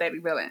a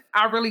sympathetic villain.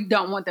 I really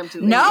don't want them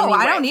to. No,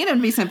 I don't need them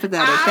to be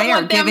sympathetic. They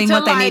are giving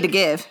what they need to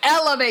give.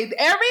 Elevate.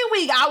 Every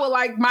week I would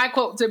like my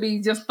quote to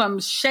be just some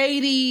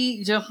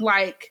shady,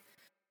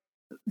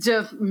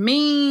 just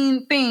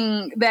mean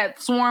thing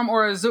that Swarm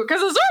or Azure,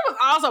 because Azure was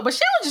also, but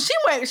she knows.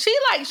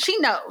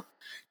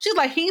 She's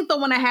like, he's the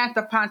one that has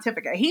to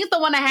pontificate. He's the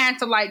one that has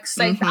to like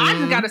say, I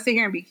just got to sit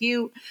here and be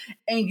cute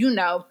and,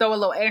 throw a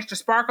little extra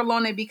sparkle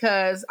on it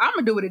because I'm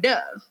going to do what it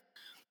does.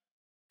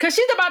 Because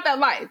she's about that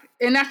life.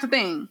 And that's the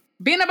thing.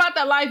 Being about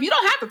that life, you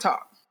don't have to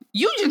talk.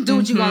 You just do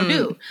what you're going to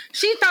do.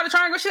 She started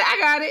trying to go, she said, I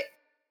got it.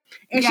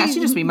 And she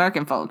just be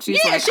murking folks.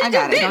 She's like, she I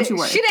got it. Don't you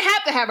worry. She didn't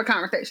have to have a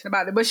conversation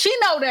about it. But she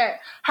know that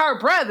her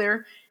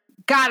brother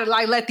got to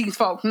like let these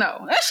folks know.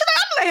 And she like,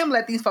 I'm going to let him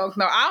let these folks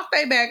know. I'll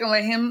stay back and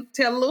let him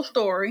tell a little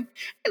story.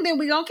 And then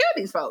we going to kill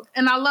these folks.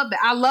 And I love that.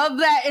 I love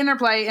that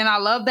interplay. And I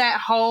love that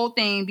whole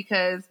thing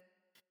because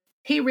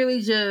he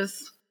really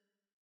just...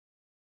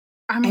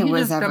 He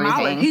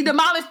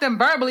demolished them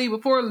verbally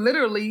before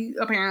literally,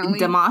 apparently.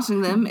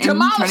 Demolishing them and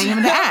turning them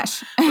into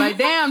ash. Like,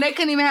 damn, they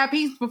couldn't even have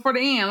peace before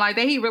the end. Like,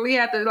 he really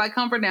had to, like,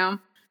 comfort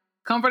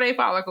their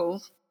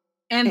follicles.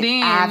 And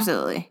then...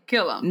 Absolutely.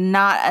 Kill them.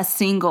 Not a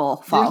single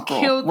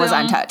follicle was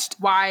untouched.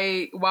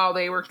 While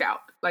they worked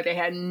out. Like, they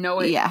had no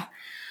idea. Yeah.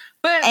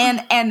 But,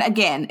 and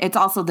again, it's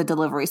also the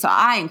delivery. So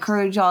I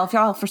encourage y'all, if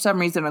y'all for some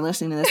reason are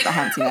listening to this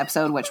behind the scene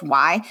episode, which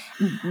why,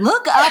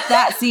 look up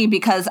that scene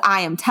because I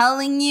am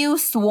telling you,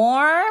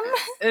 Swarm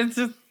is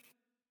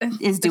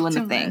doing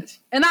the thing. Much.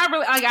 And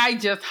I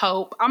just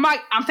hope I'm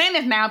saying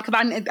this now because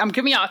I'm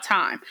giving y'all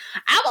time.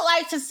 I would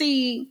like to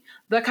see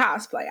the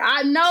cosplay.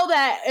 I know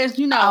that as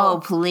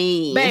oh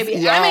please, baby.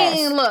 Yes. I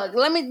mean, look,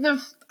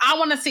 I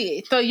want to see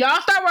it. So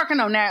y'all start working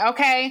on that,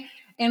 okay?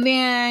 And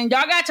then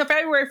y'all got till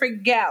February for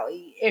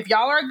Galley. If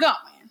y'all are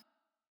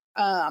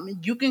going,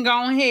 you can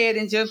go ahead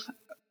and just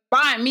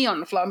find me on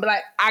the floor and be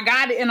like, I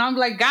got it. And I'm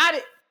like, got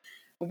it.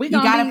 You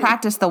got to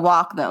practice the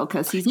walk though,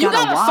 because he's got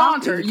to walk.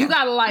 Saunter. You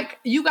got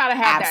to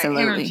have that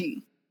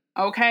energy.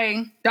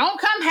 Okay? Don't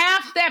come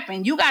half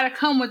stepping. You got to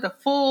come with the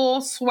full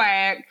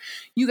swag.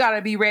 You got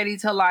to be ready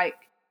to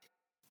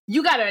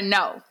you got to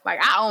know. Like,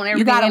 I own everything.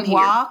 You got to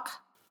walk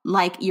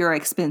like you're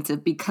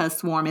expensive because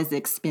Swarm is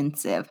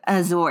expensive.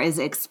 Azure is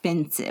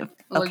expensive.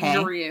 Okay.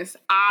 Luxurious.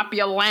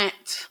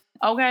 Opulent.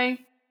 Okay.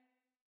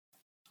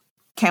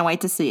 Can't wait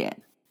to see it.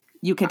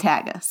 You can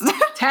tag us.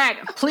 Tag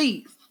us,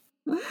 please.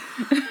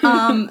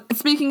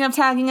 Speaking of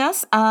tagging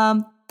us,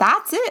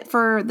 that's it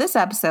for this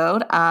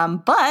episode.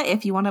 But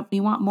if you want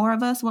more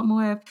of us, want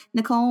more of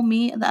Nicole,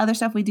 me, the other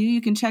stuff we do,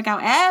 you can check out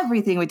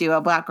everything we do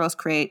at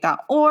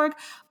blackgirlscreate.org.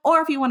 Or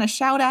if you want to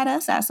shout at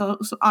us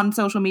on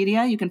social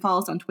media, you can follow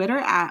us on Twitter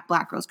at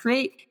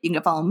blackgirlscreate. You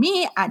can follow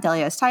me at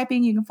Delia's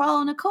Typing. You can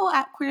follow Nicole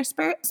at Queer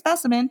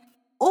Specimen.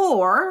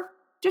 Or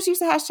just use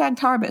the hashtag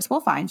Tarbus. We'll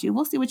find you.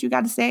 We'll see what you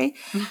got to say.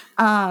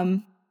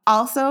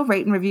 Also,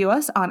 rate and review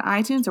us on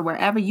iTunes or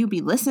wherever you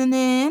be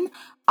listening.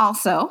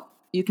 Also,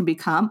 you can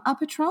become a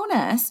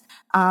Patronus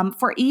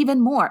for even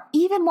more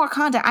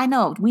content. I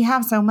know we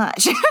have so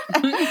much.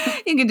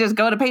 You can just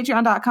go to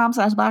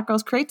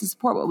patreon.com/blackgirlscreate to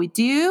support what we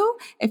do.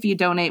 If you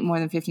donate more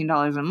than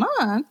 $15 a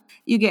month,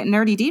 you get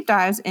nerdy deep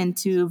dives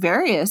into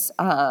various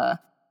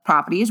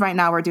properties. Right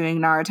now, we're doing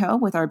Naruto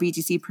with our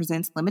BGC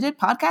Presents Limited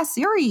podcast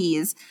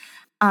series.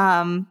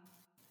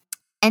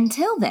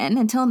 Until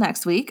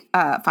next week,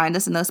 find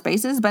us in those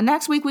spaces. But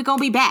next week, we're going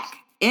to be back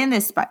in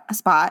this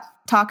spot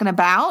talking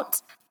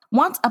about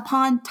Once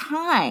Upon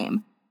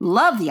Time.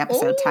 Love the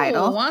episode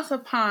title. Once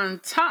Upon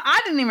Time.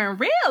 I didn't even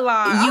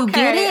realize. You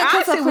get it?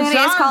 Because the planet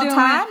is called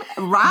Time,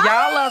 right?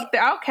 Y'all love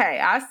that. Okay,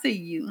 I see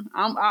you.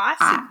 I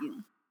see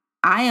you.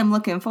 I am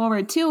looking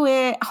forward to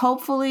it.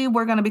 Hopefully,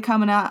 we're going to be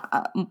coming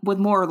out with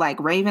more like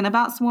raving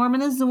about Swarm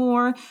and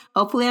Azure.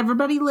 Hopefully,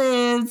 everybody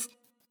lives.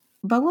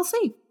 But we'll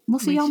see. We'll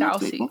see y'all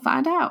next week. We'll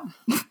find out.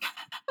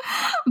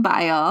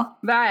 Bye, y'all.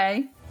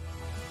 Bye.